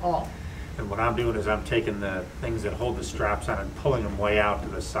helmet off. And what I'm doing is I'm taking the things that hold the straps on and pulling them way out to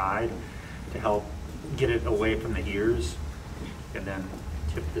the side to help get it away from the ears, and then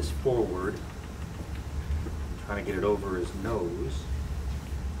tip this forward, trying to get it over his nose.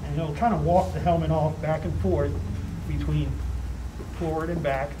 And he'll kind of walk the helmet off back and forth between forward and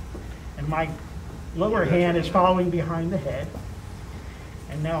back. And my lower hand is following behind the head.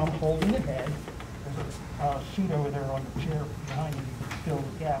 And now I'm holding the head. There's a sheet over there on the chair behind you. You can fill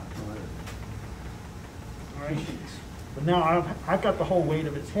the gap. All right. But now I've got the whole weight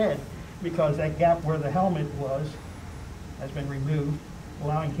of its head, because that gap where the helmet was has been removed,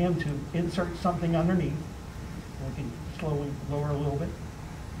 allowing him to insert something underneath. We can slowly lower a little bit.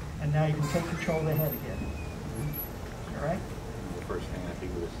 And now you can take control of the head again. All right? The first thing I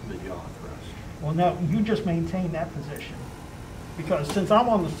think was the jaw thrust. Well, now you just maintain that position, because since I'm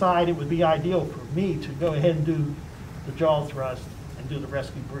on the side, it would be ideal for me to go ahead and do the jaw thrust and do the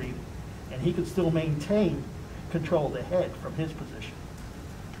rescue breathing. And he could still maintain control of the head from his position.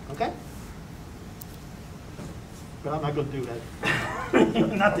 Okay? But I'm not going to do that.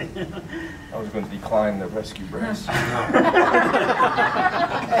 Nothing. I was going to decline the rescue brace. Okay.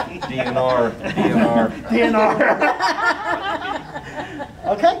 DNR.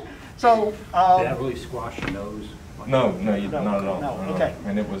 Okay, so. Did that really squash your nose? No, not at all. No, okay.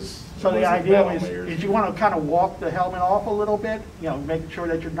 And it was. So the idea is you want to kind of walk the helmet off a little bit, you know, making sure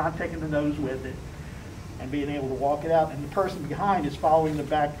that you're not taking the nose with it and being able to walk it out. And the person behind is following the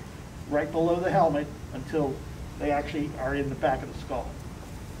back right below the helmet until they actually are in the back of the skull.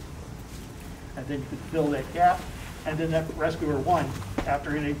 And then you can fill that gap. And then that rescuer 1,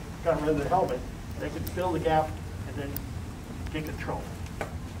 after they got rid of the helmet, they can fill the gap and then get control.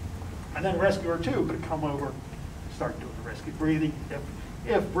 And then rescuer 2 could come over and start doing the rescue breathing.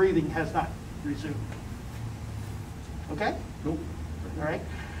 if breathing has not resumed. Okay? Nope. All right.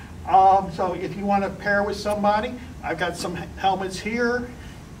 So if you want to pair with somebody, I've got some helmets here.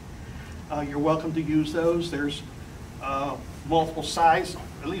 You're welcome to use those. There's multiple size,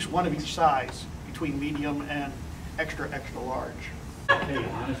 at least one of each size, between medium and extra, extra large. Hey,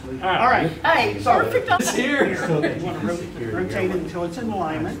 honestly. All right. Hey, So perfect. It's here. you want to rotate it until it's in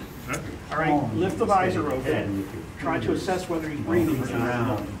alignment. All right. Lift the visor open. Try to assess whether he's breathing or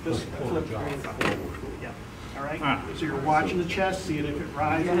not. Just flip the Yeah. All right. So you're watching the chest, seeing if it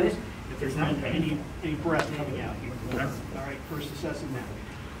rises, if there's not any breath coming out here. All right. First assessing that.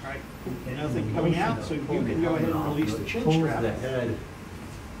 All right. Nothing coming out, so you can go ahead and release the chin strap. The head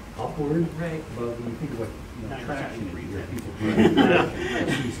upward. Right. But when you think of what traction breathe. people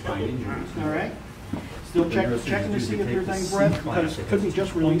breathe, spine injuries. All right. Still checking to see if there's any breath, because it could be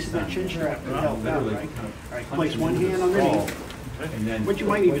just releasing that chin strap to help out, right? All right, place one hand underneath. What you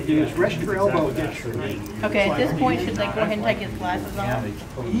might even do is rest your elbow against your knee. Okay, at this point, should they go ahead and take his glasses off?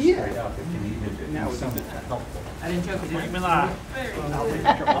 Yeah. Now it's something helpful. I didn't choke it.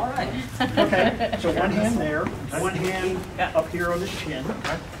 All right. Okay, so one hand there, one hand up here on his chin.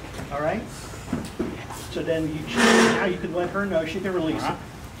 All right? So then now you can let her know, she can release it.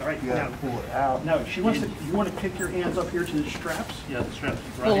 All right, now, Pull it out. no, she wants to, you want to kick your hands up here to the straps. Yeah, the straps.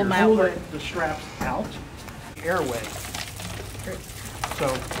 Pull them Pull outward. the straps out, airway. So,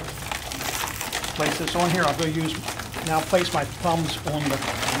 place this on here, I'll go use, now place my thumbs on the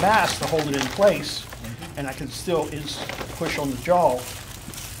mask to hold it in place, and I can still push on the jaw.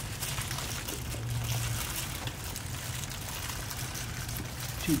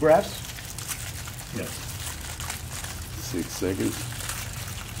 Two breaths. Yes. 6 seconds.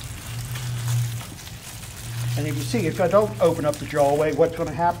 And if you see, if I don't open up the jawway, what's going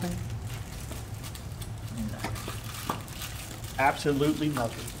to happen? Absolutely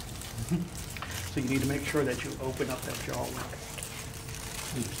nothing. So you need to make sure that you open up that jawway.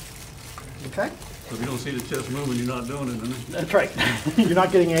 Okay? So if you don't see the chest moving, you're not doing it, then That's right. You're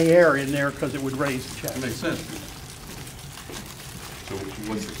not getting any air in there because it would raise the chest. it makes sense. So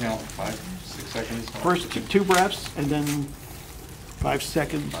what's the count? 5, 6 seconds? First two breaths, and then 5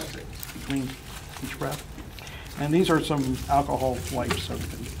 seconds 5 seconds. between each breath. And these are some alcohol wipes, so we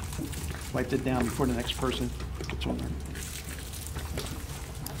can wipe it down before the next person gets on there.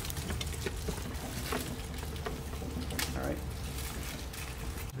 All right.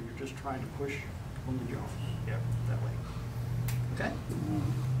 So you're just trying to push on the jaw. Yeah, that way. Okay?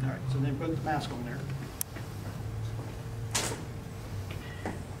 All right, so then put the mask on there.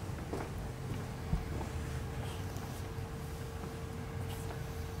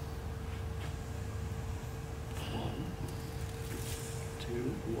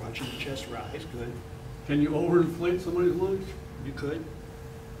 Watching the chest rise, good. Can you overinflate somebody's lungs? You could.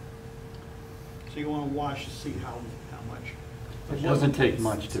 So you want to watch to see how much. It doesn't take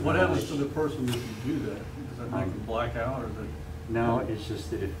much to What happens to relax. the person if you do that? Does that make them black out, or is it? No, it's just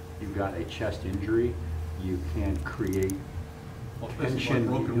that if you've got a chest injury, you can create Well, especially tension,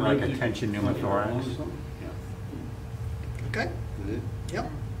 broken like ribs, a tension it's like a pneumothorax. lung or something? Okay?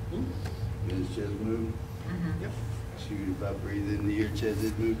 Yep. His chest move? Yep. Shoot, if I breathe into your chest,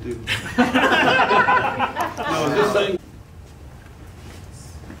 it move too? No, this thing.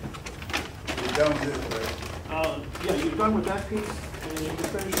 You're done with it, right? Yeah, you're done with that piece, and you can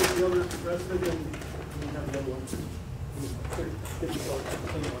finish with the other rest of it, and you have the other ones. Get your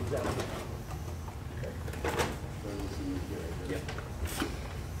clean ones out. Yeah.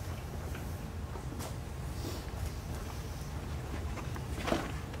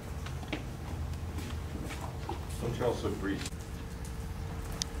 Don't you also breathe?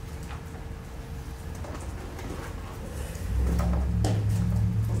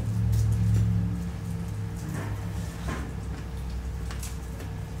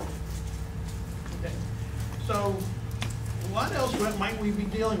 Okay. So, what else might we be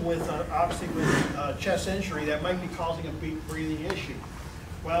dealing with, obviously with chest injury that might be causing a breathing issue?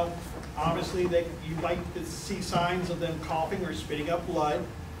 Well, obviously you might see signs of them coughing or spitting up blood.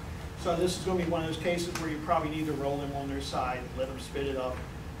 So this is going to be one of those cases where you probably need to roll them on their side, let them spit it up,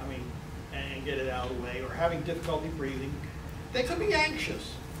 and get it out of the way, or having difficulty breathing. They could be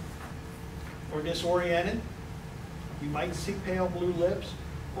anxious or disoriented. You might see pale blue lips,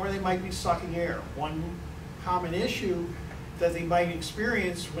 or they might be sucking air. One common issue that they might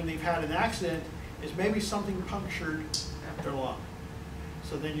experience when they've had an accident is maybe something punctured their lung.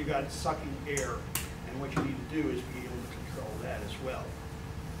 So then you got sucking air, and what you need to do is be able to control that as well.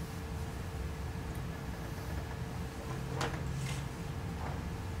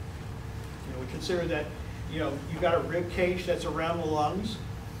 We consider that you've got a rib cage that's around the lungs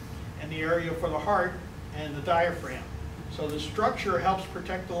and the area for the heart and the diaphragm. So the structure helps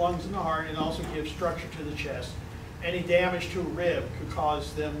protect the lungs and the heart and also gives structure to the chest. Any damage to a rib could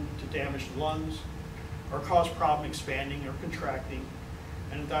cause them to damage the lungs or cause problem expanding or contracting,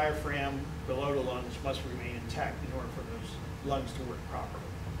 and the diaphragm below the lungs must remain intact in order for those lungs to work properly.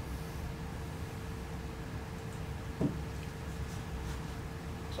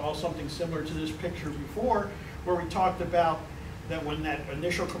 It's all something similar to this picture before, where we talked about that when that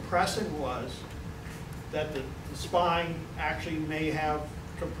initial compressing was, that the spine actually may have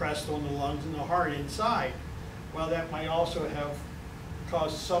compressed on the lungs and the heart inside. Well, that might also have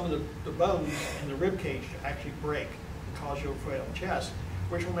caused some of the bones in the rib cage to actually break and cause you a failed chest,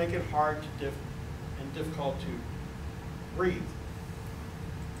 which will make it hard and difficult to breathe.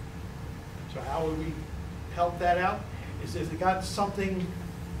 So how would we help that out? Is if they got something,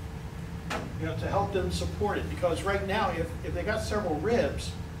 to help them support it. Because right now, if they got several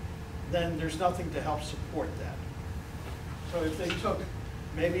ribs, then there's nothing to help support that. So if they took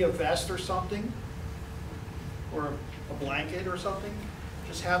maybe a vest or something, or a blanket or something,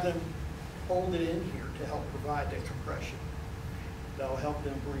 just have them hold it in here to help provide that compression. That'll help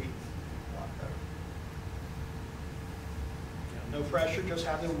them breathe a lot better. No pressure, just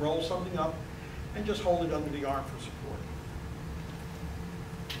have them roll something up and just hold it under the arm for support.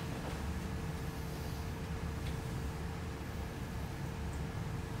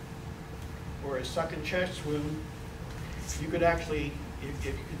 Or a second chest wound, you could actually, if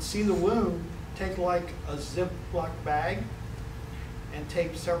you could see the wound, take like a Ziploc bag and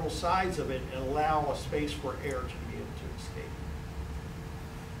tape several sides of it and allow a space for air to be able to escape.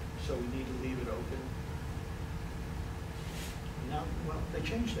 So we need to leave it open. Now, well, they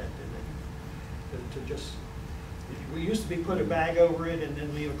changed that, didn't they? To just, we used to be put a bag over it and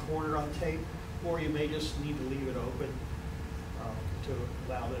then leave a corner on tape, or you may just need to leave it open to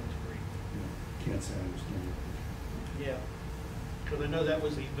allow them to breathe. Yeah, can't say I understand. Yeah, because I know that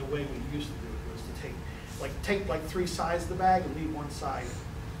was the way we used to do it, was to tape like 3 sides of the bag and leave one side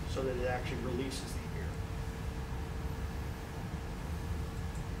so that it actually releases the air.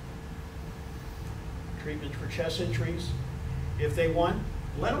 Treatment for chest injuries. If they want,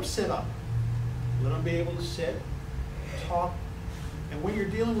 let them sit up. Let them be able to sit, talk. And when you're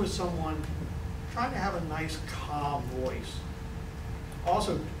dealing with someone, try to have a nice, calm voice.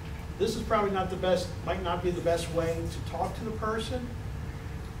 Also, this is probably not the best, might not be the best way to talk to the person,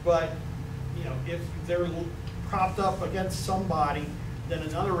 but if they're propped up against somebody, then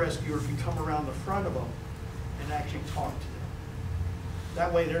another rescuer can come around the front of them and actually talk to them.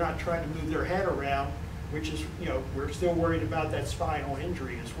 That way they're not trying to move their head around, which is, we're still worried about that spinal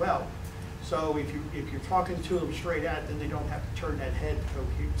injury as well. So if you're talking to them straight at, then they don't have to turn that head to go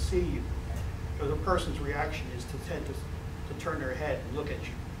see you. Because a person's reaction is to tend to turn their head and look at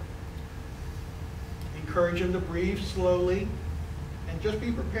you. Encourage them to breathe slowly, and just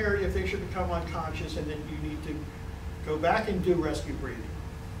be prepared if they should become unconscious, and then you need to go back and do rescue breathing.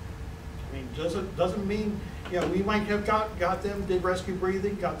 I mean, doesn't mean, we might have got them, did rescue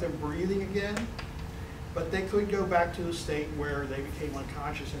breathing, got them breathing again, but they could go back to the state where they became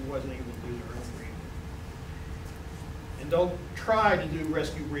unconscious and wasn't able to do their own breathing. And don't try to do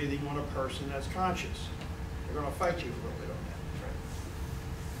rescue breathing on a person that's conscious. They're going to fight you a little bit on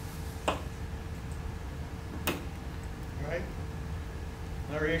that. Right?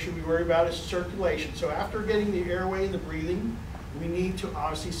 Another issue we worry about is circulation. So after getting the airway and the breathing, we need to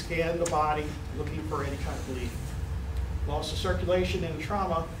obviously scan the body looking for any kind of bleeding. Loss of circulation in a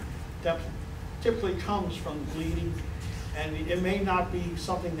trauma typically comes from bleeding, and it may not be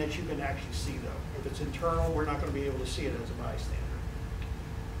something that you can actually see though. If it's internal, we're not going to be able to see it as a bystander.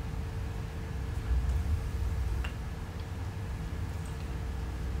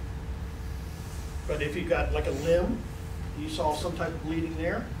 But if you've got like a limb, you saw some type of bleeding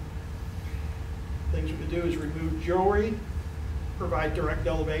there, things you can do is remove jewelry, provide direct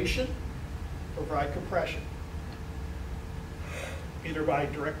elevation, provide compression. Either by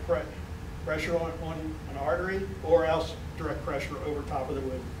direct pressure on an artery, or else direct pressure over top of the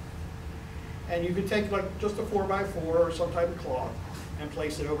wound. And you can take like just a 4x4 or some type of cloth and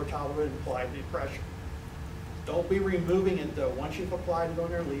place it over top of it and apply the pressure. Don't be removing it though. Once you've applied it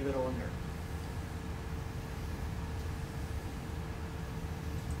on there, leave it on there.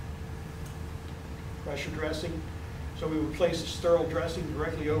 Pressure dressing. So we would place a sterile dressing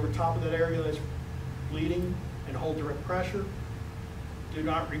directly over top of that area that's bleeding and hold direct pressure. Do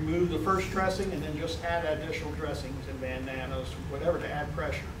not remove the first dressing and then just add additional dressings and bandanas, whatever, to add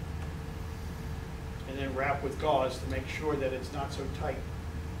pressure. And then wrap with gauze to make sure that it's not so tight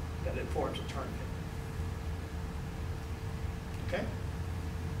that it forms a tourniquet. Okay?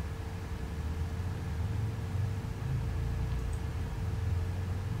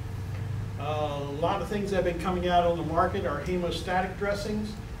 A lot of things that have been coming out on the market are hemostatic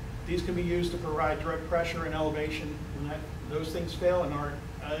dressings. These can be used to provide direct pressure and elevation when those things fail and aren't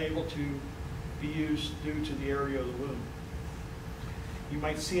able to be used due to the area of the wound. You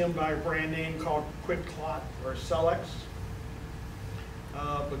might see them by a brand name called Quick Clot or Celex,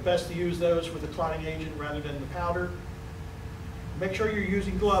 but best to use those with a clotting agent rather than the powder. Make sure you're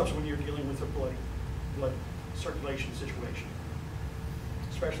using gloves when you're dealing with a blood circulation situation,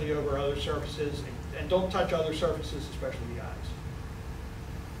 especially over other surfaces, and don't touch other surfaces, especially the eyes.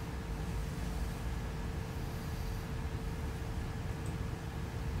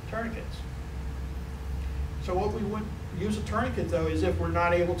 Tourniquets. So what we would use a tourniquet though is if we're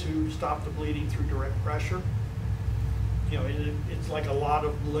not able to stop the bleeding through direct pressure. You know, it's like a lot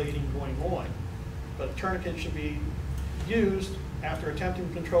of bleeding going on, but a tourniquet should be used after attempting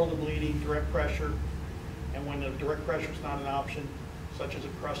to control the bleeding, direct pressure, and when the direct pressure is not an option, such as a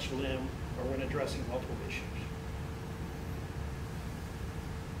crushed limb or when addressing multiple issues.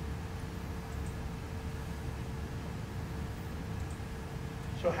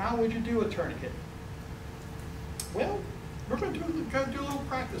 So how would you do a tourniquet? Well, we're going to do a little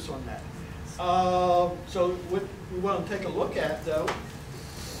practice on that. So what we want to take a look at, though,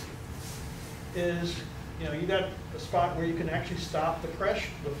 is, you know, you got a spot where you can actually stop the pressure,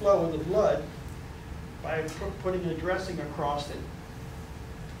 the flow of the blood by putting a dressing across it.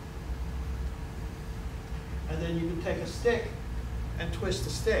 And then you can take a stick and twist the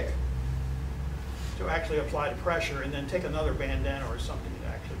stick to actually apply the pressure, and then take another bandana or something to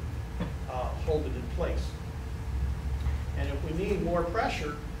actually hold it in place. And if we need more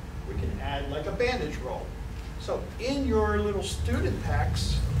pressure, we can add like a bandage roll. So in your little student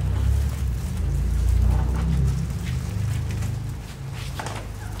packs,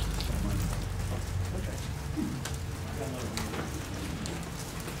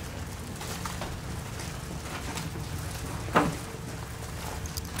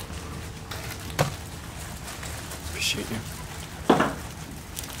 Appreciate you.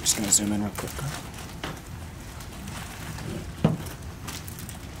 Just gonna zoom in real quick.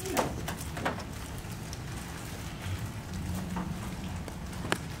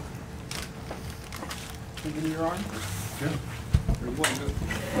 Thinking of your arm? Yeah.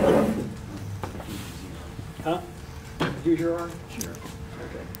 Huh? Use your arm? Sure.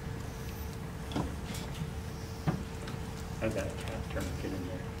 Okay. I've got a cat tourniquet in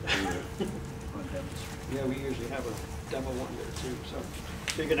there. On demonstration. Yeah, we usually have a demo one there too. So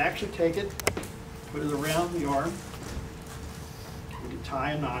you can actually take it, put it around the arm. We can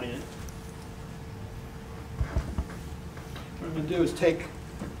tie a knot in it. What I'm going to do is take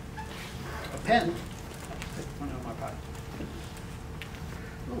a pen. Take one out of my pocket.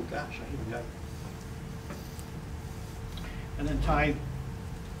 Oh gosh, I even got it. And then tie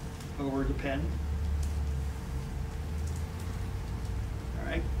over the pen. All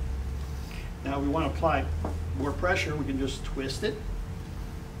right. Now we want to apply more pressure, we can just twist it.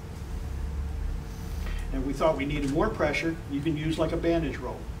 And if we thought we needed more pressure, you can use like a bandage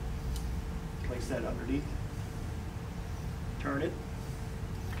roll. Place that underneath. Turn it.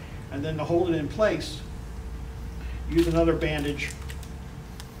 And then to hold it in place, use another bandage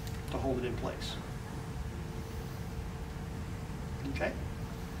to hold it in place. Okay?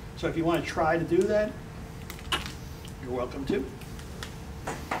 So if you want to try to do that, you're welcome to.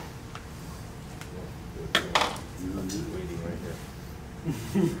 Waiting right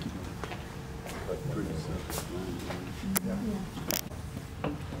here.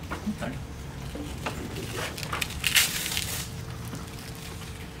 Okay.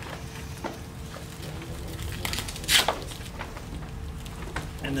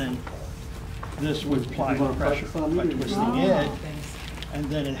 And then this would apply pressure by twisting it, and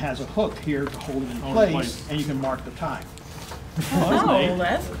then it has a hook here to hold it in place, and you can mark the time. Oh,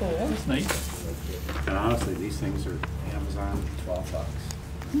 that's cool. That's neat. And honestly, these things are Amazon, $12.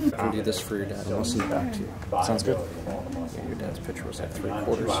 I can do this for your dad, and I'll send it back to you. Sounds good? Yeah, your dad's picture was like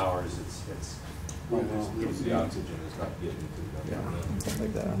 3/4. 2 hours, it's the oxygen is not getting to them. Yeah, stuff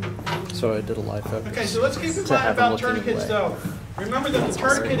like that. So I did a live focus. Okay, so let's keep in to mind have him about looking tourniquets away. though. Remember that the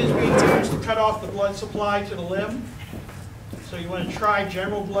tourniquet is being used to cut off the blood supply to the limb. So you want to try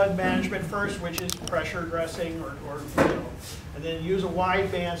general blood management first, which is pressure dressing or you know, and then use a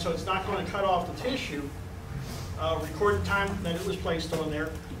wide band so it's not going to cut off the tissue. Record the time that it was placed on there.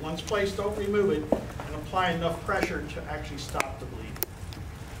 Once placed, don't remove it, and apply enough pressure to actually stop the bleeding.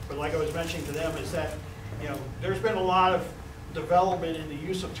 But like I was mentioning to them is that, you know, there's been a lot of development in the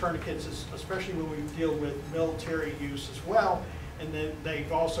use of tourniquets, especially when we deal with military use as well. And then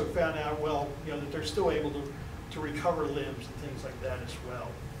they've also found out, well, you know, that they're still able to recover limbs and things like that as well,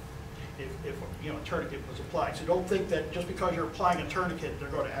 if you know, a tourniquet was applied. So don't think that just because you're applying a tourniquet, they're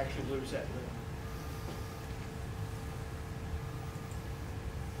going to actually lose that limb.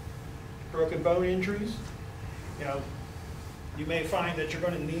 Broken bone injuries, you know, you may find that you're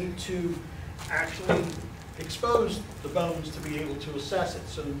going to need to actually expose the bones to be able to assess it.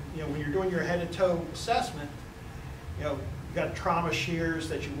 So, you know, when you're doing your head and toe assessment, you know, you've got trauma shears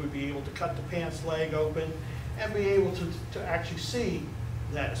that you would be able to cut the pants leg open and be able to actually see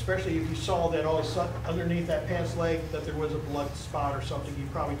that, especially if you saw that all of a sudden underneath that pants leg that there was a blood spot or something, you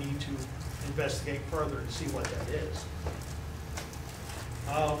probably need to investigate further and see what that is.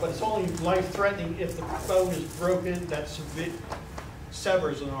 But it's only life-threatening if the bone is broken, that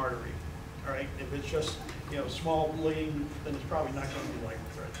severs an artery. All right, if it's just, you know, small bleeding, then it's probably not going to be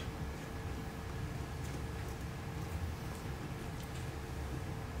life-threatening.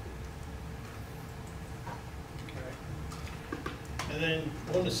 Okay. And then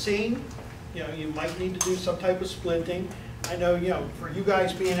on the scene, you know, you might need to do some type of splinting. I know, you know, for you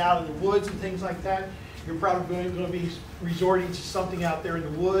guys being out in the woods and things like that, you're probably going to be resorting to something out there in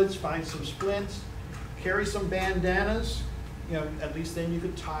the woods, find some splints, carry some bandanas, you know, at least then you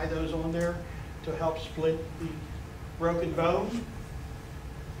could tie those on there to help split the broken bone.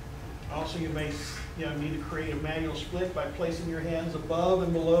 Also, you may, you know, need to create a manual split by placing your hands above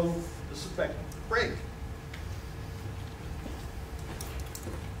and below the suspected break.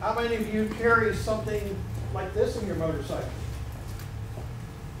 How many of you carry something like this in your motorcycle?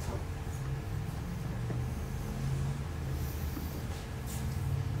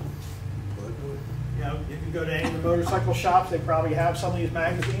 You know, if you go to any of the motorcycle shops, they probably have some of these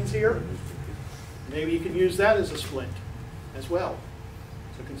magazines here. Maybe you can use that as a splint as well.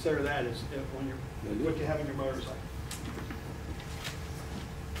 So consider that as when you're, what you have in your motorcycle.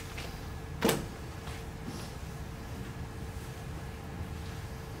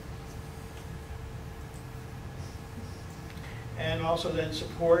 And also then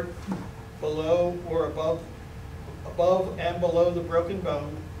support below or above and below the broken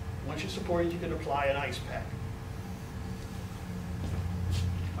bone. Once you support it, you can apply an ice pack.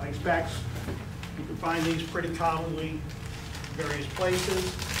 Ice packs, you can find these pretty commonly in various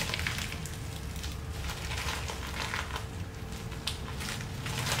places.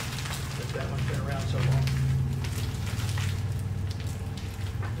 But that one's been around so long.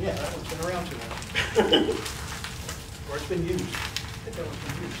 Yeah, that one's been around too long. Or it's been used. I think that one's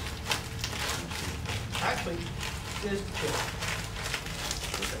been used. Actually, it is killed.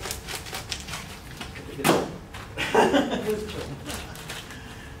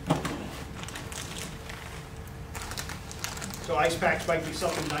 So ice packs might be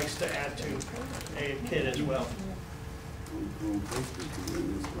something nice to add to a kit as well.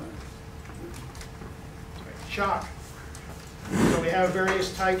 Shock. So we have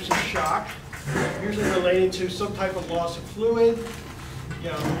various types of shock, usually related to some type of loss of fluid. You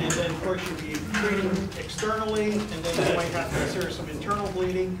know, and then of course you'd be treating externally, and then you might have to consider some internal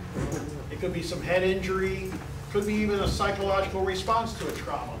bleeding. It could be some head injury, could be even a psychological response to a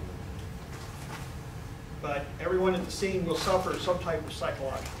trauma. But everyone at the scene will suffer some type of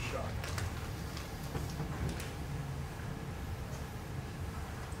psychological shock.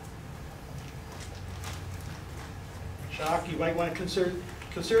 Shock, you might want to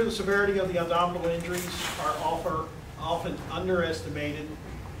consider the severity of the abdominal injuries are often underestimated,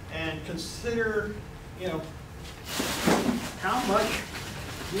 and consider, you know, how much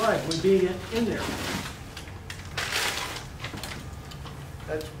blood would be in there.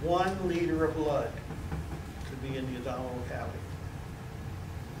 That's 1 liter of blood could be in the abdominal cavity.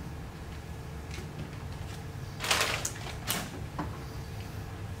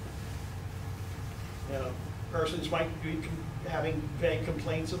 You know, persons might be having vague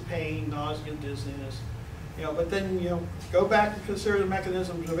complaints of pain, nausea, dizziness. You know, but then, you know, go back and consider the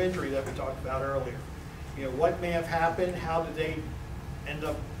mechanisms of injury that we talked about earlier. You know, what may have happened, how did they end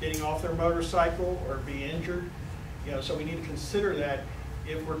up getting off their motorcycle or be injured? You know, so we need to consider that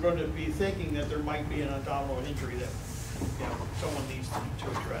if we're going to be thinking that there might be an abdominal injury that, you know, someone needs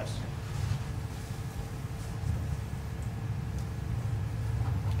to address.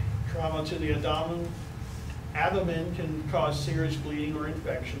 Trauma to the abdomen can cause serious bleeding or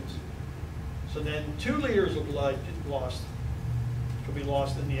infections. So then 2 liters of blood could be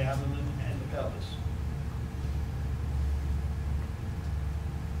lost in the abdomen and the pelvis.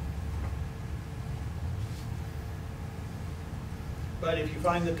 But if you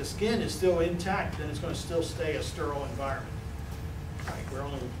find that the skin is still intact, then it's going to still stay a sterile environment. Right? We're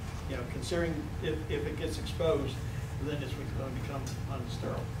only, you know, considering if it gets exposed, then it's going to become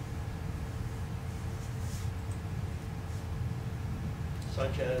unsterile.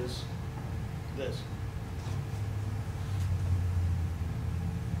 Such as this.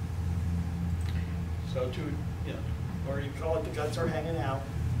 So to, you know, or you call it the guts are hanging out.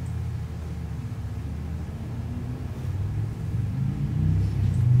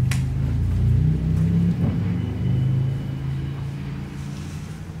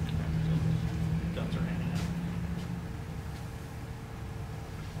 Guts are hanging out.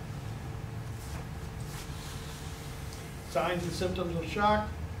 Signs and symptoms of shock.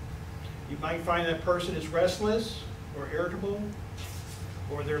 You might find that person is restless or irritable,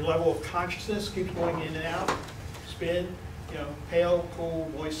 or their level of consciousness keeps going in and out. Spin, you know, pale, cool,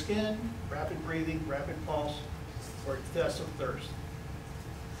 moist skin, rapid breathing, rapid pulse, or excessive thirst.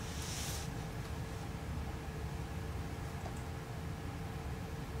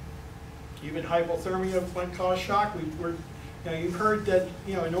 Even hypothermia might cause shock. You've heard that,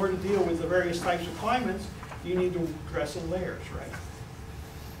 you know, in order to deal with the various types of climates, you need to dress in layers, right?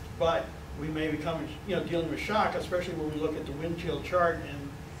 But we may become, you know, dealing with shock, especially when we look at the wind chill chart, and,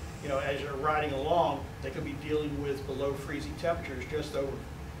 you know, as you're riding along, they could be dealing with below freezing temperatures just over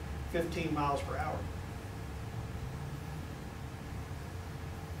 15 miles per hour.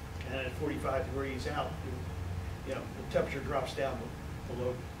 And at 45 degrees out, you know, the temperature drops down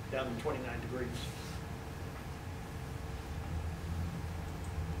down to 29 degrees.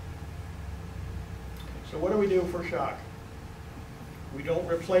 So what do we do for shock? We don't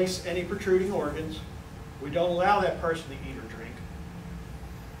replace any protruding organs. We don't allow that person to eat or drink.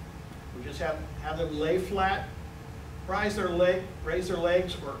 We just have them lay flat, raise their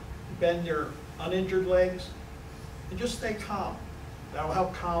legs or bend their uninjured legs, and just stay calm. That will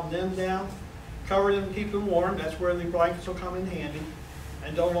help calm them down, cover them, keep them warm. That's where the blankets will come in handy.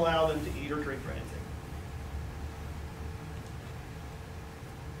 And don't allow them to eat or drink or anything.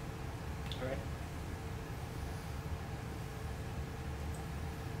 All right.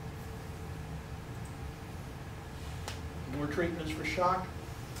 More treatments for shock,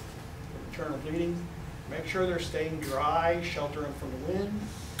 for maternal bleeding. Make sure they're staying dry, shelter them from the wind,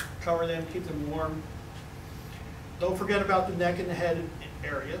 cover them, keep them warm. Don't forget about the neck and the head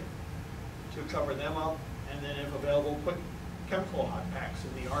area to cover them up, and then if available, put chemical hot packs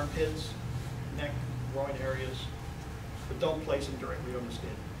in the armpits, neck, groin areas, but don't place them directly on the skin.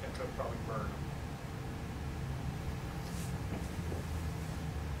 That could probably burn them.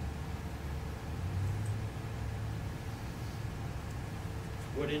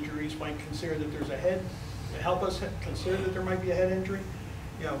 What injuries might consider that there's a head? Help us consider that there might be a head injury.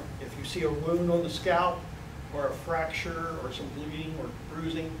 You know, if you see a wound on the scalp, or a fracture, or some bleeding, or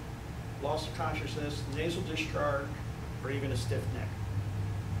bruising, loss of consciousness, nasal discharge, or even a stiff neck.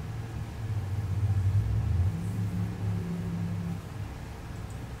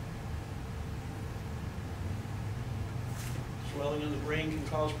 Swelling of the brain can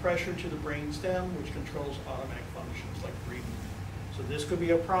cause pressure to the brain stem, which controls automatic functions like breathing. So this could be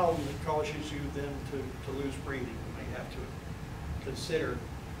a problem that causes you then to lose breathing. You may have to consider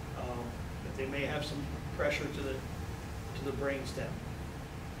that they may have some pressure to the brain stem.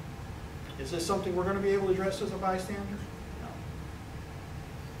 Is this something we're going to be able to address as a bystander? No.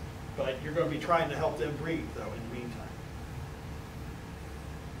 But you're going to be trying to help them breathe, though, in the meantime.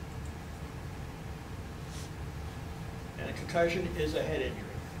 And a concussion is a head injury.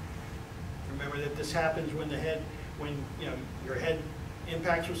 Remember that this happens when you know, your head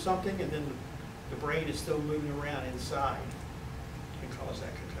impacts with something, and then the brain is still moving around inside. It can cause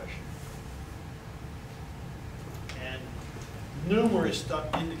that concussion. And numerous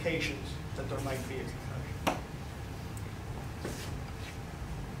indications that there might be a concussion.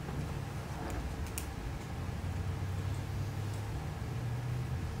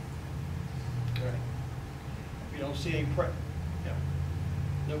 Right. If you don't see any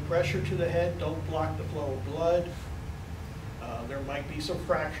no pressure to the head, don't block the flow of blood. There might be some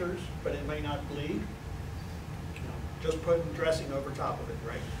fractures, but it may not bleed. Just putting dressing over top of it,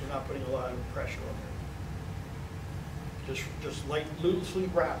 right? We're not putting a lot of pressure on there. Just light, loosely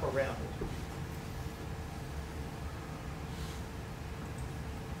wrap around it.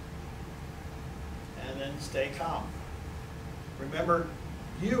 And then stay calm. Remember,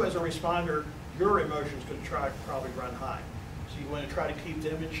 you as a responder, your emotions could probably run high. So you want to try to keep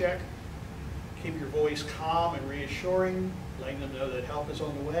them in check. Keep your voice calm and reassuring, letting them know that help is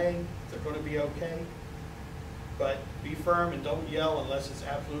on the way, they're going to be okay. But be firm and don't yell unless it's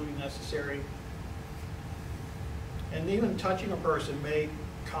absolutely necessary. And even touching a person may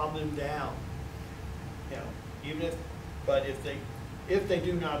calm them down. You know, even if they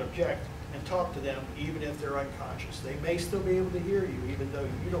do not object, and talk to them even if they're unconscious. They may still be able to hear you even though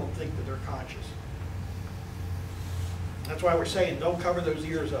you don't think that they're conscious. That's why we're saying don't cover those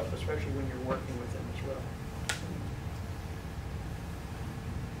ears up, especially when you're working with them as well.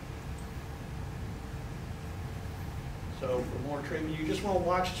 So for more treatment, you just want to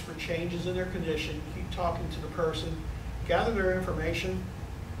watch for changes in their condition. Keep talking to the person. Gather their information.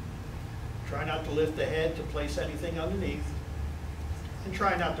 Try not to lift the head to place anything underneath. And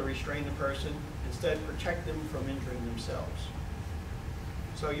try not to restrain the person. Instead, protect them from injuring themselves.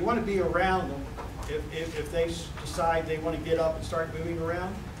 So you want to be around them if they decide they want to get up and start moving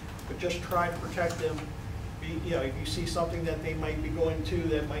around, but just try to protect them. If you see something that they might be going to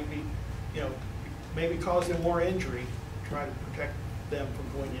that might be, maybe cause them more injury, try to protect them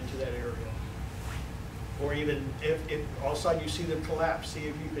from going into that area. Or even if all of a sudden you see them collapse, see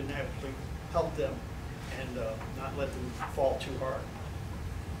if you can actually help them and not let them fall too hard.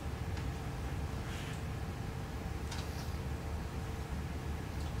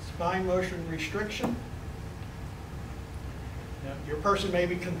 Spine motion restriction. Now, your person may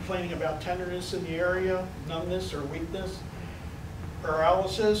be complaining about tenderness in the area, numbness or weakness,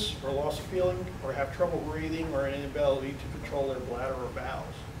 paralysis or loss of feeling, or have trouble breathing or an inability to control their bladder or bowels.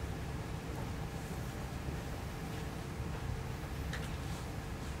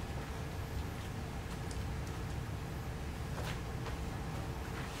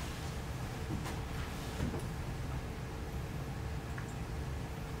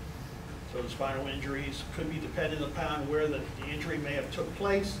 So the spinal injuries could be dependent upon where the injury may have took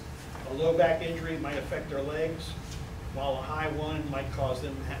place. A low back injury might affect their legs, while a high one might cause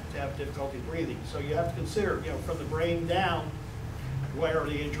them to have difficulty breathing. So you have to consider, from the brain down, where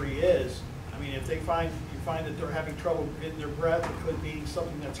the injury is. I mean, if you find that they're having trouble getting their breath, it could be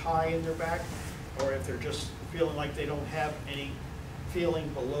something that's high in their back, or if they're just feeling like they don't have any feeling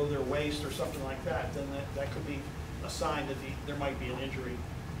below their waist or something like that, then that could be a sign that there might be an injury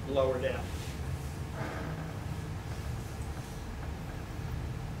lower down.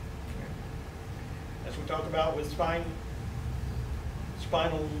 As we talked about with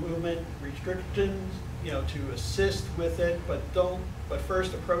spinal movement restrictions, to assist with it, but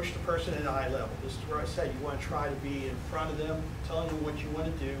first approach the person at eye level. This is where I said you want to try to be in front of them, telling them what you want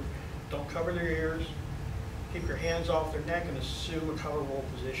to do. Don't cover their ears. Keep your hands off their neck and assume a coverable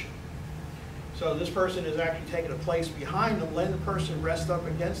position. So this person is actually taking a place behind them, letting the person rest up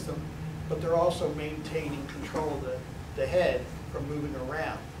against them, but they're also maintaining control of the head from moving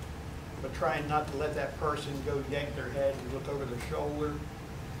around. But trying not to let that person go yank their head and look over their shoulder.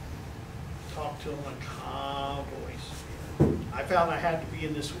 Talk to them in a calm voice. I found I had to be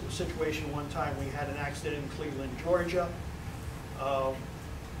in this situation one time. We had an accident in Cleveland, Georgia.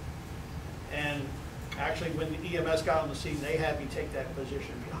 And actually, when the EMS got on the scene, they had me take that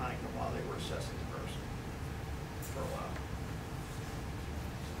position behind them while they were assessing the person for a while.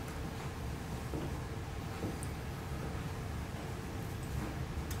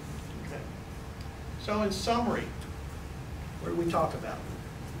 Okay. So in summary, what did we talk about?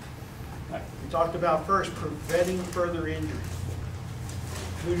 We talked about first preventing further injury.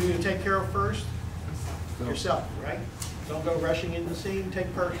 Who do you take care of first? Yourself, right? Don't go rushing in the scene.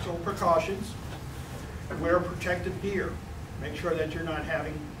 Take personal precautions. Wear protective gear. Make sure that you're not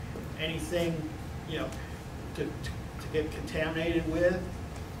having anything, to get contaminated with.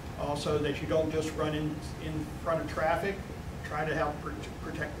 Also, that you don't just run in front of traffic. Try to help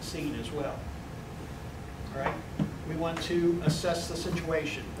protect the scene as well. All right. We want to assess the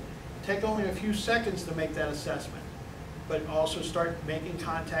situation. Take only a few seconds to make that assessment, but also start making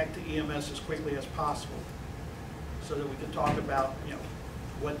contact to EMS as quickly as possible, so that we can talk about,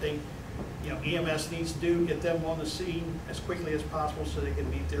 what they. EMS needs to do, get them on the scene as quickly as possible so they can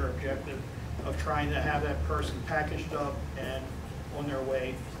meet their objective of trying to have that person packaged up and on their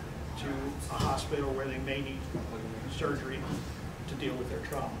way to a hospital where they may need surgery to deal with their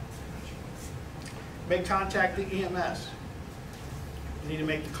trauma. Make contact to EMS. You need to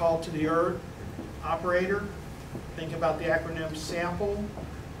make the call to the operator. Think about the acronym SAMPLE.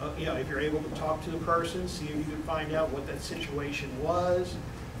 If you're able to talk to the person, see if you can find out what that situation was,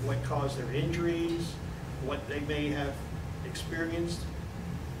 what caused their injuries, what they may have experienced.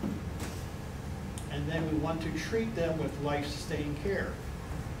 And then we want to treat them with life-sustaining care,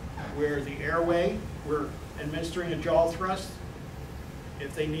 where the airway, we're administering a jaw thrust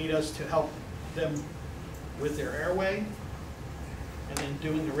if they need us to help them with their airway, and then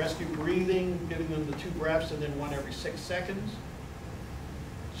doing the rescue breathing, giving them the 2 breaths and then 1 every 6 seconds.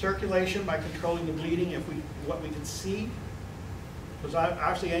 Circulation by controlling the bleeding what we can see. Because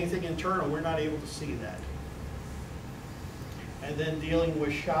obviously anything internal, we're not able to see that. And then dealing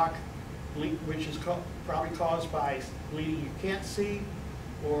with shock which is probably caused by bleeding you can't see,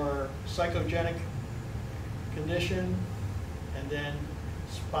 or psychogenic condition, and then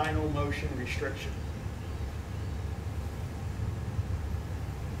spinal motion restriction.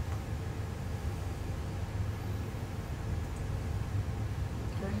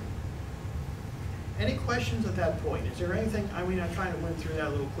 Okay. Any questions at that point? Is there anything, I mean, I kind of went through that a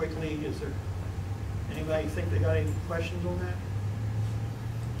little quickly. Is there, anybody think they got any questions on that?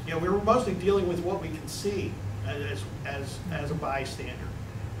 You know, we were mostly dealing with what we can see as a bystander.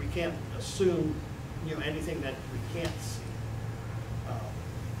 We can't assume, you know, anything that we can't see.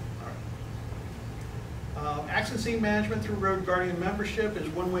 Accident scene management through Road Guardian membership is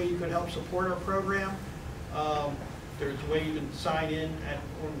one way you could help support our program. There's a way you can sign in at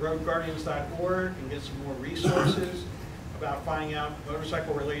roadguardians.org and get some more resources about finding out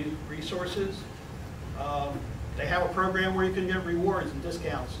motorcycle-related resources. They have a program where you can get rewards and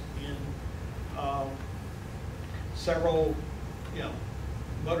discounts in several, you know,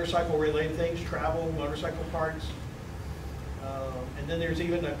 motorcycle-related things, travel, motorcycle parts. And then there's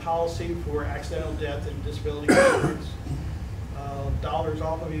even a policy for accidental death and disability insurance, dollars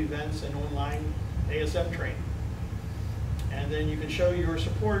off of events and online ASM training. And then you can show your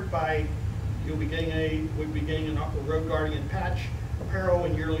support by, we'll be getting a Road Guardian patch, apparel,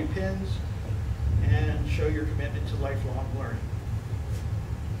 and yearly pins, and show your commitment to lifelong learning.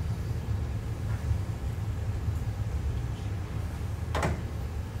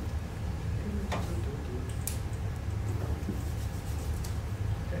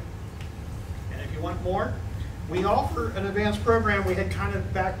 Want more? We offer an advanced program. We had kind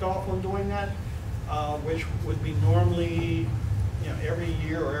of backed off on doing that, which would be normally, you know, every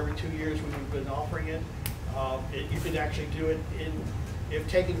year or every 2 years when we've been offering it. You could actually do it if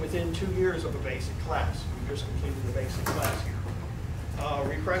taken within 2 years of a basic class. You just completed the basic class here.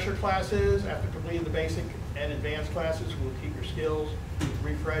 Refresher classes, after completing the basic and advanced classes, we'll keep your skills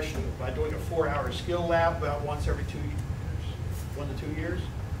refreshed by doing a 4-hour skill lab about once every 2 years, 1 to 2 years.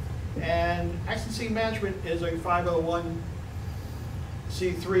 And accident scene management is a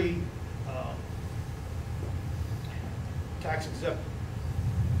 501c3 tax exempt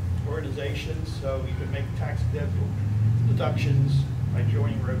organization, so you can make tax exempt deductions by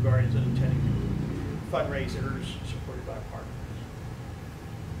joining Road Guardians and attending fundraisers supported by partners.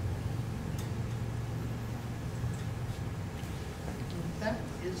 That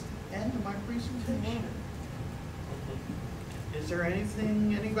is the end of my presentation. Is there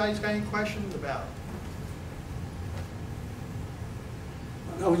anything anybody's got any questions about?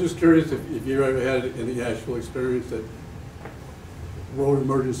 I was just curious if you ever had any actual experience that road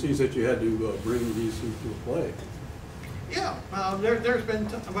emergencies that you had to bring these into play. Yeah, there's been,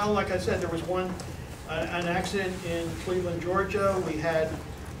 well, like I said, there was an accident in Cleveland, Georgia. We had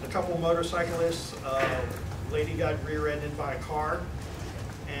a couple motorcyclists. A lady got rear-ended by a car,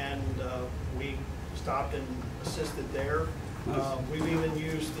 and we stopped and assisted there. We've even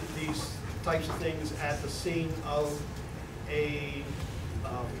used these types of things at the scene of a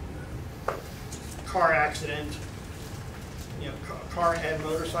car accident, you know, car and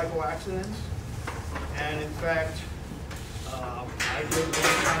motorcycle accidents. And in fact, I did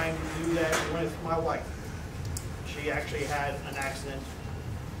one time do that with my wife. She actually had an accident,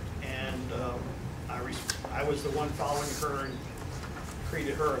 and I was the one following her and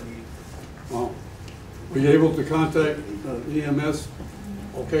treated her immediately. Wow. Were you able to contact EMS?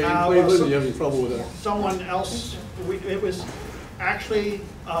 Okay, in Cleveland, or you having trouble with that? Someone else. It was actually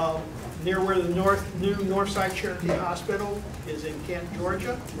near where the new Northside Cherokee Hospital is in Kent,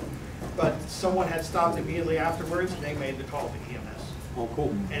 Georgia. But someone had stopped immediately afterwards, and they made the call to EMS. Oh,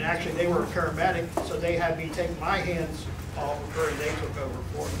 cool. And actually, they were a paramedic, so they had me take my hands off of her, and they took over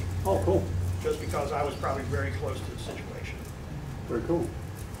for me. Oh, cool. Just because I was probably very close to the situation. Very cool.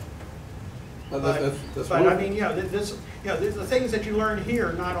 But I mean, yeah, the things that you learn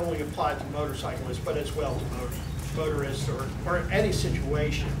here not only apply to motorcyclists, but as well to motorists or any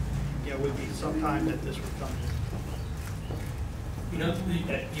situation. You know, would be sometime that this would come. You know,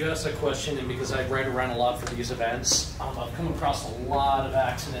 you asked that question, and because I ride around a lot for these events, I've come across a lot of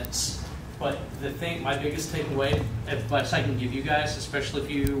accidents. But the thing, my biggest takeaway, advice I can give you guys, especially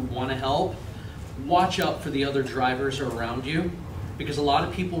if you want to help, watch out for the other drivers around you. Because a lot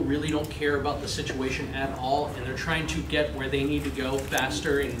of people really don't care about the situation at all, and they're trying to get where they need to go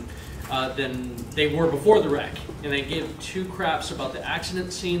faster and than they were before the wreck. And they give two craps about the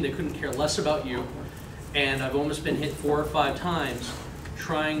accident scene. They couldn't care less about you. And I've almost been hit 4 or 5 times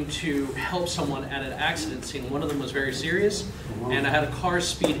trying to help someone at an accident scene. One of them was very serious, and I had a car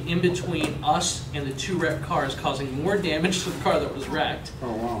speed in between us and the two wrecked cars, causing more damage to the car that was wrecked.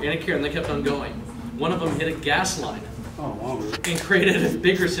 And they kept on going. One of them hit a gas line and created a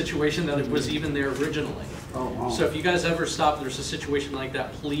bigger situation than it was even there originally. So if you guys ever stop, there's a situation like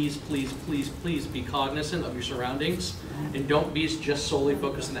that, please, please, please, please be cognizant of your surroundings and don't be just solely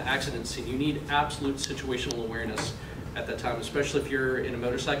focused on the accident scene. You need absolute situational awareness at that time, especially if you're in a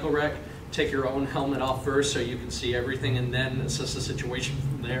motorcycle wreck. Take your own helmet off first so you can see everything and then assess the situation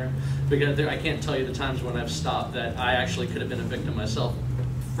from there. Because I can't tell you the times when I've stopped that I actually could have been a victim myself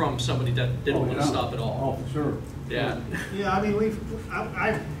from somebody that didn't want to stop at all. Oh, for sure. Yeah. Yeah, I mean,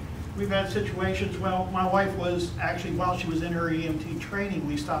 we've had situations, well, my wife was actually, while she was in her EMT training,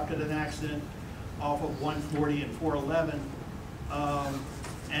 we stopped at an accident off of 140 and 411.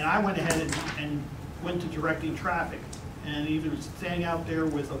 And I went ahead and went to directing traffic. And even standing out there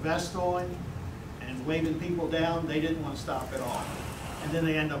with a vest on and waving people down, they didn't want to stop at all. And then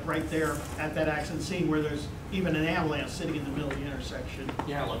they end up right there at that accident scene where there's even an ambulance sitting in the middle of the intersection.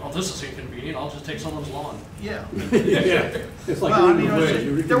 Yeah, like, oh, this is inconvenient. I'll just take someone's lawn. Yeah. Yeah. It's like, well, I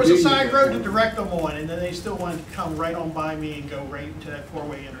mean, there was a side road to direct them on, and then they still wanted to come right on by me and go right into that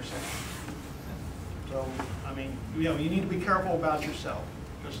four-way intersection. So, I mean, you know, you need to be careful about yourself.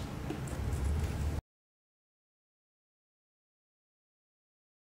 Just